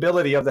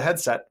expandability of the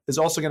headset is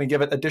also going to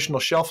give it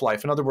additional shelf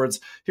life. In other words,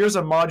 here's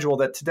a module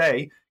that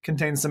today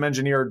contains some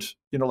engineered,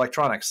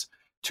 electronics.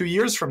 2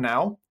 years from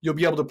now, you'll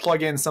be able to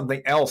plug in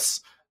something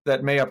else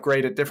that may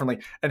upgrade it differently.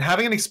 And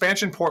having an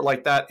expansion port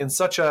like that in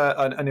such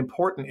an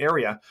important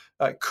area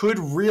could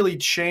really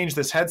change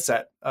this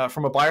headset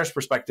from a buyer's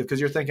perspective,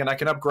 because you're thinking, I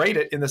can upgrade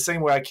it in the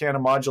same way I can a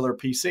modular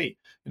PC.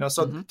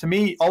 To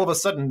me, all of a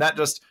sudden, that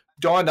just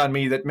dawned on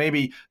me that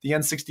maybe the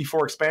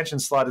N64 expansion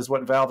slot is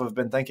what Valve have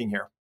been thinking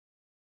here.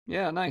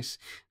 Yeah, nice.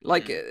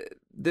 Like,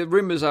 the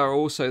rumors are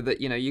also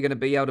that, you're going to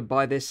be able to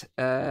buy this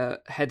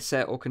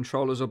headset or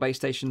controllers or base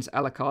stations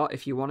a la carte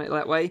if you want it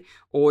that way,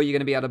 or you're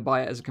going to be able to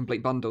buy it as a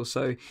complete bundle.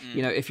 So,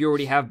 if you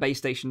already have base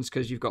stations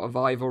because you've got a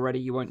Vive already,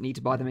 you won't need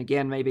to buy them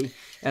again, maybe,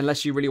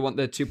 unless you really want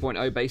the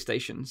 2.0 base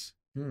stations.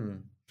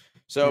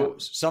 So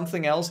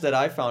something else that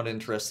I found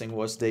interesting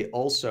was they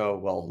also,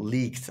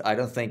 leaked. I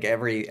don't think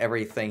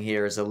everything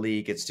here is a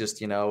leak. It's just,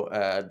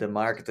 the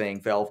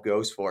marketing Valve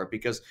goes for,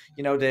 because,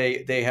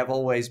 they have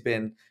always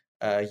been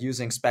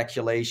using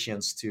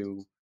speculations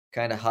to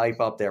kind of hype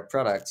up their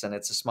products, and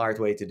it's a smart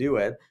way to do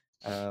it.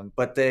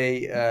 But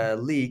they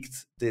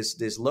leaked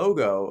this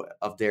logo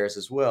of theirs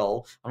as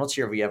well. I'm not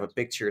sure if we have a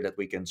picture that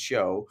we can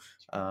show,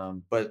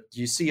 but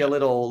you see a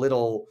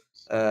little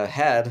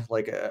head,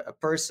 like a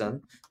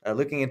person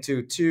looking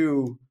into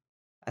 2,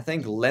 I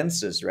think,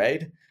 lenses,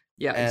 right?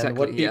 Yeah, and exactly.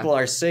 What people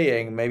are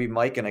saying, maybe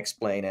Mike can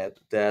explain it,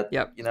 that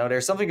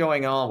there's something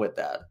going on with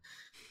that.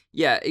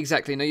 Yeah,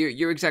 exactly. No,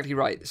 you're exactly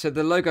right. So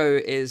the logo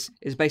is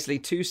basically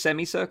 2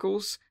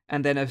 semicircles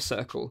and then a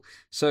circle.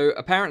 So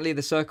apparently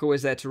the circle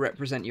is there to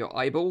represent your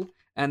eyeball,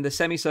 and the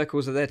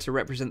semicircles are there to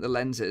represent the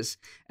lenses.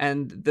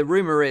 And the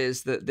rumor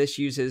is that this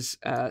uses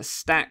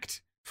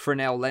stacked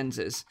Fresnel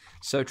lenses.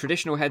 So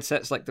traditional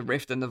headsets like the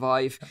Rift and the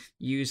Vive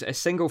use a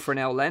single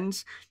Fresnel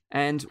lens,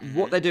 and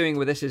what they're doing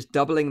with this is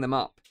doubling them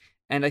up.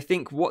 And I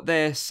think what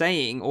they're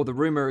saying, or the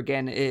rumor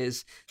again,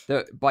 is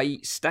that by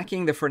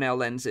stacking the Fresnel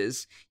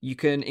lenses, you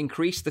can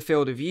increase the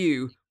field of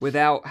view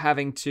without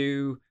having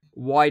to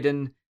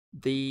widen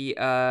the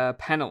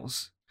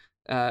panels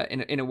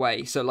in a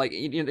way. So like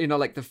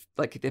like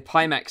the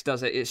Pimax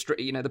does it. It's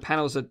the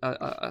panels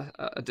are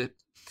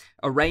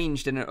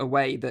arranged in a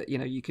way that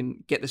you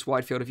can get this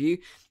wide field of view.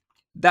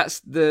 That's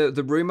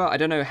the rumor. I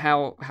don't know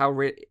how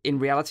in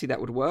reality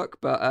that would work,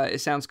 but it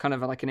sounds kind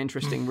of like an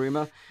interesting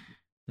rumor.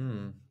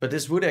 But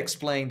this would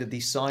explain the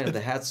design of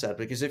the headset,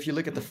 because if you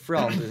look at the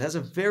front, it has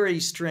a very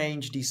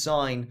strange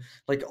design.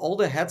 Like all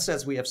the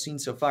headsets we have seen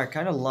so far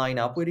kind of line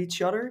up with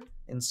each other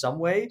in some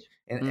way,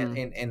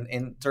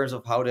 in terms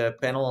of how the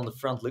panel on the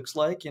front looks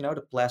like,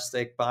 the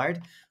plastic part.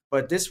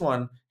 But this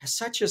one has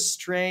such a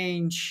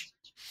strange,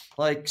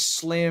 like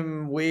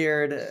slim,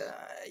 weird,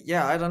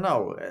 I don't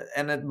know.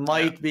 And it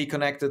might be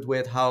connected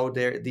with how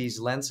these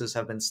lenses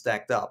have been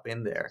stacked up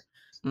in there.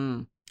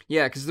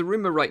 Yeah, because the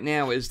rumor right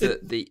now is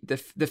that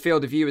the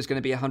field of view is going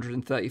to be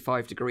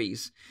 135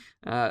 degrees.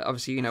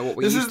 Obviously, what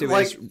we used to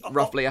is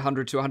roughly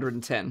 100 to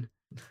 110.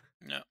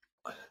 Yeah.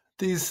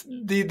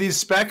 These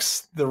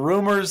specs, the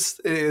rumors,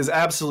 is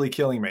absolutely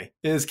killing me.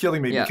 It is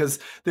killing me because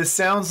this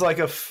sounds like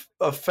a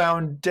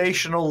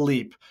foundational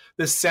leap.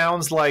 This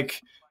sounds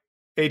like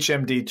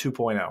HMD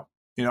 2.0.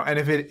 And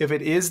if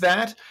it is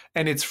that,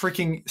 and it's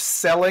freaking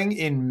selling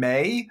in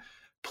May,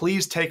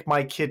 please take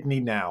my kidney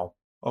now.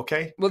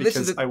 Okay. Well, this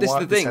is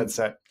the thing.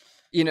 Headset.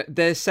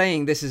 They're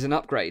saying this is an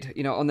upgrade.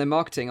 On their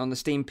marketing on the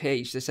Steam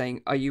page, they're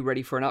saying, "Are you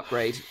ready for an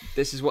upgrade?"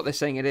 This is what they're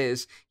saying it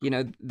is.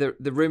 The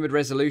rumored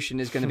resolution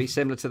is going to be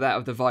similar to that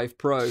of the Vive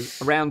Pro,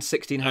 around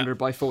 1600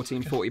 by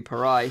 1440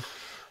 per eye.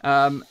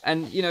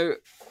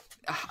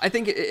 I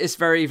think it's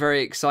very,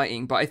 very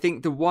exciting. But I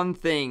think the one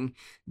thing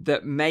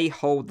that may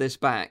hold this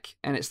back,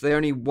 and it's the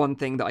only one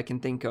thing that I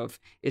can think of,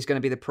 is going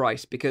to be the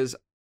price, because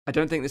I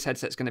don't think this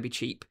headset's going to be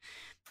cheap.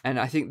 And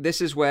I think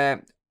this is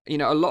where,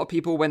 a lot of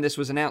people, when this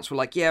was announced, were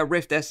like, yeah,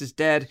 Rift S is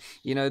dead.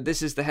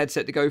 This is the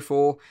headset to go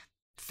for.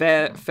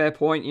 Fair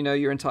point.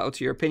 You're entitled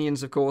to your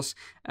opinions, of course.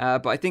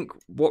 But I think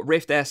what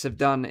Rift S have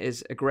done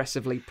is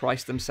aggressively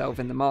price themselves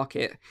in the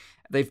market.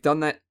 They've done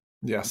that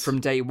from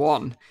day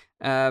one.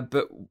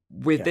 But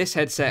with this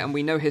headset, and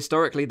we know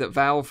historically that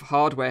Valve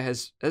hardware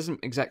hasn't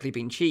exactly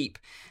been cheap.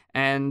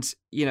 And,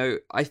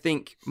 I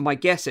think my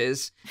guess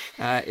is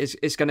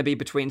it's going to be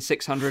between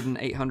 $600 and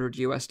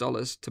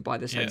 $800 to buy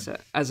this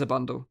headset as a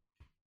bundle.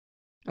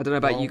 I don't know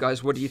about you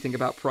guys. What do you think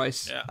about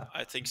price? Yeah,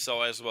 I think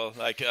so as well.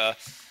 Like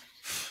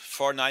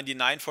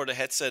 $499 for the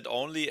headset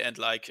only, and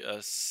like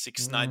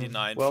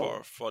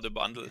 $699 for the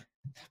bundle.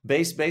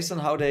 Based on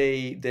how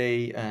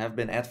they have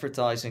been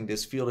advertising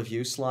this field of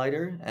view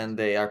slider, and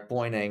they are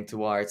pointing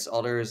towards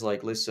others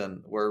like,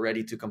 listen, we're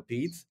ready to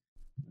compete,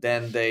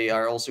 then they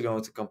are also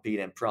going to compete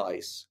in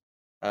price.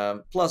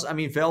 Plus,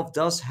 Valve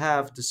does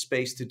have the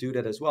space to do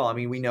that as well.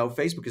 We know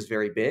Facebook is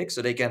very big,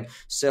 so they can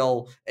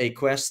sell a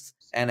Quest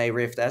and a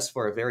Rift S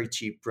for a very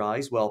cheap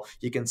price. Well,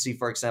 you can see,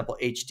 for example,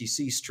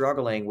 HTC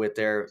struggling with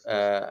their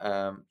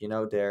own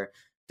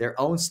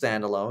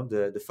standalone,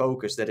 the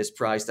Focus, that is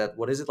priced at,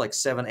 what is it, like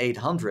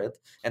 $700-800,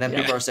 and then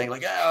people are saying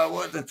like,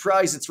 what the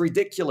price, it's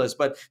ridiculous,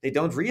 but they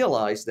don't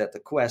realize that the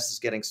Quest is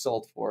getting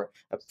sold for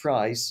a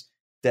price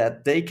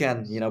that they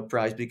can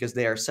price, because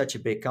they are such a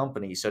big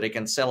company, so they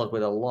can sell it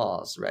with a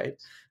loss, right?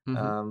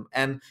 Mm-hmm.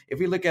 And if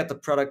we look at the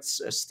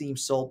products Steam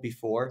sold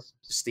before,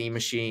 the Steam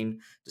Machine,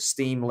 the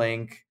Steam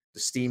Link, the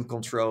Steam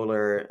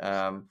Controller,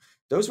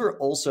 those were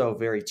also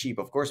very cheap.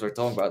 Of course, we're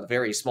talking about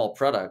very small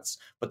products,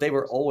 but they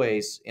were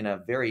always in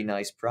a very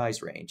nice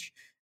price range.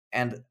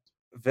 And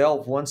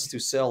Valve wants to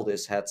sell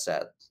this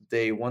headset.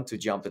 They want to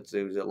jump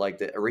into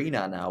the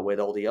arena now with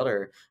all the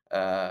other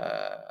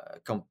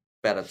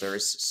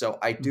competitors. So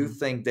I do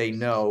think they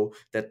know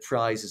that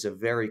price is a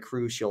very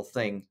crucial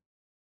thing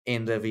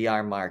in the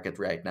VR market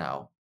right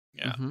now.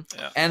 Yeah.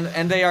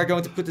 And they are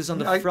going to put this on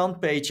the front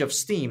page of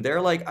Steam. There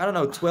are like,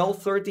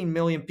 12-13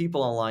 million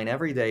people online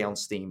every day on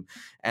Steam.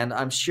 And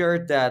I'm sure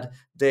that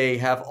they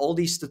have all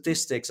these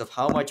statistics of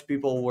how much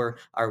people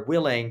are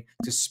willing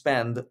to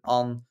spend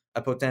on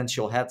a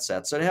potential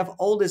headset. So they have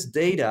all this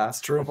data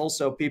of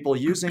also people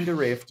using the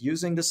Rift,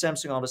 using the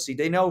Samsung Odyssey.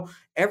 They know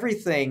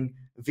everything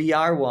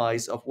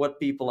VR-wise of what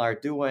people are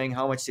doing,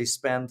 how much they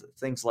spend,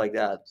 things like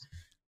that.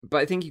 But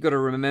I think you've got to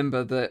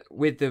remember that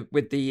with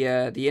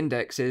the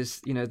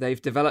indexes,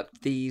 they've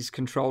developed these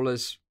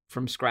controllers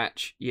from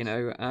scratch.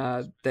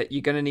 That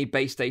you're going to need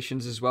base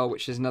stations as well,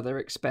 which is another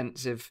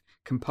expensive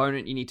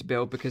component you need to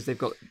build, because they've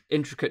got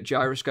intricate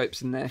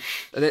gyroscopes in there.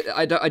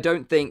 I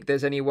don't think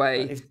there's any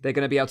way they're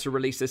going to be able to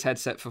release this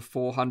headset for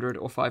 $400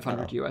 or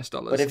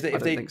 $500. But if they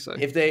think so.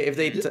 If they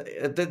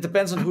it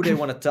depends on who they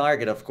want to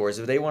target, of course.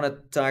 If they want to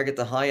target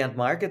the high end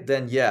market,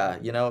 then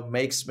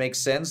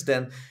makes sense.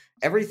 Then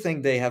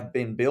everything they have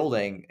been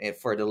building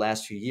for the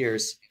last few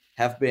years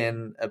have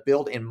been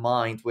built in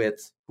mind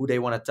with who they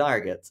want to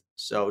target.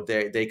 So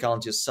they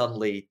can't just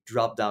suddenly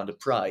drop down the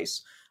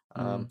price.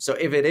 So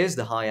if it is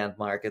the high-end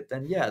market,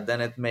 then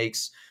it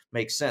makes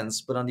makes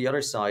sense. But on the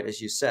other side,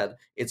 as you said,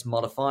 it's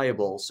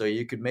modifiable. So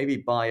you could maybe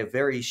buy a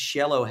very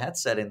shallow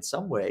headset in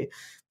some way,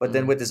 but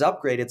then with this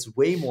upgrade, it's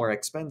way more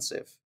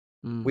expensive.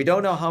 We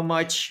don't know how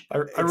much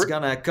it's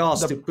going to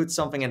cost to put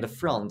something in the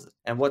front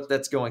and what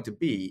that's going to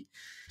be.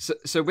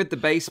 So with the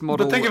base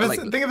model, but think of it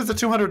as a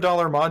 $200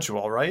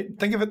 module, right?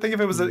 Think of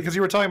it was because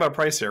you were talking about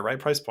price here, right?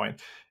 Price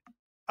point.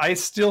 I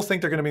still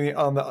think they're going to be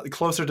on the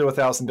closer to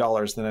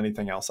 $1,000 than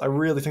anything else. I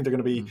really think they're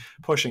going to be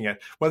pushing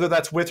it, whether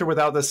that's with or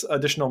without this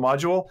additional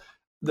module.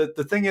 The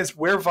thing is,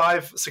 where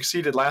Vive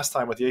succeeded last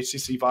time with the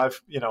HTC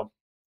Vive,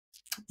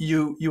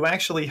 you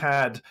actually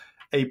had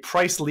a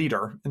price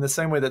leader in the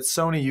same way that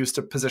Sony used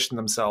to position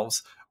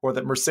themselves, or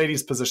that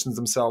Mercedes positions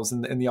themselves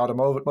in the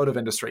automotive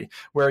industry,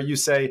 where you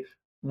say,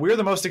 we're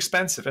the most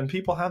expensive, and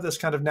people have this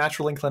kind of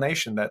natural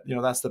inclination that,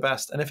 that's the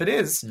best. And if it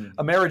is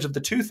a marriage of the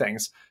two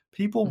things,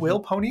 people will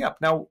pony up.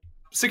 Now,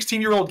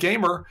 16-year-old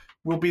gamer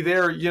will be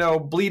there,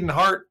 bleeding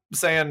heart,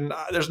 saying,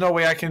 there's no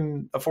way I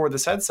can afford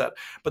this headset.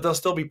 But they'll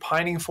still be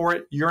pining for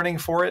it, yearning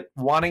for it,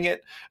 wanting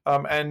it.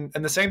 And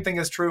the same thing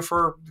is true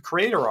for the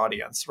creator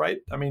audience, right?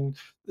 I mean,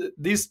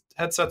 these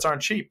headsets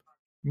aren't cheap.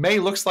 May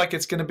looks like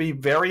it's going to be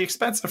very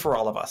expensive for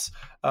all of us.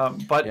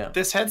 But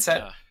this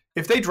headset,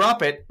 if they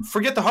drop it,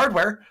 forget the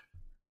hardware,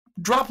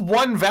 drop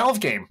one Valve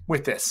game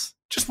with this.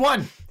 Just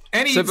one.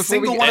 Any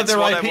single one of their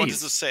IPs. That's what I wanted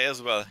to say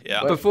as well.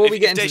 Yeah. Before we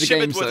get into the game,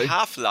 games, with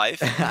Half-Life.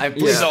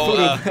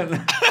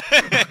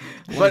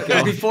 But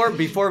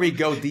before we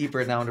go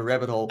deeper down the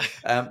rabbit hole,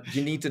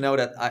 you need to know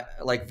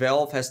that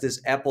Valve has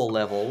this Apple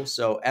level.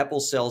 So Apple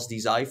sells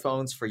these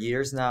iPhones for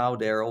years now.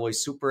 They're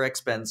always super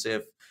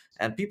expensive,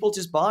 and people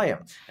just buy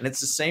them. And it's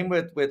the same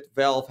with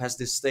Valve has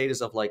this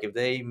status of if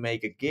they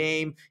make a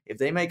game, if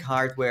they make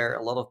hardware,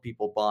 a lot of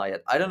people buy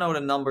it. I don't know the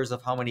numbers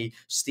of how many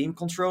Steam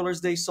controllers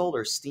they sold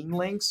or Steam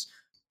Links,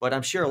 but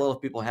I'm sure a lot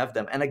of people have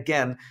them. And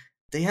again,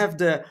 they have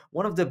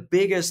one of the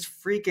biggest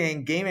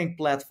freaking gaming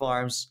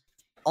platforms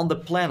on the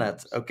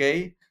planet,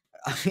 okay?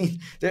 I mean,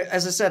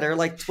 as I said, there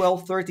are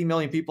 12, 13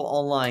 million people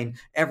online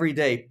every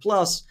day.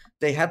 Plus,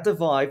 they had the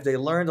Vive. They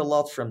learned a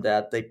lot from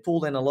that. They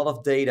pulled in a lot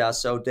of data,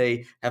 so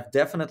they have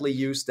definitely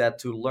used that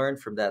to learn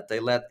from that. They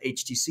let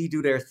HTC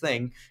do their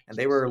thing, and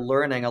they were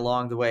learning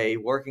along the way,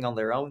 working on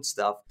their own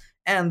stuff.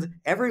 And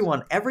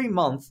everyone, every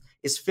month,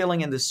 is filling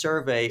in the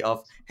survey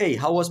of, hey,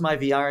 how was my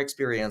VR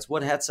experience?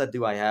 What headset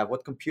do I have?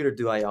 What computer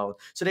do I own?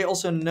 So they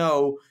also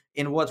know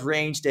in what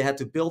range they had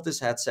to build this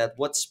headset,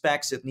 what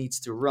specs it needs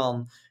to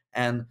run,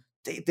 and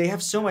they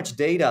have so much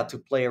data to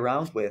play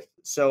around with.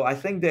 So I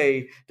think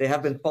they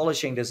have been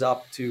polishing this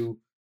up to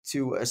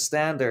a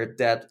standard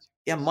that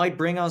might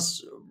bring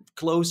us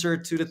closer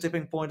to the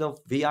tipping point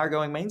of VR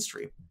going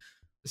mainstream.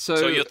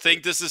 So you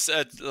think this is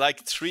at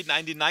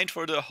 $3.99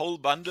 for the whole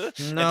bundle,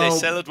 and they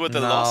sell it with a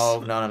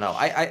loss? No.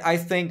 I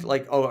think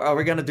are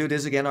we gonna do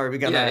this again, or are we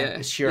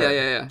gonna?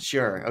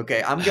 Sure.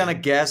 Okay, I'm gonna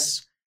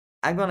guess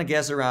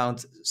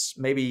around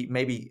maybe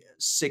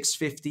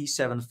 $650,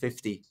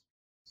 $750.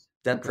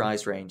 That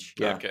price range.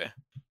 Yeah.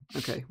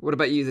 Okay. What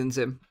about you then,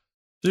 Zim?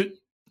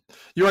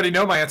 You already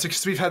know my answer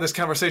because we've had this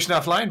conversation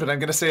offline, but I'm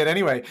going to say it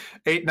anyway.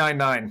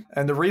 $899.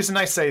 And the reason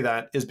I say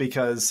that is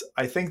because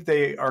I think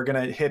they are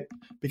going to hit,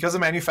 because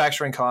of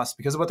manufacturing costs,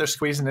 because of what they're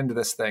squeezing into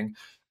this thing,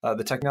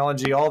 the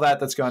technology, all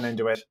that's gone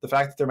into it, the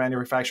fact that they're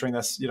manufacturing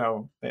this,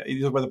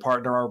 either with a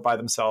partner or by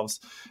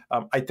themselves.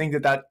 I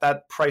think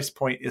that price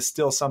point is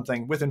still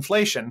something with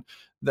inflation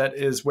that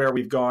is where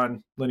we've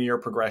gone linear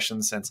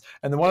progression since.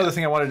 And then one other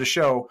thing I wanted to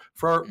show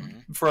for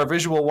our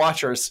visual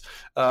watchers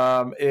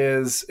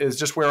is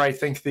just where I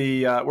think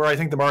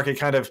the market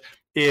kind of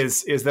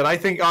is that I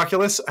think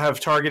Oculus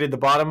have targeted the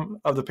bottom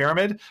of the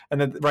pyramid,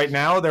 and that right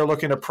now they're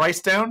looking to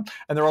price down,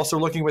 and they're also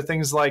looking with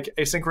things like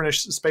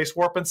asynchronous space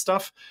warp and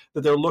stuff,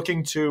 that they're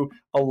looking to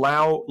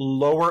allow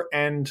lower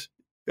end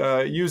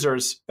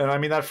users, and I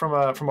mean that from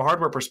a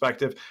hardware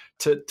perspective,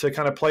 to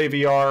kind of play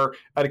VR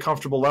at a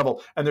comfortable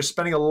level. And they're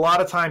spending a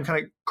lot of time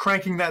kind of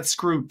cranking that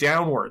screw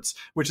downwards,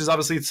 which is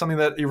obviously something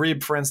that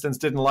Erib, for instance,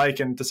 didn't like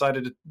and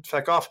decided to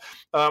feck off.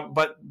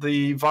 But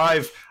the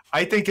Vive,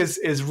 I think,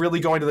 is really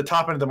going to the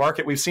top end of the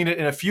market. We've seen it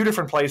in a few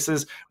different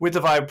places with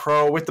the Vive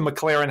Pro, with the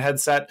McLaren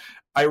headset.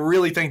 I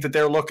really think that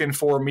they're looking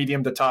for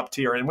medium to top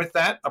tier. And with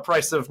that, a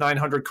price of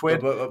 900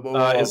 quid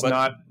is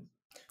not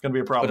going to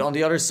be a problem. But on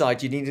the other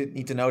side, you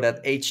need to know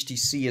that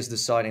HTC is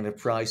deciding the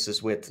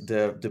prices with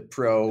the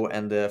Pro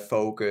and the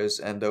Focus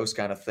and those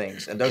kind of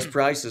things. And those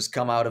prices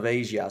come out of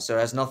Asia, so it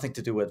has nothing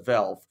to do with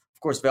Valve. Of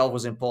course, Valve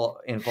was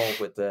involved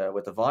with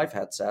the Vive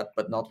headset,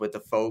 but not with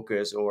the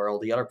Focus or all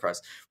the other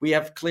prices. We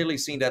have clearly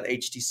seen that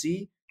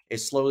HTC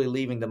is slowly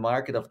leaving the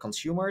market of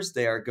consumers.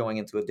 They are going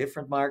into a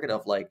different market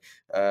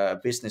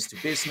of business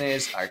to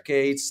business,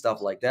 arcades,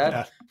 stuff like that.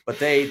 Yeah. But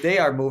they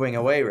are moving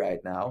away right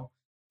now.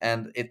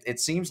 And it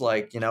seems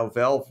like,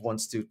 Valve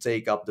wants to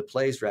take up the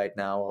place right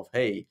now of,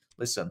 hey,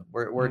 listen,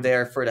 we're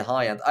there for the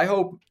high end. I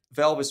hope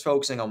Valve is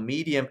focusing on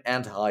medium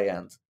and high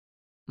end.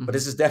 But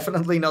this is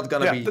definitely not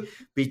going to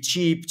be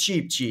cheap,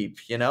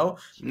 No.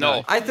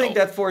 I think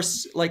that for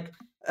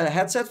a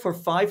headset for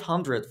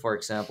 $500, for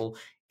example,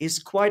 is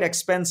quite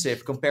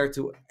expensive compared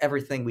to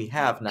everything we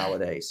have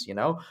nowadays, you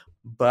know?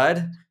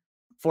 But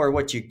for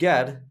what you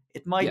get,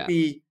 it might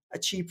be a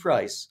cheap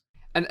price.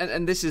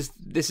 And this is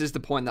the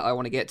point that I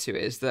want to get to,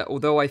 is that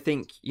although I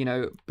think, you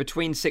know,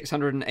 between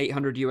 $600 and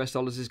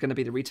 $800 is going to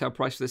be the retail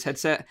price for this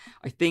headset,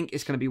 I think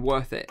it's going to be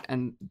worth it.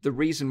 And the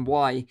reason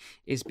why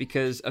is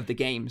because of the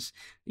games.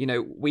 You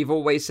know, we've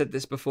always said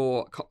this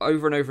before,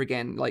 over and over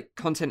again, like,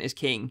 content is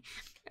king.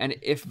 And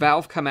if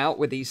Valve come out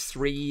with these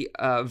 3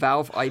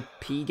 Valve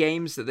IP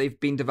games that they've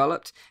been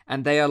developed,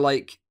 and they are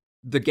like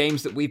the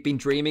games that we've been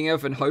dreaming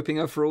of and hoping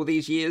of for all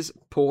these years,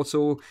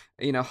 Portal,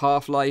 you know,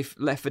 Half-Life,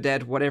 Left 4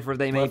 Dead, whatever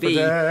they may be.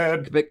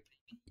 But,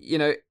 you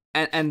know,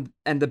 and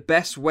the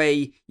best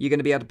way you're going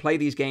to be able to play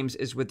these games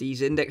is with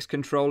these index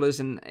controllers,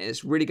 and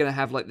it's really going to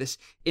have like this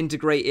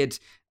integrated,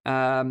 you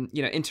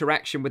know,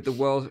 interaction with the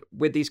world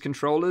with these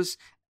controllers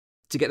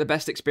to get the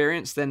best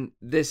experience. Then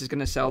this is going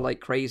to sell like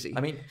crazy. I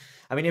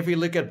mean, if we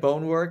look at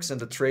Boneworks and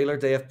the trailer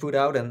they have put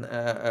out, and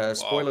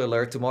spoiler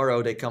alert,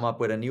 tomorrow they come up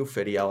with a new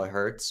video, I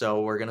heard,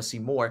 so we're gonna see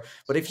more.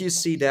 But if you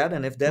see that,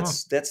 and if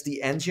that's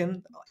the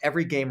engine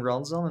every game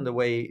runs on, and the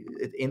way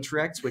it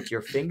interacts with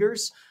your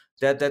fingers,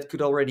 that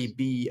could already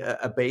be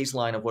a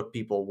baseline of what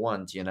people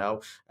want, you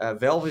know?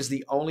 Valve is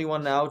the only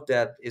one now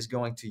that is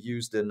going to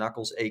use the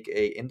Knuckles,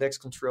 aka Index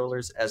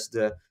controllers, as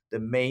the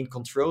main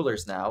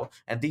controllers now,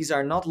 and these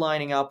are not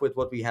lining up with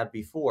what we had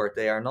before.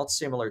 They are not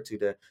similar to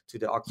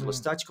the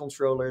Oculus Touch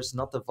controllers,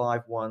 not the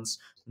Vive ones,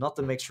 not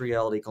the mixed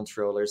reality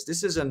controllers.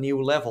 This is a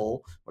new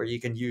level where you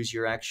can use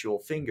your actual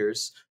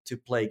fingers to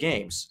play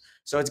games.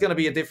 So it's going to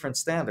be a different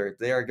standard.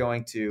 They are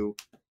going to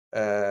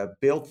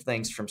build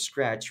things from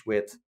scratch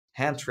with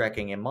hand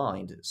tracking in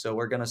mind. So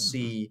we're going to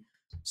see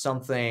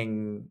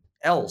something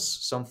else,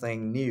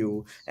 something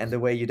new, and the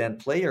way you then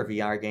play your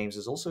VR games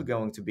is also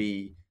going to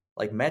be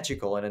like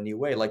magical in a new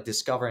way, like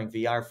discovering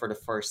VR for the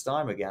first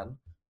time again,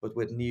 but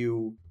with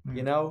new,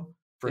 you know,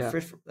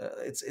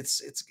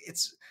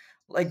 it's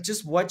like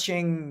just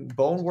watching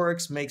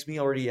Boneworks makes me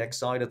already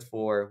excited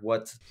for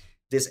what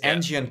this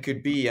engine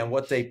could be and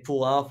what they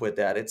pull off with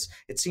that.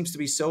 It seems to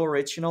be so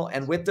original,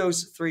 and with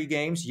those 3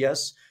 games,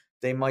 yes,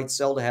 they might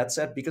sell the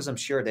headset, because I'm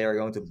sure they are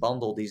going to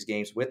bundle these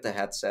games with the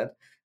headset,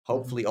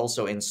 hopefully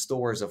also in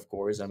stores, of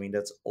course. I mean,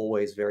 that's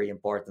always very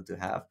important to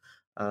have.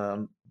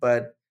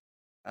 But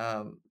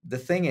the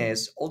thing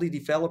is, all the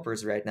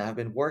developers right now have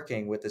been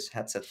working with this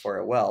headset for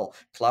a while.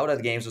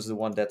 Cloudhead Games was the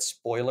one that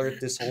spoilered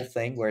this whole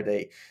thing, where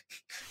they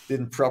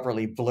didn't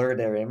properly blur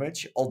their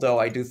image. Although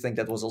I do think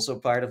that was also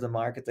part of the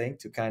marketing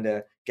to kind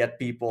of get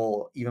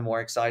people even more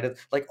excited.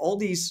 Like, all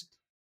these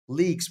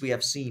leaks we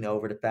have seen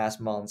over the past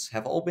months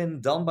have all been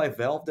done by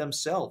Valve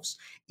themselves.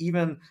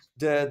 Even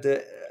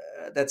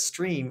that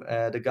stream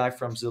the guy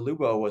from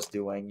Zalubo was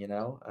doing, you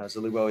know,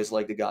 Zalubo is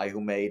like the guy who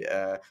made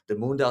the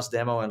Moondust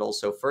demo and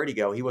also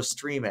Vertigo. He was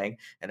streaming,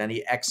 and then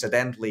he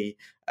accidentally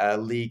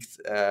leaked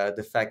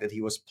the fact that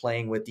he was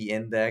playing with the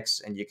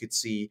Index, and you could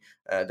see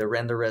the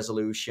render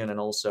resolution and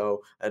also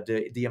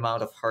the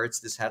amount of hertz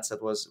this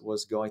headset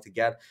was going to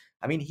get.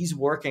 I mean, he's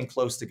working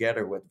close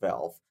together with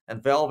Valve,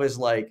 and Valve is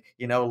like,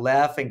 you know,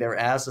 laughing their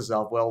asses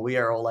off. Well, we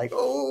are all like,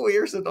 oh,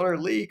 here's another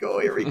leak.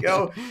 Oh, here we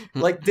go.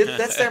 Like,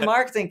 that's their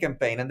marketing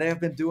campaign, and they have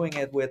been doing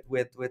it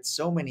with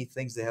so many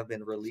things they have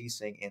been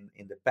releasing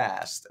in the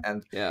past.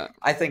 And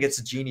I think it's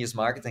a genius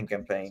marketing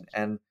campaign.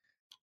 And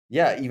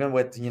yeah, even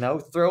with, you know,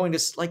 throwing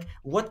this, like,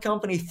 what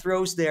company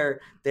throws their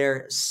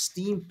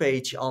Steam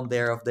page on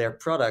there of their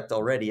product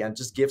already and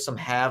just gives some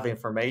half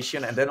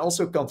information and then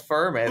also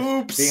confirm it?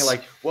 Oops. Being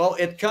like, well,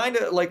 it kind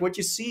of, like, what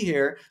you see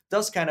here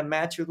does kind of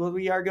match with what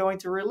we are going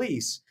to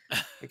release.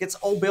 Like, it's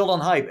all built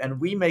on hype,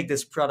 and we make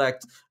this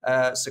product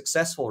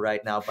successful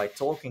right now by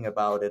talking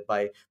about it,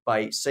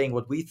 by saying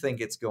what we think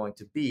it's going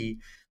to be.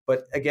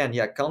 But again,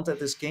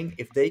 content is king.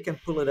 If they can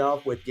pull it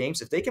off with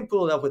games, if they can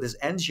pull it off with this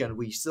engine,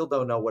 we still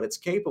don't know what it's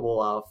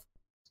capable of.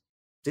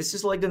 This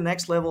is like the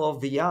next level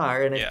of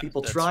VR. And if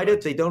people tried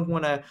it, they don't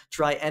want to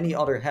try any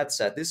other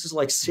headset. This is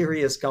like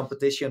serious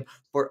competition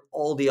for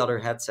all the other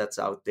headsets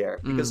out there.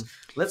 Because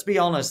let's be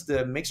honest,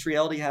 the mixed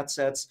reality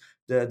headsets,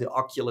 the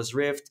Oculus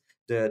Rift,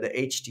 the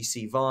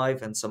HTC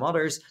Vive, and some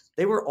others,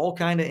 they were all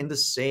kind of in the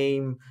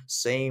same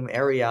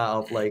area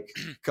of like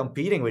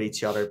competing with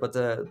each other. But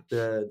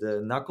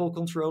the knuckle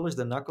controllers,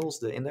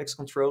 the Index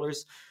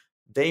controllers,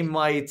 they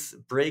might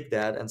break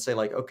that and say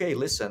like, okay,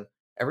 listen,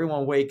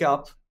 everyone wake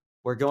up.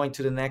 We're going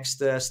to the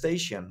next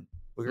station.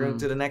 We're going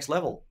to the next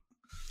level.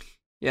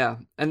 Yeah,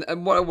 and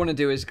what I want to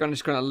do is I'm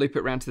just going to loop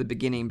it around to the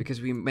beginning, because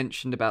we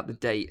mentioned about the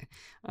date.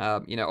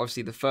 You know,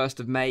 obviously the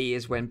 1st of May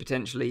is when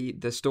potentially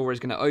the store is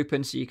going to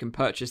open, so you can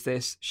purchase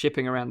this,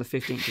 shipping around the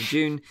 15th of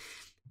June.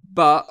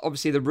 But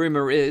obviously the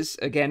rumor is,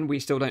 again,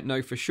 we still don't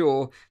know for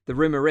sure, the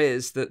rumor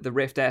is that the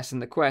Rift S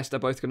and the Quest are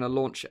both going to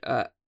launch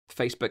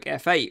Facebook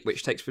F8,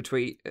 which takes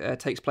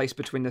place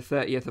between the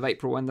 30th of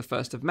April and the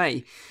 1st of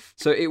May.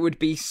 So it would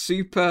be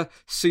super,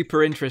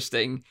 super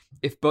interesting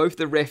if both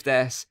the Rift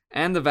S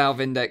and the Valve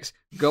Index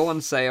go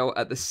on sale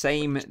at the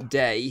same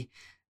day.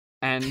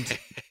 and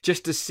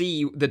just to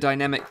see the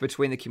dynamic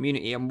between the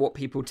community and what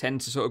people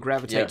tend to sort of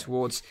gravitate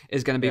towards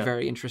is going to be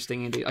very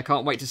interesting indeed. I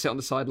can't wait to sit on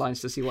the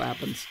sidelines to see what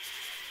happens.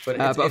 But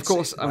of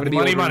course, I'm going to be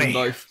ordering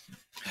both.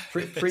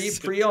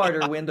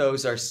 Pre-order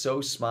windows are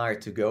so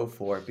smart to go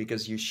for,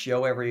 because you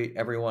show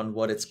everyone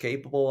what it's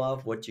capable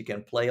of, what you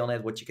can play on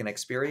it, what you can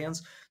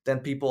experience. Then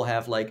people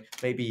have like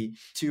maybe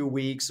 2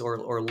 weeks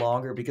or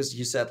longer, because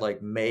you said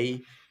like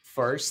May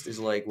 1st is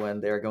like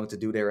when they're going to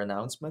do their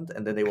announcement,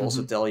 and then they will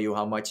also tell you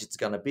how much it's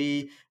going to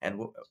be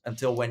and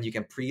until when you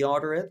can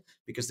pre-order it,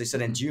 because they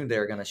said in June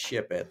they're going to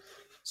ship it.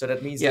 So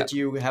that means that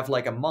you have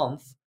like a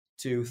month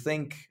to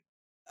think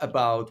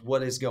about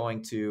what is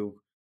going to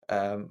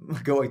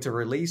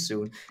release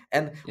soon.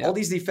 And all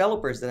these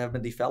developers that have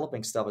been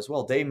developing stuff as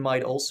well, they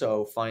might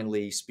also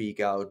finally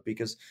speak out,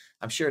 because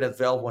I'm sure that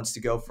Valve wants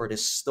to go for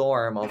this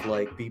storm of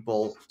like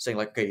people saying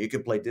like, okay, you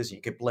can play this, you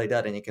can play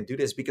that, and you can do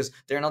this, because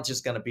they're not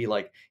just going to be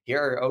like,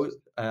 here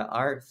are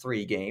our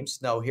 3 games.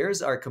 No,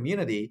 here's our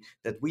community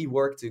that we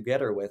work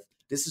together with.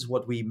 This is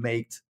what we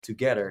made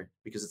together,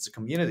 because it's a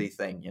community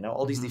thing, you know.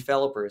 All these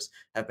developers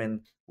have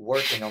been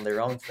working on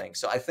their own thing,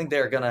 so I think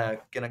they're gonna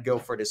go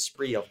for this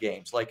spree of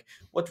games, like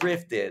what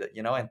Rift did,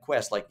 you know, and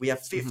Quest. Like we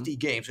have 50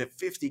 games, we have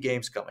 50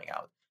 games coming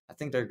out. I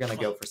think they're gonna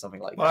go for something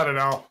like that. I don't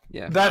know,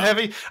 that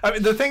heavy. I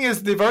mean, the thing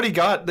is, they've already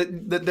got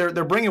that.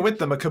 They're bringing with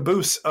them a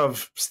caboose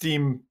of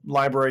Steam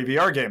library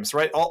VR games,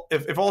 right?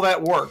 If all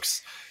that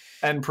works,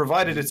 and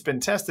provided it's been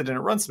tested and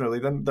it runs smoothly,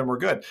 then we're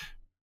good.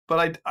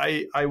 But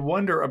I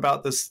wonder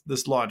about this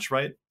launch,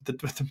 right?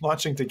 The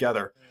launching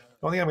together.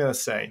 The only thing I'm going to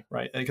say,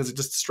 right, because it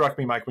just struck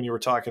me, Mike, when you were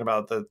talking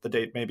about the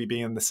date maybe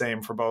being the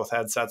same for both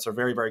headsets, or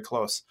very, very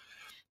close.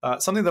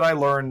 Something that I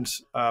learned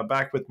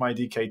back with my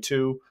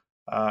DK2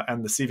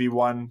 and the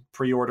CV1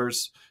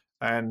 pre-orders,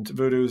 and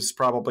Voodoo's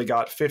probably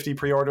got 50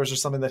 pre-orders or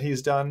something that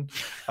he's done.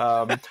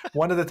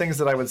 One of the things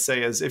that I would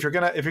say is, if you're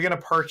gonna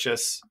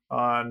purchase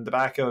on the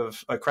back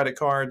of a credit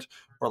card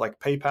or like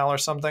PayPal or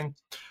something,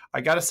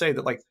 I got to say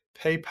that like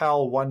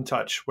PayPal One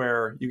Touch,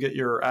 where you get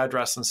your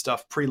address and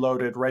stuff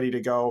preloaded, ready to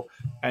go,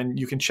 and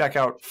you can check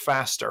out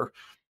faster.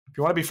 If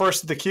you want to be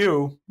first to the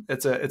queue,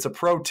 it's a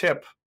pro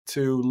tip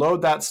to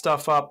load that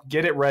stuff up,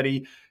 get it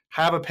ready,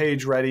 have a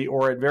page ready,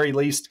 or at very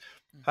least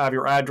have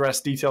your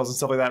address details and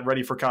stuff like that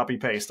ready for copy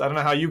paste. I don't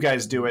know how you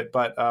guys do it,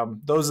 but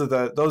those are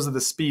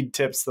the speed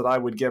tips that I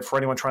would give for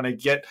anyone trying to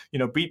get,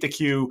 beat the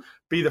queue,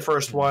 be the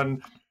first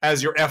one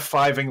as you're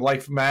F5ing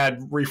like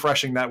mad,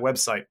 refreshing that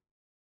website.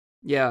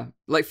 Yeah,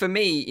 like for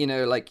me,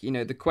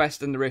 the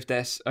Quest and the Rift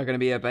S are going to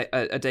be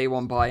a day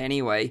one buy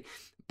anyway.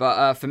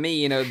 But for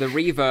me, the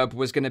Reverb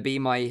was going to be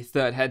my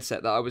third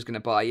headset that I was going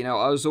to buy.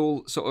 I was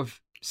all sort of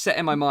set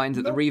in my mind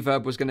that the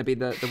Reverb was going to be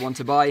the one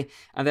to buy.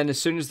 And then as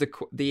soon as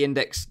the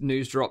Index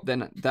news dropped,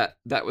 then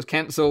that was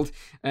cancelled.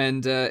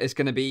 And it's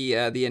going to be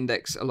the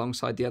Index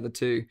alongside the other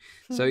two.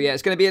 So yeah,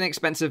 it's going to be an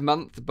expensive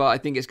month, but I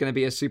think it's going to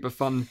be a super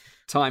fun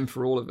time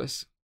for all of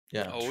us.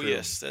 Yeah. Oh, true.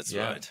 yes, that's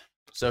right.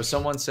 So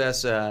someone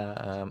says,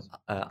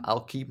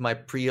 I'll keep my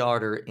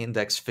pre-order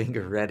Index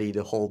finger ready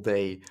the whole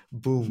day.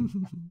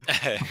 Boom.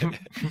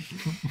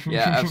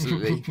 Yeah,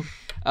 absolutely.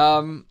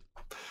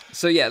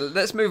 So yeah,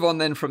 let's move on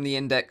then from the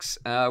Index.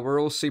 We're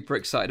all super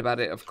excited about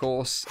it, of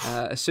course.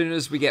 As soon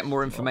as we get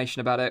more information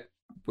about it,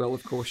 we'll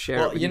of course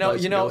share it with you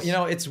guys.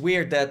 It's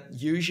weird that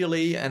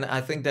usually, and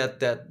I think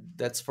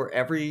that's for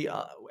every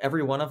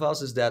one of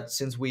us, is that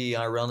since we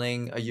are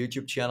running a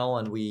YouTube channel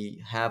and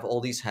we have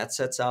all these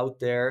headsets out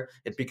there,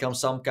 it becomes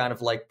some kind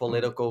of like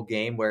political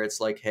game where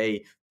it's like,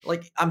 hey,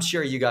 like I'm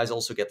sure you guys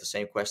also get the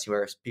same question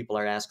where people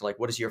are asking like,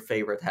 what is your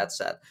favorite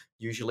headset?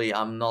 Usually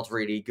I'm not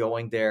really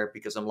going there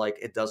because I'm like,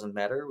 it doesn't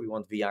matter. We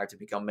want VR to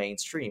become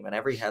mainstream, and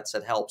every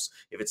headset helps.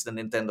 If it's the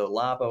Nintendo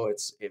Labo,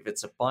 if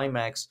it's a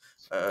Pimax,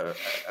 a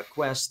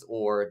Quest,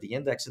 or the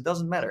Index, it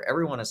doesn't matter.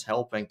 Everyone is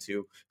helping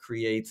to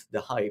create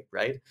the hype,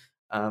 right?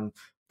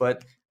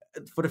 But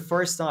for the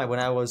first time,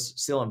 when I was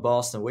still in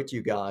Boston with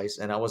you guys,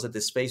 and I was at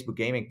this Facebook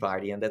gaming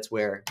party, and that's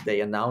where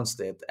they announced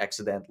it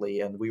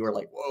accidentally, and we were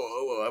like,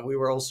 whoa, we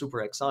were all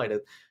super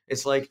excited.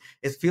 It's like,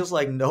 it feels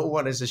like no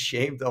one is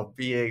ashamed of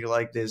being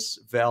like this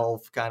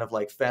Valve kind of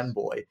like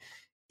fanboy.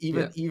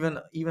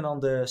 Even on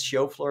the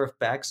show floor of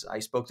PAX, I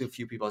spoke to a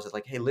few people. I said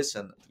like, hey,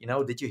 listen,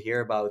 did you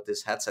hear about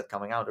this headset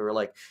coming out? They were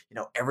like,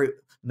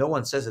 no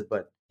one says it,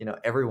 but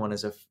everyone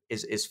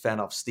is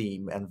fan of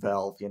Steam and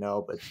Valve,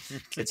 but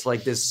it's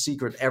like this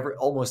secret.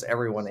 Almost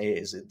everyone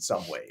is in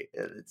some way.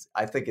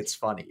 I think it's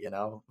funny,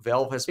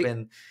 Valve has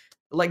been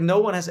like, no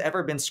one has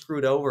ever been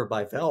screwed over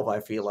by Valve. I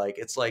feel like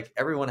it's like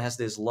everyone has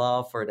this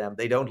love for them.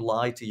 They don't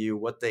lie to you.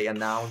 What they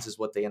announce is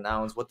what they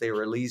announce. What they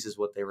release is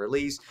what they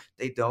release.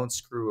 They don't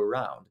screw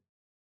around.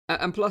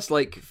 And plus,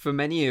 like for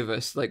many of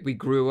us, like we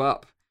grew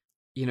up,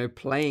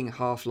 playing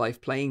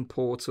Half-Life, playing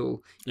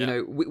Portal.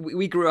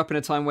 We grew up in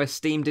a time where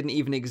Steam didn't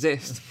even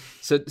exist.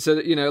 So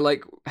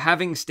like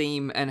having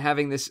Steam and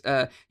having this,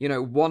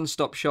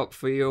 one-stop shop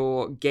for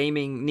your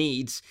gaming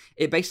needs,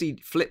 it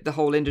basically flipped the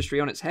whole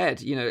industry on its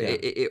head.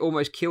 It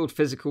almost killed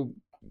physical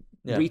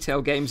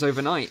retail games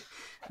overnight.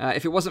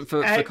 If it wasn't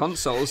for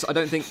consoles, I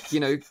don't think,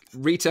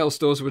 retail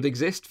stores would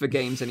exist for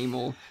games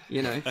anymore,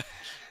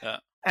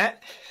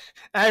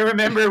 I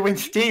remember when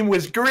Steam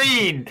was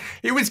green.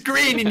 It was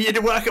green and you had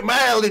to walk a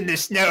mile in the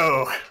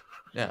snow.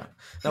 Yeah.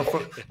 No,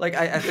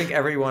 I think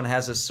everyone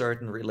has a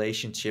certain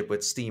relationship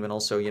with Steam, and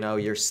also,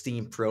 your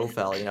Steam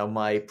profile,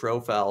 my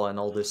profile and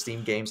all the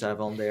Steam games I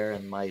have on there,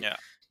 and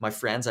my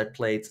friends I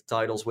played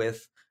titles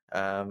with,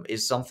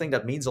 is something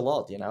that means a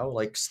lot,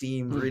 like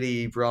Steam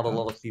really brought a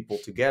lot of people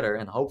together,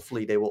 and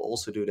hopefully they will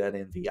also do that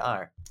in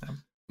VR.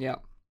 Yeah.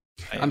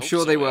 I'm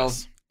sure they will.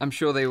 I'm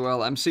sure they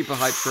will. I'm super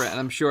hyped for it, and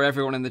I'm sure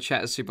everyone in the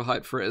chat is super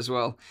hyped for it as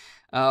well.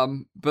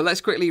 But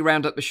let's quickly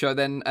round up the show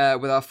then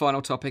with our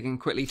final topic and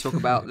quickly talk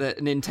about the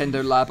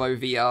Nintendo Labo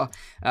VR,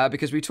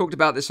 because we talked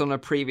about this on a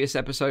previous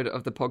episode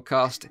of the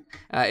podcast.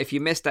 If you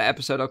missed that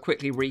episode, I'll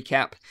quickly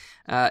recap.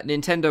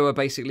 Nintendo are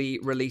basically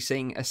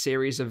releasing a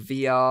series of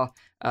VR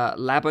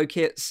Labo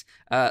kits.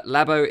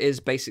 Labo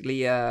is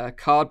basically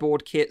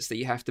cardboard kits that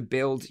you have to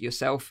build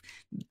yourself.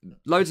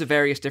 Loads of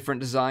various different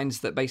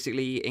designs that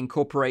basically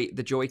incorporate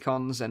the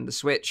Joy-Cons and the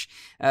Switch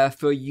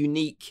for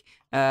unique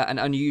and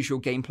unusual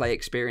gameplay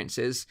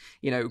experiences.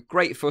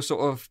 Great for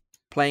sort of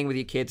playing with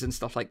your kids and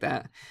stuff like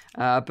that.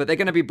 But they're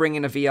going to be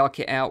bringing a VR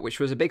kit out,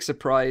 which was a big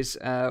surprise.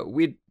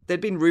 There'd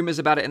been rumors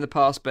about it in the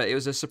past, but it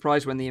was a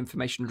surprise when the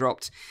information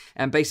dropped.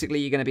 And basically,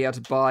 you're going to be able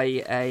to buy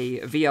a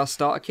VR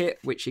starter kit,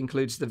 which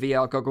includes the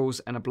VR goggles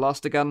and a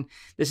blaster gun.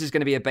 This is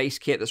going to be a base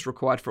kit that's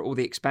required for all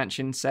the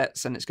expansion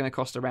sets, and it's going to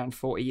cost around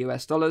 $40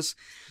 US.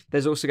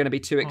 There's also going to be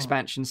 2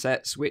 expansion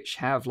sets, which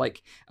have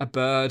like a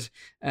bird,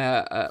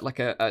 like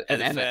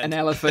an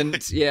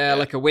elephant,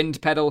 like a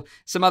wind pedal,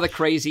 some other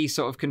crazy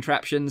sort of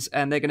contraptions,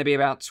 and they're going to be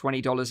about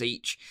 $20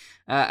 each.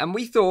 And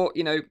we thought,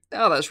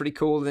 that's really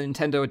cool. The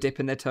Nintendo are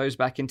dipping their toes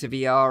back into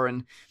VR,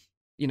 and,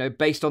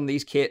 based on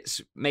these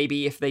kits,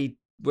 maybe if they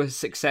were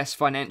success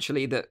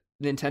financially, that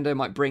Nintendo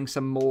might bring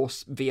some more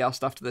VR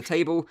stuff to the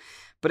table.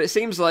 But it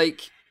seems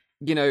like,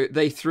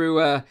 they threw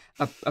a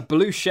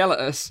blue shell at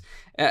us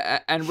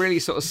and really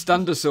sort of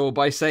stunned us all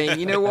by saying,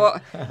 you know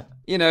what,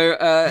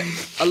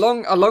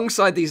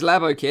 alongside these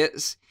Labo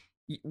kits,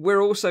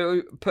 we're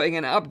also putting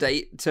an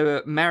update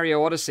to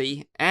Mario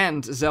Odyssey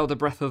and Zelda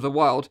Breath of the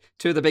Wild,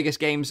 2 of the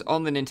biggest games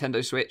on the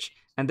Nintendo Switch,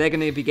 and they're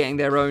going to be getting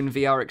their own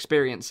VR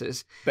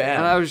experiences. Bam.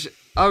 And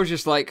I was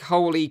just like,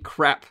 holy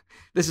crap,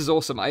 this is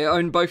awesome. I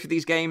own both of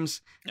these games.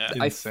 Yeah.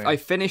 I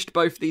finished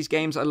both of these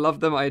games. I love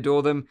them. I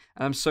adore them.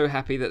 And I'm so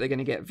happy that they're going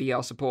to get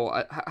VR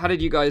support. How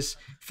did you guys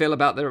feel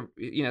about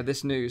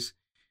this news?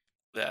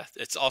 Yeah,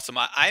 it's awesome.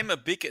 I'm a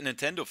big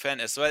Nintendo fan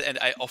as well, and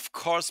I of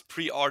course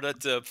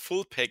pre-ordered the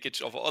full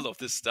package of all of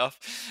this stuff.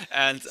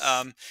 And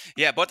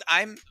but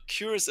I'm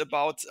curious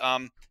about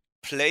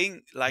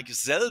playing like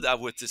Zelda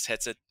with this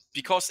headset,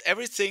 because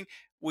everything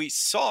we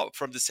saw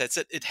from this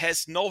headset, it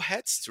has no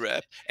head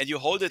strap, and you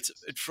hold it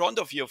in front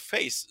of your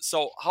face.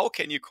 So how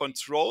can you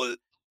control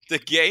the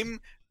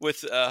game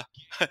with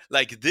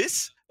like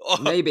this?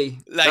 Maybe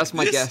like that's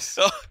my guess.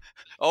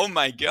 Oh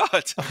my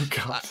god! Oh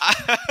god!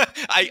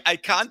 I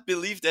can't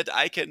believe that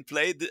I can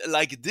play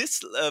like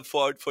this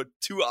for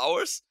 2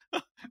 hours.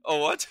 Or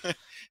what?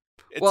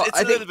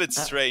 It's a little bit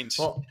strange.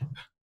 Well,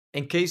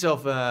 in case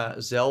of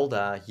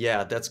Zelda,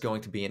 that's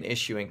going to be an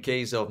issue. In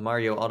case of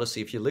Mario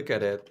Odyssey, if you look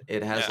at it,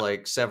 it has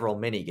like several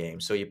mini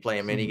games. So you play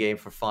a mini game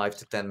for 5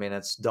 to 10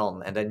 minutes,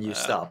 done, and then you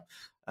stop.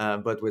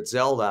 But with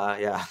Zelda,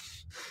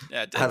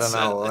 I don't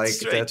know.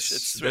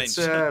 That's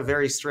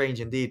very strange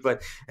indeed.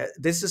 But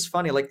this is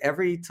funny. Like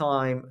every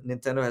time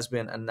Nintendo has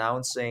been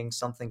announcing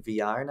something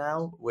VR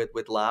now with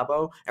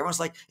Labo, everyone's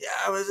like,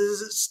 this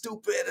is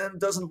stupid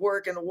and doesn't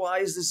work. And why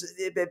is this?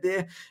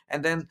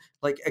 And then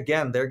like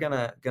again, they're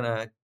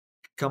gonna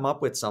come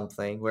up with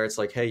something where it's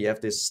like, hey, you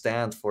have this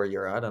stand for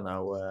your, I don't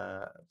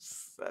know,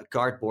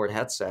 cardboard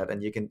headset,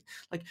 and you can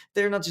like,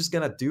 they're not just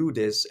gonna do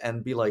this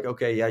and be like,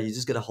 okay, you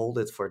just gotta hold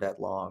it for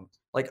that long.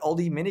 Like all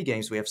the mini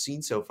games we have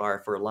seen so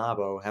far for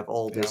Labo have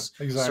all this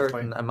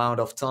certain amount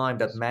of time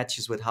that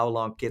matches with how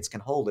long kids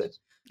can hold it.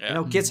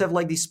 Kids have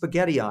like these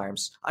spaghetti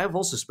arms. I have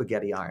also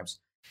spaghetti arms.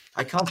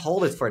 I can't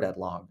hold it for that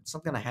long. It's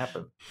not going to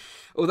happen.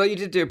 Although you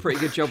did do a pretty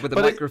good job with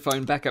the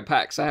microphone back at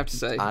PAX, I have to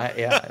say.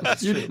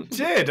 That's you true.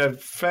 did a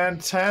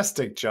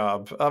fantastic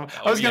job. I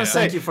was going to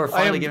say, thank you for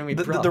finally giving me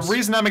props. The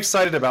reason I'm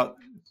excited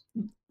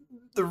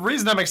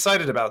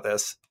about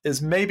this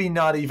is maybe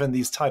not even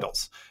these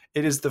titles.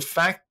 It is the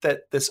fact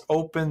that this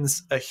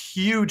opens a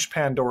huge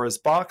Pandora's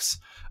box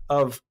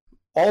of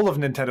all of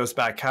Nintendo's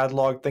back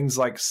catalog, things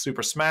like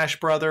Super Smash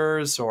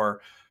Brothers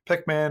or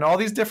Pikmin, all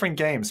these different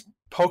games,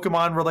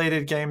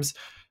 Pokemon-related games.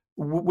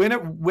 When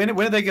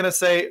are they going to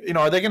say,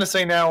 are they going to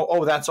say now,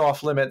 oh, that's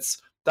off limits,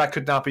 that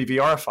could not be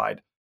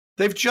VR-fied?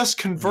 They've just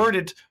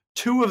converted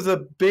 2 of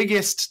the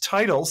biggest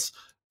titles,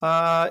 for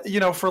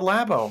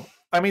Labo.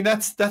 I mean,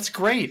 that's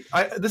great.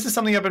 This is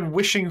something I've been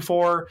wishing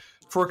for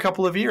a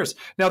couple of years.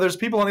 Now, there's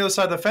people on the other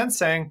side of the fence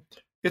saying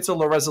it's a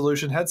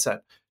low-resolution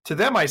headset. To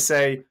them, I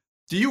say,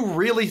 do you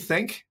really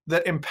think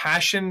that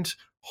impassioned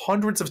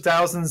hundreds of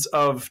thousands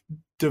of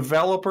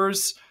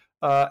developers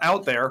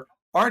out there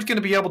aren't going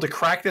to be able to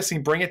crack this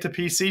and bring it to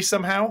PC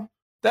somehow,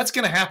 that's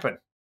going to happen.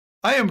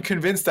 I am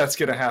convinced that's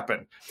going to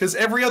happen because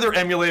every other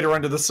emulator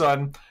under the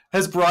sun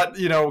has brought,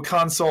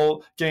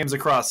 console games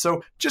across.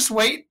 So just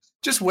wait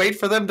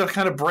for them to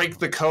kind of break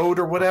the code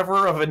or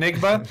whatever of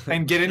Enigma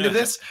and get into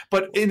this.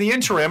 But in the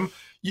interim,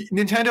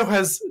 Nintendo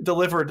has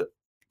delivered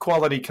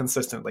quality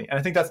consistently. And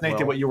I think that's,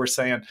 Nathan, what you were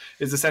saying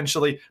is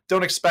essentially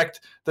don't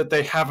expect that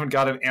they haven't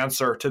got an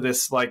answer to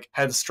this like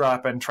head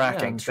strap and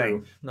tracking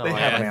thing. No, they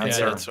have an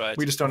answer. That's right.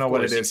 We just don't know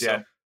what it is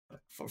yet.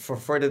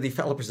 For the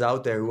developers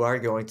out there who are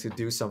going to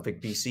do something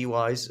PC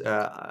wise,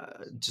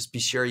 just be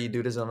sure you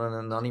do this on an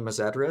anonymous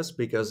address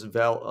because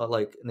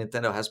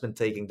Nintendo has been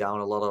taking down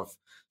a lot of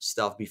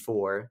stuff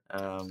before,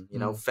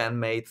 fan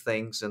made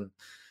things, and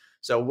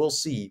so we'll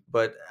see.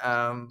 But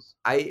I'm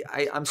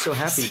so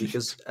happy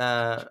because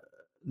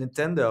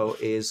Nintendo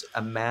is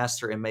a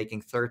master in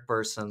making third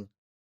person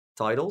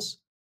titles.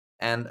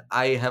 And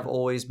I have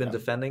always been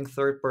defending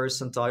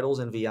third-person titles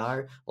in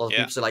VR. A lot of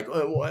people say like,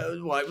 oh,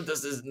 why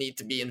does this need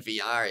to be in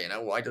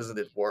VR? Why doesn't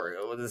it work?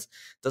 This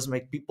doesn't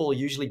make people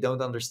usually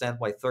don't understand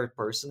why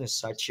third-person is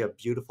such a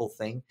beautiful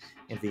thing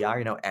in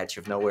VR. Edge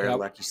of Nowhere,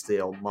 Lucky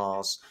Steel,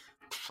 Moss.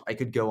 I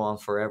could go on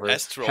forever.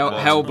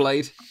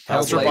 Hellblade.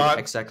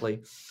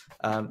 Exactly.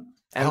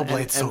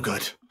 Hellblade's so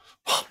good.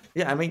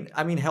 Yeah, I mean,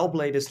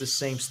 Hellblade is the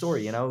same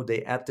story.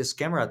 They add this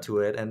camera to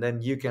it, and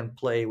then you can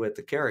play with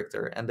the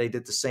character. And they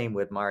did the same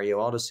with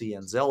Mario Odyssey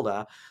and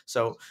Zelda.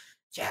 So,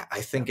 yeah,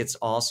 I think it's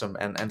awesome,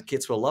 and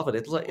kids will love it.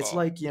 It's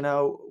like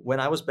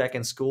when I was back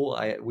in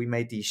school, we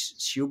made these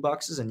shoe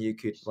boxes, and you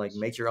could like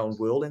make your own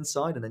world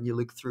inside, and then you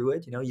look through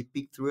it. You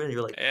peek through it, and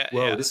you're like,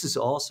 whoa, this is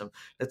awesome.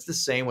 That's the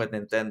same with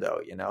Nintendo.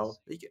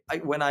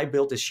 When I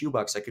built this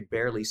shoebox, I could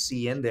barely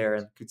see in there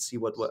and could see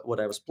what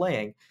I was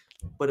playing.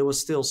 But it was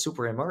still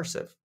super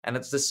immersive. And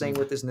it's the same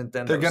with this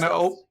Nintendo. They're going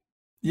to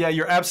yeah,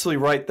 you're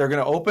absolutely right. They're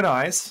going to open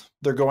eyes.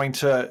 They're going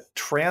to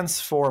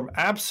transform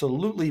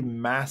absolutely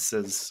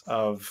masses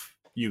of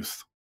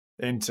youth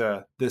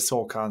into this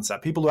whole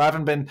concept. People who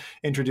haven't been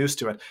introduced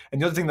to it.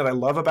 And the other thing that I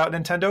love about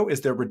Nintendo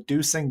is they're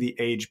reducing the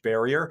age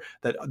barrier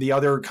that the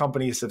other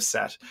companies have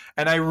set.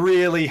 And I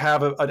really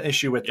have an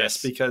issue with this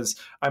because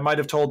I might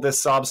have told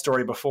this sob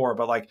story before,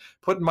 but like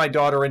putting my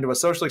daughter into a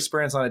social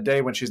experience on a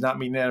day when she's not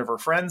meeting any of her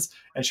friends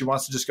and she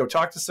wants to just go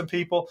talk to some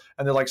people.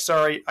 And they're like,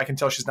 sorry, I can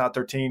tell she's not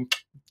 13.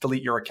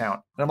 Delete your account.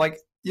 And I'm like,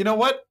 you know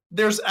what?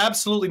 There's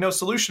absolutely no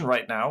solution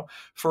right now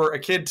for a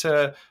kid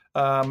to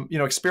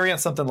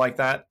experience something like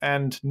that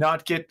and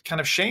not get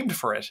kind of shamed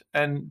for it.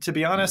 And to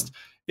be honest,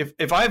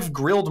 if I've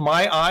grilled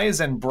my eyes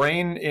and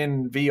brain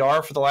in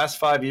VR for the last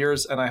 5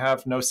 years and I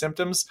have no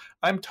symptoms,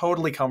 I'm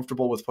totally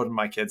comfortable with putting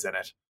my kids in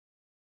it.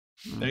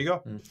 There you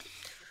go.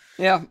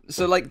 Yeah,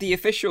 so like the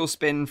official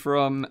spin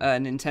from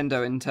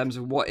Nintendo in terms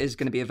of what is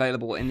going to be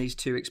available in these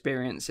two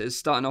experiences,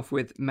 starting off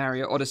with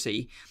Mario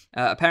Odyssey.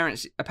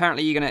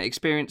 Apparently you're going to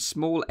experience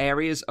small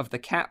areas of the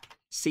Cap,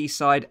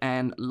 Seaside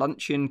and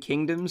Luncheon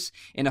Kingdoms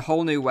in a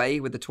whole new way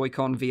with the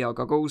Toy-Con VR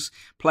goggles.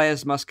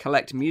 Players must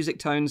collect music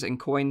tones and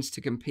coins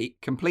to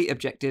complete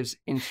objectives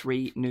in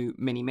 3 new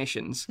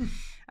mini-missions.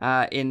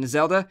 In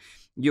Zelda,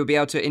 you'll be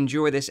able to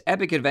enjoy this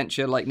epic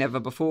adventure like never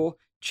before.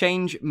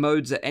 Change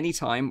modes at any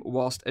time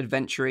whilst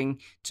adventuring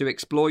to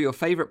explore your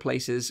favourite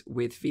places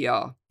with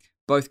VR.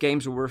 Both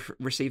games will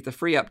receive the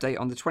free update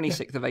on the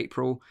 26th of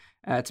April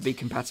to be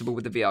compatible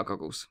with the VR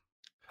goggles.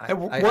 It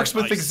works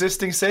with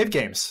existing save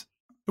games.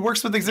 It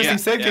works with existing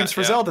save games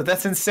for Zelda.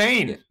 That's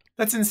insane. Yeah.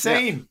 That's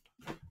insane.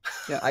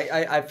 Yeah,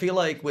 I feel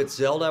like with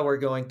Zelda, we're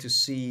going to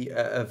see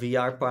a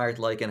VR part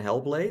like in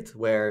Hellblade,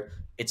 where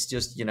it's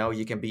just,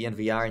 you can be in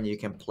VR and you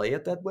can play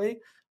it that way.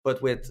 But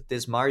with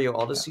this Mario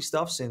Odyssey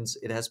stuff, since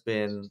it has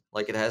been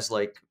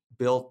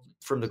built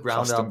from the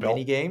ground up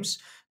mini games,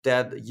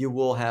 that you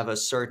will have a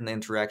certain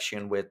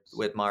interaction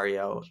with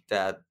Mario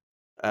that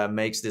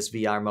makes this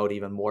VR mode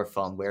even more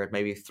fun, where it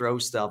maybe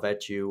throws stuff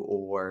at you,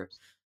 or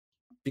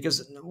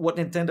because what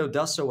Nintendo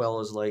does so well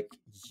is like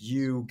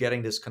you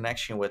getting this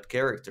connection with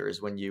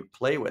characters when you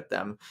play with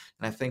them.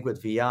 And I think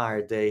with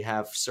VR, they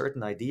have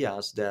certain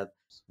ideas that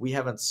we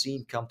haven't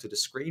seen come to the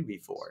screen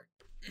before.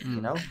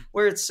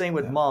 Where it's same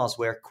with Moss,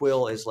 where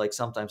Quill is like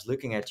sometimes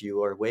looking at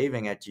you or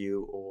waving at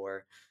you,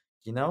 or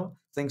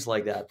things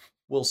like that.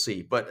 We'll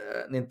see. But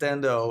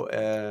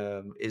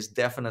Nintendo is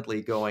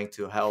definitely going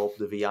to help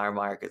the VR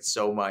market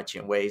so much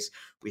in ways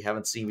we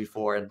haven't seen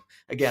before. And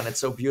again, it's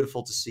so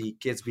beautiful to see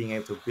kids being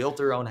able to build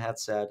their own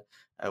headset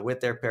with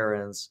their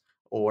parents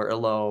or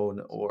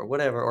alone or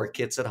whatever, or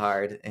kids at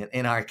heart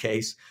in our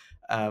case,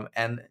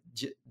 and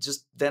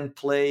just then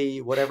play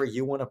whatever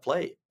you want to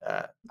play.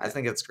 I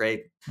think it's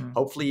great.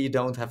 Hopefully you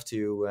don't have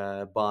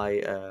to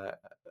buy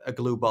a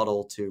glue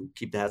bottle to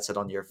keep the headset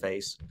on your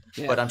face.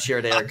 But I'm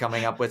sure they are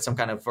coming up with some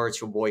kind of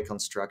Virtual Boy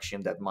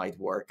construction that might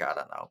work. I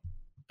don't know.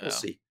 We'll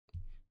see.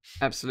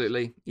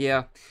 Absolutely.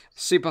 Yeah.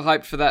 Super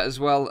hyped for that as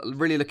well.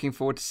 Really looking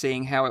forward to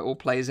seeing how it all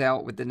plays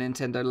out with the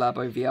Nintendo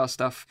Labo VR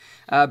stuff.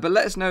 But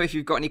let us know if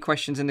you've got any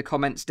questions in the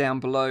comments down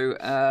below,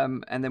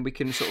 and then we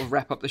can sort of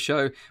wrap up the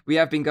show. We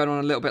have been going on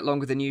a little bit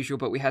longer than usual,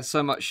 but we had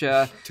so much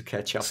to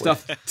catch up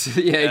stuff. with.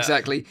 Yeah,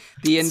 exactly.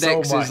 The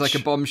index So is like a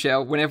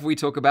bombshell. Whenever we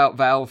talk about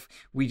Valve,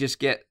 we just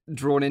get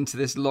drawn into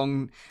this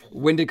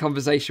long-winded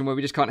conversation where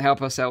we just can't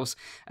help ourselves.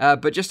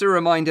 But just a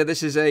reminder,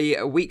 this is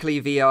a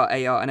weekly VR,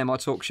 AR, and MR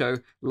talk show,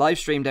 live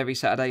streamed every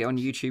Saturday on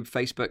YouTube,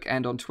 Facebook,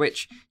 and on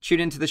Twitch. Tune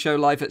into the show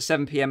live at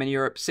 7 p.m. in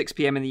Europe, 6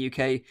 p.m. in the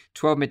UK,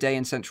 12 midday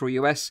in Central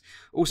US.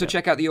 Also,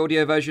 check out the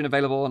audio version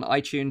available on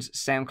iTunes,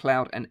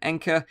 SoundCloud, and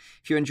Anchor.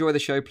 If you enjoy the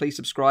show, please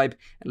subscribe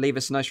and leave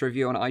us a nice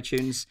review on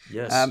iTunes.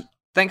 Yes.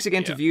 Thanks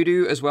again to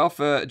Voodoo as well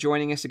for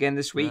joining us again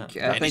this week.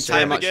 Thanks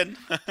very much. Again.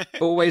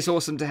 Always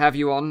awesome to have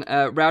you on.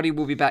 Rowdy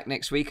will be back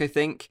next week, I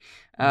think.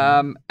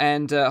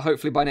 And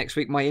hopefully by next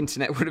week my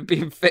internet would have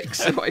been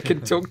fixed so I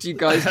can talk to you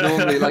guys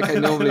normally like I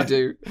normally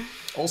do.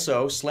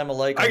 Also, slam a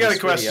like on I got this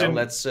a question. Video.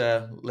 Let's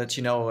let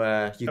you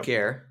know you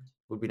care.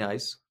 Would be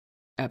nice.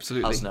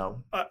 Absolutely. Let us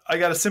know. I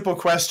got a simple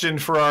question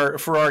for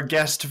our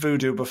guest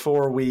Voodoo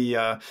before we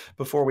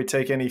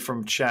take any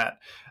from chat,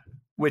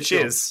 which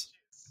is,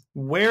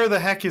 where the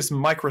heck is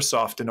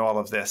Microsoft in all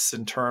of this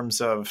in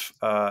terms of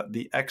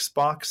the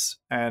Xbox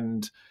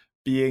and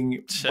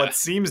being what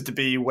seems to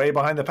be way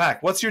behind the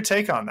pack? What's your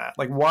take on that?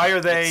 Like, why are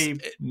they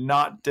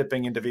not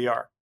dipping into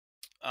VR?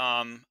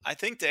 I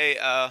think they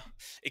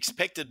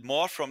expected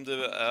more from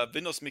the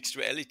Windows Mixed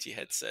Reality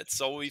headset.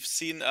 So we've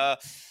seen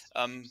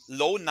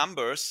low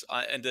numbers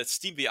in the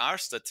Steam VR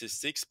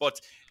statistics,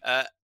 but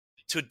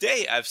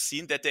today I've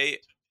seen that they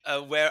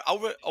were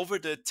over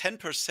the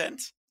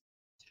 10%.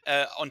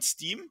 On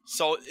Steam,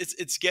 so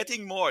it's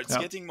getting more. It's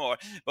getting more.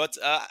 But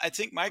I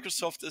think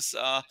Microsoft is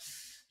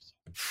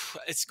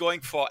it's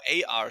going for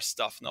AR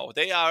stuff now.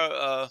 They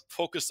are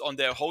focused on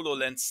their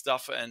HoloLens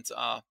stuff, and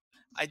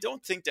I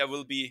don't think there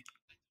will be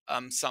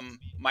some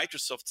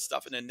Microsoft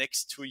stuff in the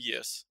next 2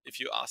 years, if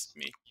you ask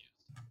me.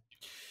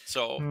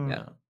 So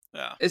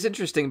yeah, it's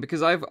interesting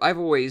because I've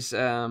always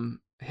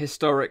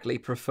historically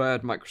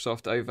preferred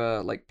Microsoft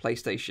over like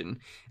PlayStation,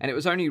 and it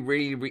was only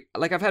really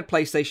like I've had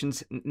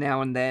PlayStations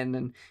now and then,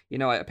 and you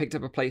know I picked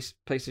up a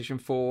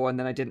PlayStation 4 and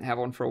then I didn't have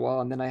one for a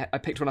while, and then I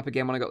picked one up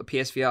again when I got the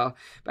PSVR.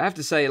 But I have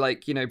to say,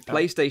 like, you know,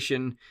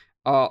 PlayStation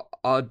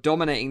are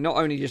dominating not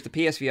only just the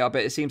PSVR,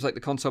 but it seems like the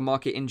console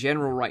market in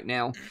general right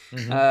now.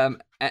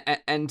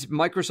 And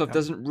Microsoft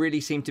doesn't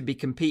really seem to be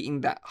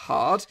competing that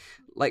hard,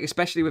 like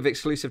especially with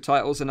exclusive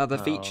titles and other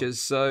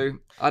features. So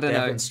I don't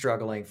know. They've been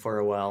struggling for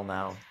a while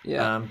now.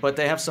 Yeah. But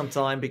they have some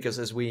time because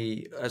as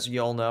we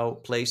all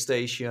know,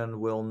 PlayStation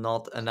will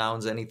not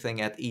announce anything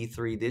at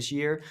E3 this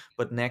year,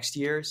 but next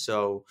year.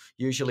 So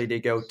usually they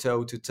go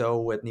toe to toe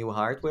with new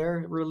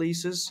hardware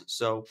releases.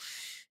 So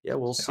yeah,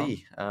 we'll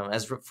see.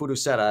 As Voodoo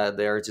said,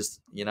 they're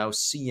just, you know,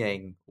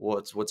 seeing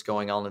what's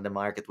going on in the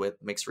market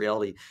with mixed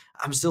reality.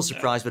 I'm still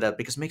surprised with that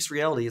because mixed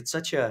reality, it's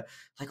such a,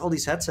 like all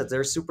these headsets,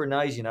 they're super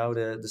nice, you know,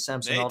 the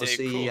Samsung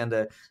Odyssey cool. And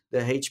the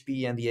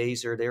HP and the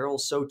Acer, they're all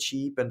so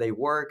cheap and they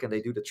work and they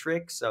do the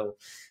trick. So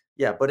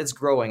yeah, but it's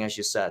growing, as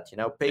you said, you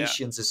know,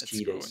 patience is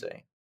key, growing. They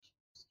say.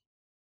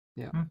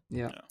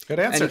 Yeah. Good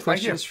answer. Any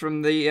questions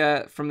from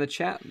the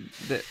chat?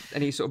 That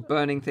any sort of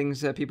burning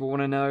things that people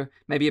want to know,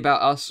 maybe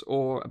about us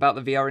or about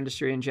the VR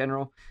industry in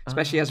general,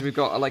 especially as we've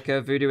got like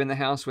a Voodoo in the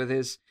house with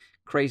his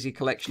crazy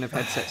collection of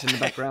headsets in the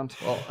background.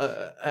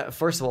 Well,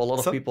 first of all, a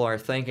lot of people are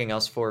thanking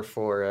us for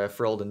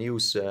all the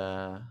news,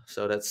 so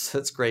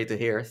that's great to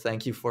hear.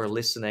 Thank you for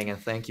listening and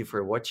thank you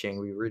for watching.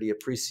 We really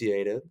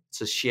appreciate it.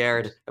 It's a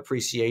shared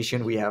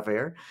appreciation we have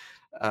here.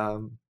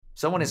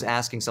 Someone is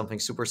asking something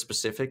super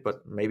specific,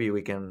 but maybe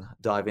we can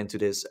dive into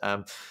this.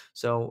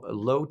 So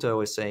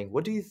Loto is saying,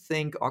 what do you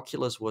think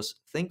Oculus was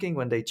thinking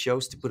when they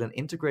chose to put an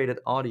integrated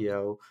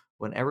audio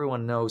when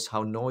everyone knows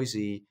how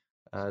noisy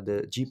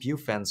the GPU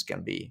fans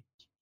can be?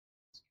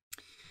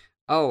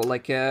 Oh,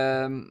 like,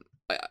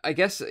 I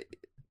guess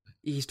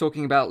he's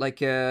talking about like...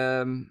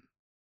 For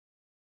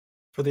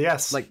the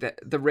S. Like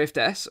the Rift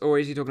S, or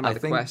is he talking about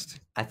the Quest?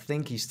 I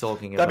think he's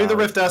talking about... That'd be the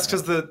Rift S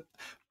because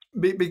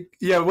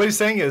what he's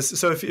saying is,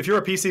 so if you're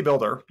a PC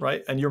builder,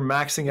 right, and you're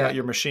maxing out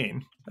your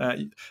machine,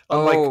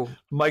 unlike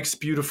Mike's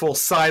beautiful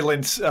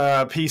silent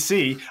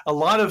PC, a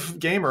lot of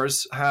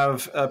gamers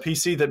have a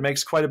PC that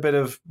makes quite a bit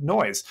of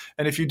noise,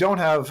 and if you don't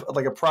have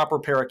like a proper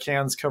pair of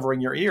cans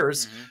covering your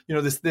ears, you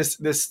know,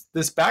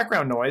 this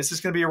background noise is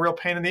going to be a real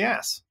pain in the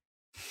ass.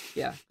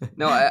 Yeah,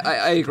 no,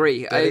 I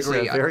agree. I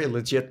agree. A very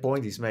legit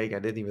point he's making. I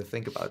didn't even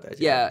think about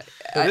that. Yeah,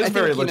 it is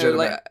very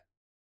legitimate.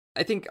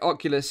 I think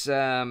Oculus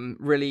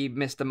really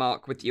missed the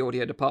mark with the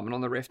audio department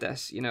on the Rift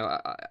S. You know,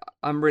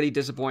 I'm really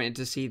disappointed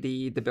to see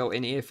the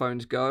built-in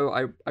earphones go.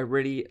 I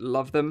really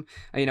love them.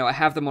 You know, I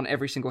have them on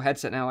every single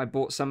headset now. I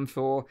bought some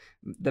for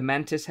the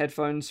Mantis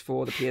headphones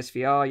for the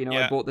PSVR. You know,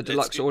 I bought the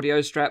deluxe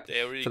audio strap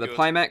for the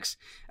Pimax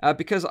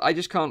because I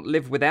just can't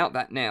live without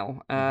that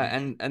now.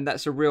 And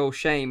that's a real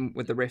shame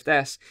with the Rift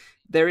S.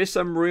 There is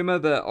some rumor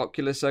that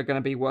Oculus are going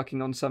to be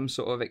working on some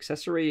sort of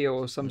accessory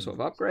or some sort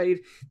of upgrade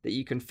that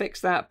you can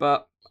fix that,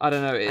 but I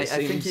don't know. I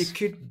think you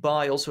could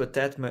buy also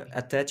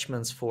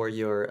attachments for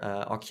your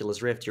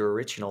Oculus Rift, your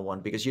original one,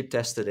 because you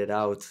tested it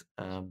out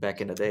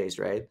back in the days,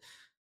 right?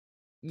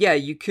 Yeah,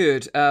 you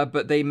could,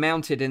 but they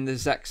mounted in the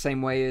exact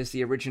same way as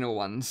the original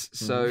ones.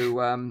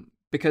 So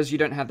because you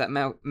don't have that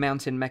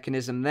mounting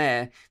mechanism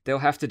there, they'll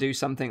have to do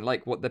something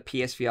like what the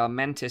PSVR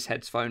Mantis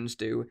headphones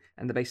do,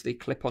 and they basically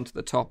clip onto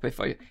the top.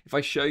 If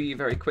I show you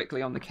very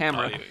quickly on the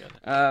camera,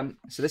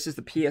 so this is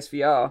the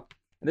PSVR,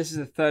 and this is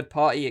a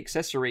third-party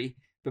accessory.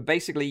 But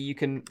basically, you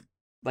can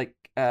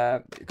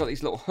got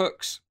these little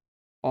hooks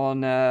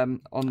on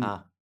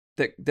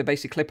that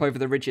basically clip over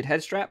the rigid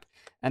head strap,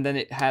 and then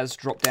it has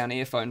drop-down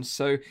earphones.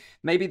 So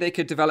maybe they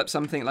could develop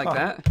something like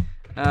that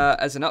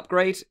as an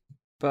upgrade.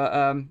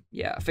 But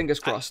yeah, fingers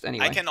crossed.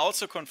 Anyway, I can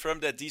also confirm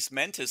that these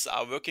Mantis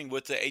are working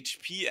with the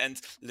HP and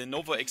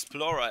Lenovo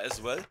Explorer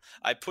as well.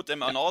 I put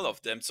them on all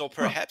of them, so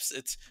perhaps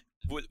it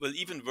will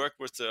even work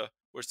with the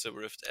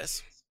Rift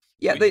S.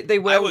 Yeah, they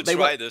will. I will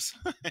try this.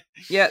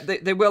 Yeah,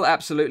 they will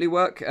absolutely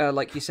work,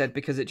 like you said,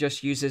 because it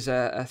just uses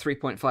a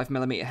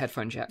 3.5mm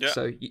headphone jack. Yeah.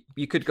 So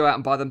you could go out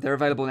and buy them. They're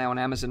available now on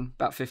Amazon,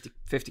 about 50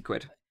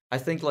 quid. I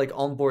think like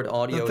onboard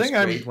audio is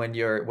great when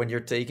you're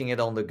taking it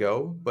on the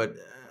go, but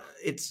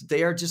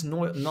they are just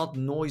not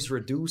noise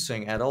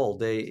reducing at all.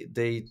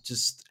 They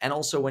just, and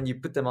also when you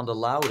put them on the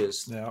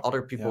loudest,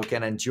 other people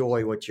can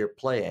enjoy what you're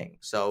playing.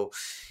 So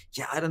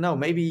yeah, I don't know,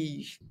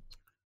 maybe.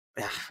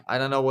 I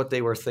don't know what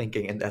they were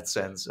thinking in that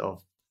sense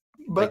of,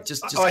 but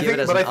just give it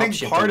as an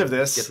option. Part of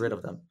this, get rid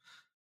of them.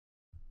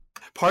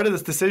 Part of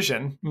this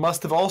decision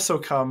must have also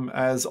come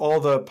as all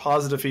the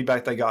positive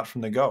feedback they got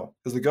from the Go.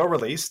 Because the Go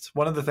released,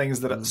 one of the things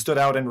that stood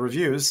out in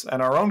reviews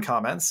and our own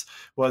comments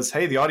was,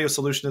 hey, the audio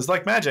solution is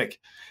like magic.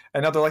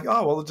 And now they're like,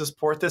 oh, well, we'll just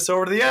port this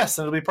over to the S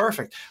and it'll be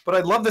perfect. But I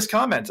love this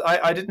comment.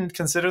 I didn't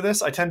consider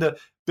this. I tend to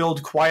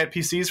build quiet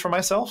PCs for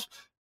myself,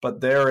 but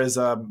there is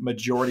a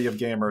majority of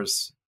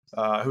gamers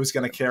who's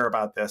going to care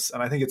about this.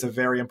 And I think it's a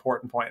very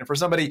important point. And for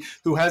somebody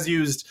who has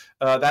used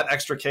that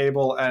extra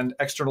cable and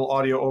external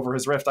audio over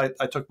his Rift,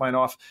 I took mine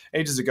off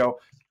ages ago.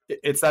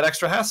 It's that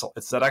extra hassle.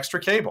 It's that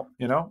extra cable,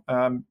 you know?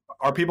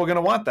 Are people going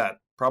to want that?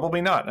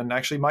 Probably not. And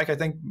actually, Mike, I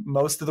think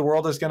most of the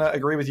world is going to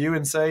agree with you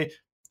and say,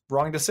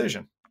 wrong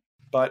decision.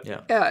 But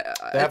they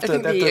have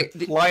to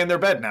lie in their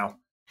bed now.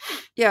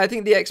 Yeah, I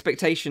think the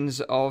expectations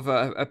of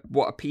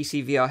what a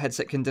PC VR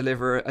headset can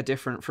deliver are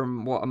different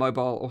from what a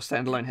mobile or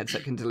standalone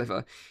headset can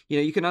deliver. You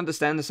know, you can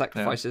understand the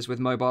sacrifices with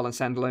mobile and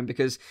standalone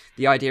because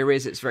the idea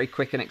is it's very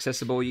quick and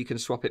accessible. You can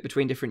swap it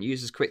between different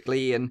users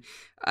quickly, and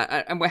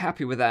we're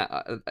happy with that.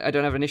 I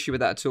don't have an issue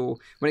with that at all.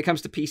 When it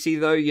comes to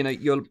PC, though, you know,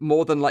 you're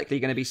more than likely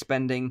going to be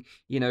spending,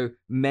 you know,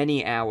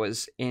 many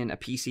hours in a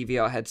PC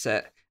VR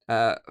headset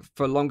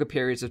for longer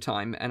periods of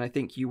time, and I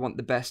think you want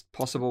the best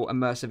possible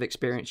immersive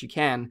experience you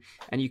can,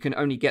 and you can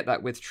only get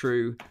that with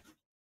true,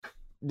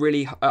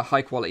 really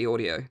high quality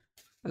audio,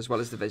 as well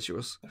as the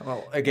visuals.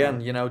 Well,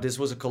 again, you know, this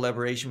was a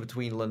collaboration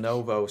between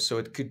Lenovo, so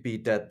it could be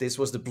that this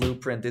was the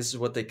blueprint, this is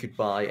what they could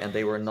buy, and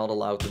they were not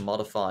allowed to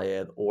modify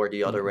it, or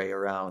the other way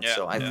around.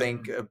 So I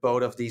think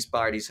both of these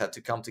parties had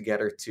to come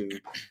together to,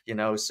 you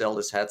know, sell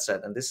this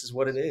headset, and this is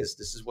what it is.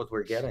 This is what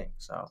we're getting.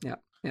 So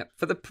yeah,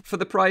 for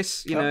the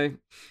price, you know,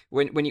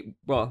 when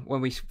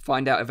we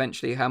find out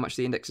eventually how much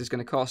the Index is going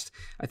to cost,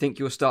 I think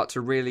you'll start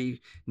to really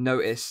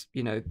notice,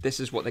 you know, this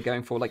is what they're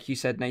going for. Like you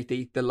said,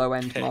 Nathy, the low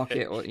end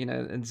market, or you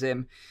know, and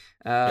Zim.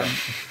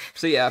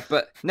 So yeah,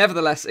 but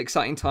nevertheless,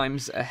 exciting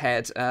times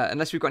ahead.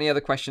 Unless we've got any other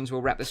questions,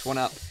 we'll wrap this one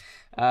up.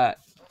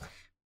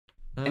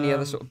 Any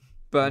other sort of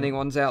burning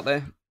ones out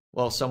there?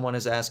 Well, someone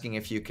is asking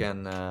if you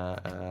can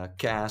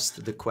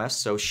cast the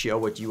Quest, so show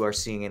what you are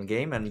seeing in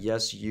game, and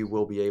yes, you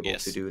will be able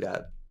to do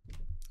that.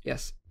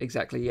 Yes,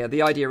 exactly. Yeah,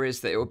 the idea is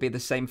that it will be the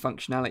same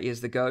functionality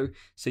as the Go,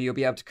 so you'll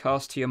be able to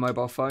cast to your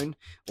mobile phone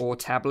or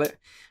tablet.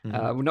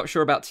 We're not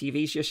sure about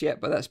TVs just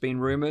yet, but that's been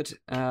rumored.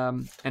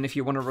 And if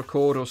you want to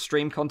record or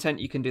stream content,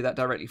 you can do that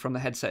directly from the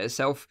headset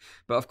itself.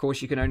 But of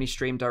course, you can only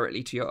stream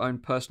directly to your own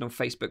personal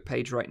Facebook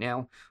page right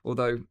now.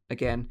 Although,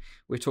 again,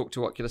 we've talked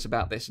to Oculus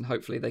about this, and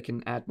hopefully they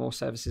can add more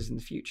services in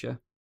the future.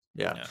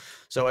 Yeah.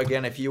 So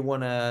again, if you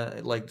want to,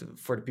 like,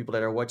 for the people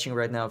that are watching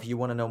right now, if you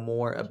want to know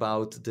more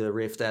about the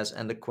Rift S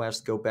and the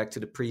Quest, go back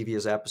to the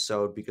previous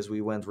episode, because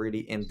we went really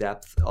in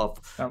depth of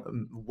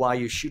why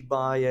you should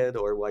buy it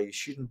or why you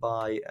shouldn't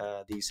buy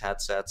these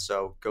headsets.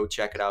 So go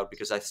check it out,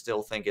 because I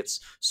still think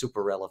it's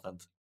super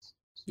relevant.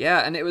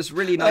 Yeah, and it was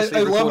really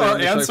nicely recorded on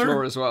the show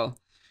floor as well.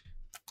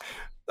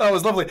 Oh, it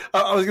was lovely.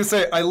 I was going to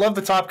say, I love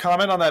the top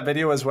comment on that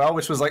video as well,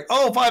 which was like,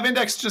 oh, Vive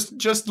Index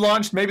just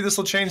launched. Maybe this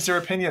will change their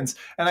opinions.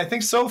 And I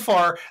think so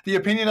far, the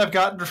opinion I've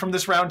gotten from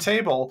this round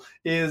table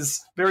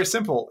is very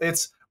simple.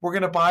 It's, we're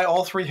going to buy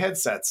all 3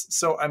 headsets.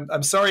 So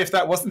I'm sorry if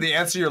that wasn't the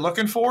answer you're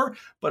looking for,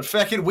 but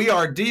feck it, we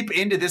are deep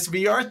into this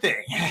VR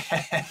thing.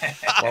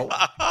 Well,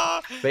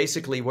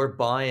 basically, we're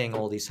buying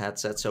all these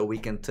headsets so we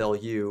can tell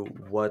you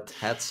what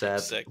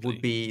headset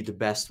would be the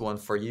best one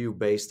for you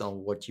based on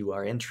what you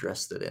are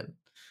interested in.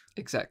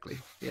 Exactly.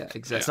 Yeah,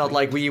 exactly. It's not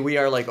like we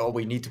are like, oh,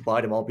 we need to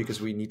buy them all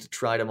because we need to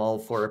try them all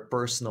for a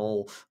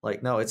personal,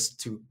 like, no, it's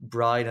to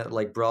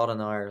broaden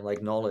our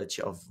like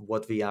knowledge of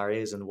what VR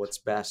is and what's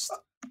best.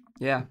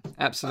 Yeah,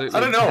 absolutely. I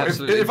don't know.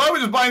 Absolutely. If I was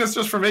just buying this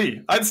just for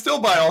me, I'd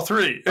still buy all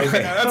 3.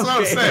 Okay. That's what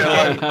I'm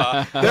saying.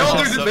 Like,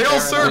 they all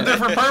serve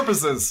different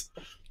purposes.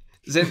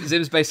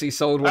 Zim's basically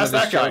sold one of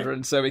his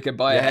children so we could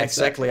buy a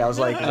headset. Exactly. I was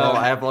like, well,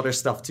 I have other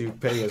stuff to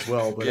pay as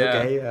well, but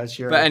okay,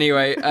 sure. But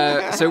anyway,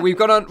 so we've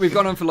gone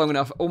on for long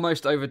enough,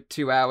 almost over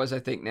 2 hours, I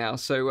think now.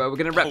 So we're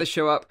going to wrap the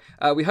show up.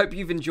 We hope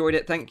you've enjoyed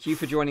it. Thank you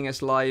for joining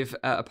us live.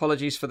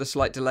 Apologies for the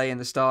slight delay in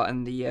the start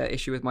and the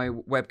issue with my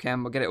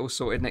webcam. We'll get it all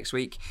sorted next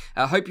week.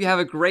 Hope you have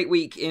a great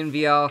week in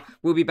VR.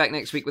 We'll be back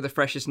next week with the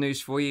freshest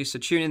news for you. So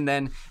tune in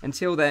then.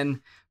 Until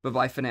then,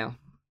 bye-bye for now.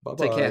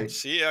 Bye-bye. Take care.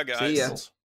 See ya, guys. See ya.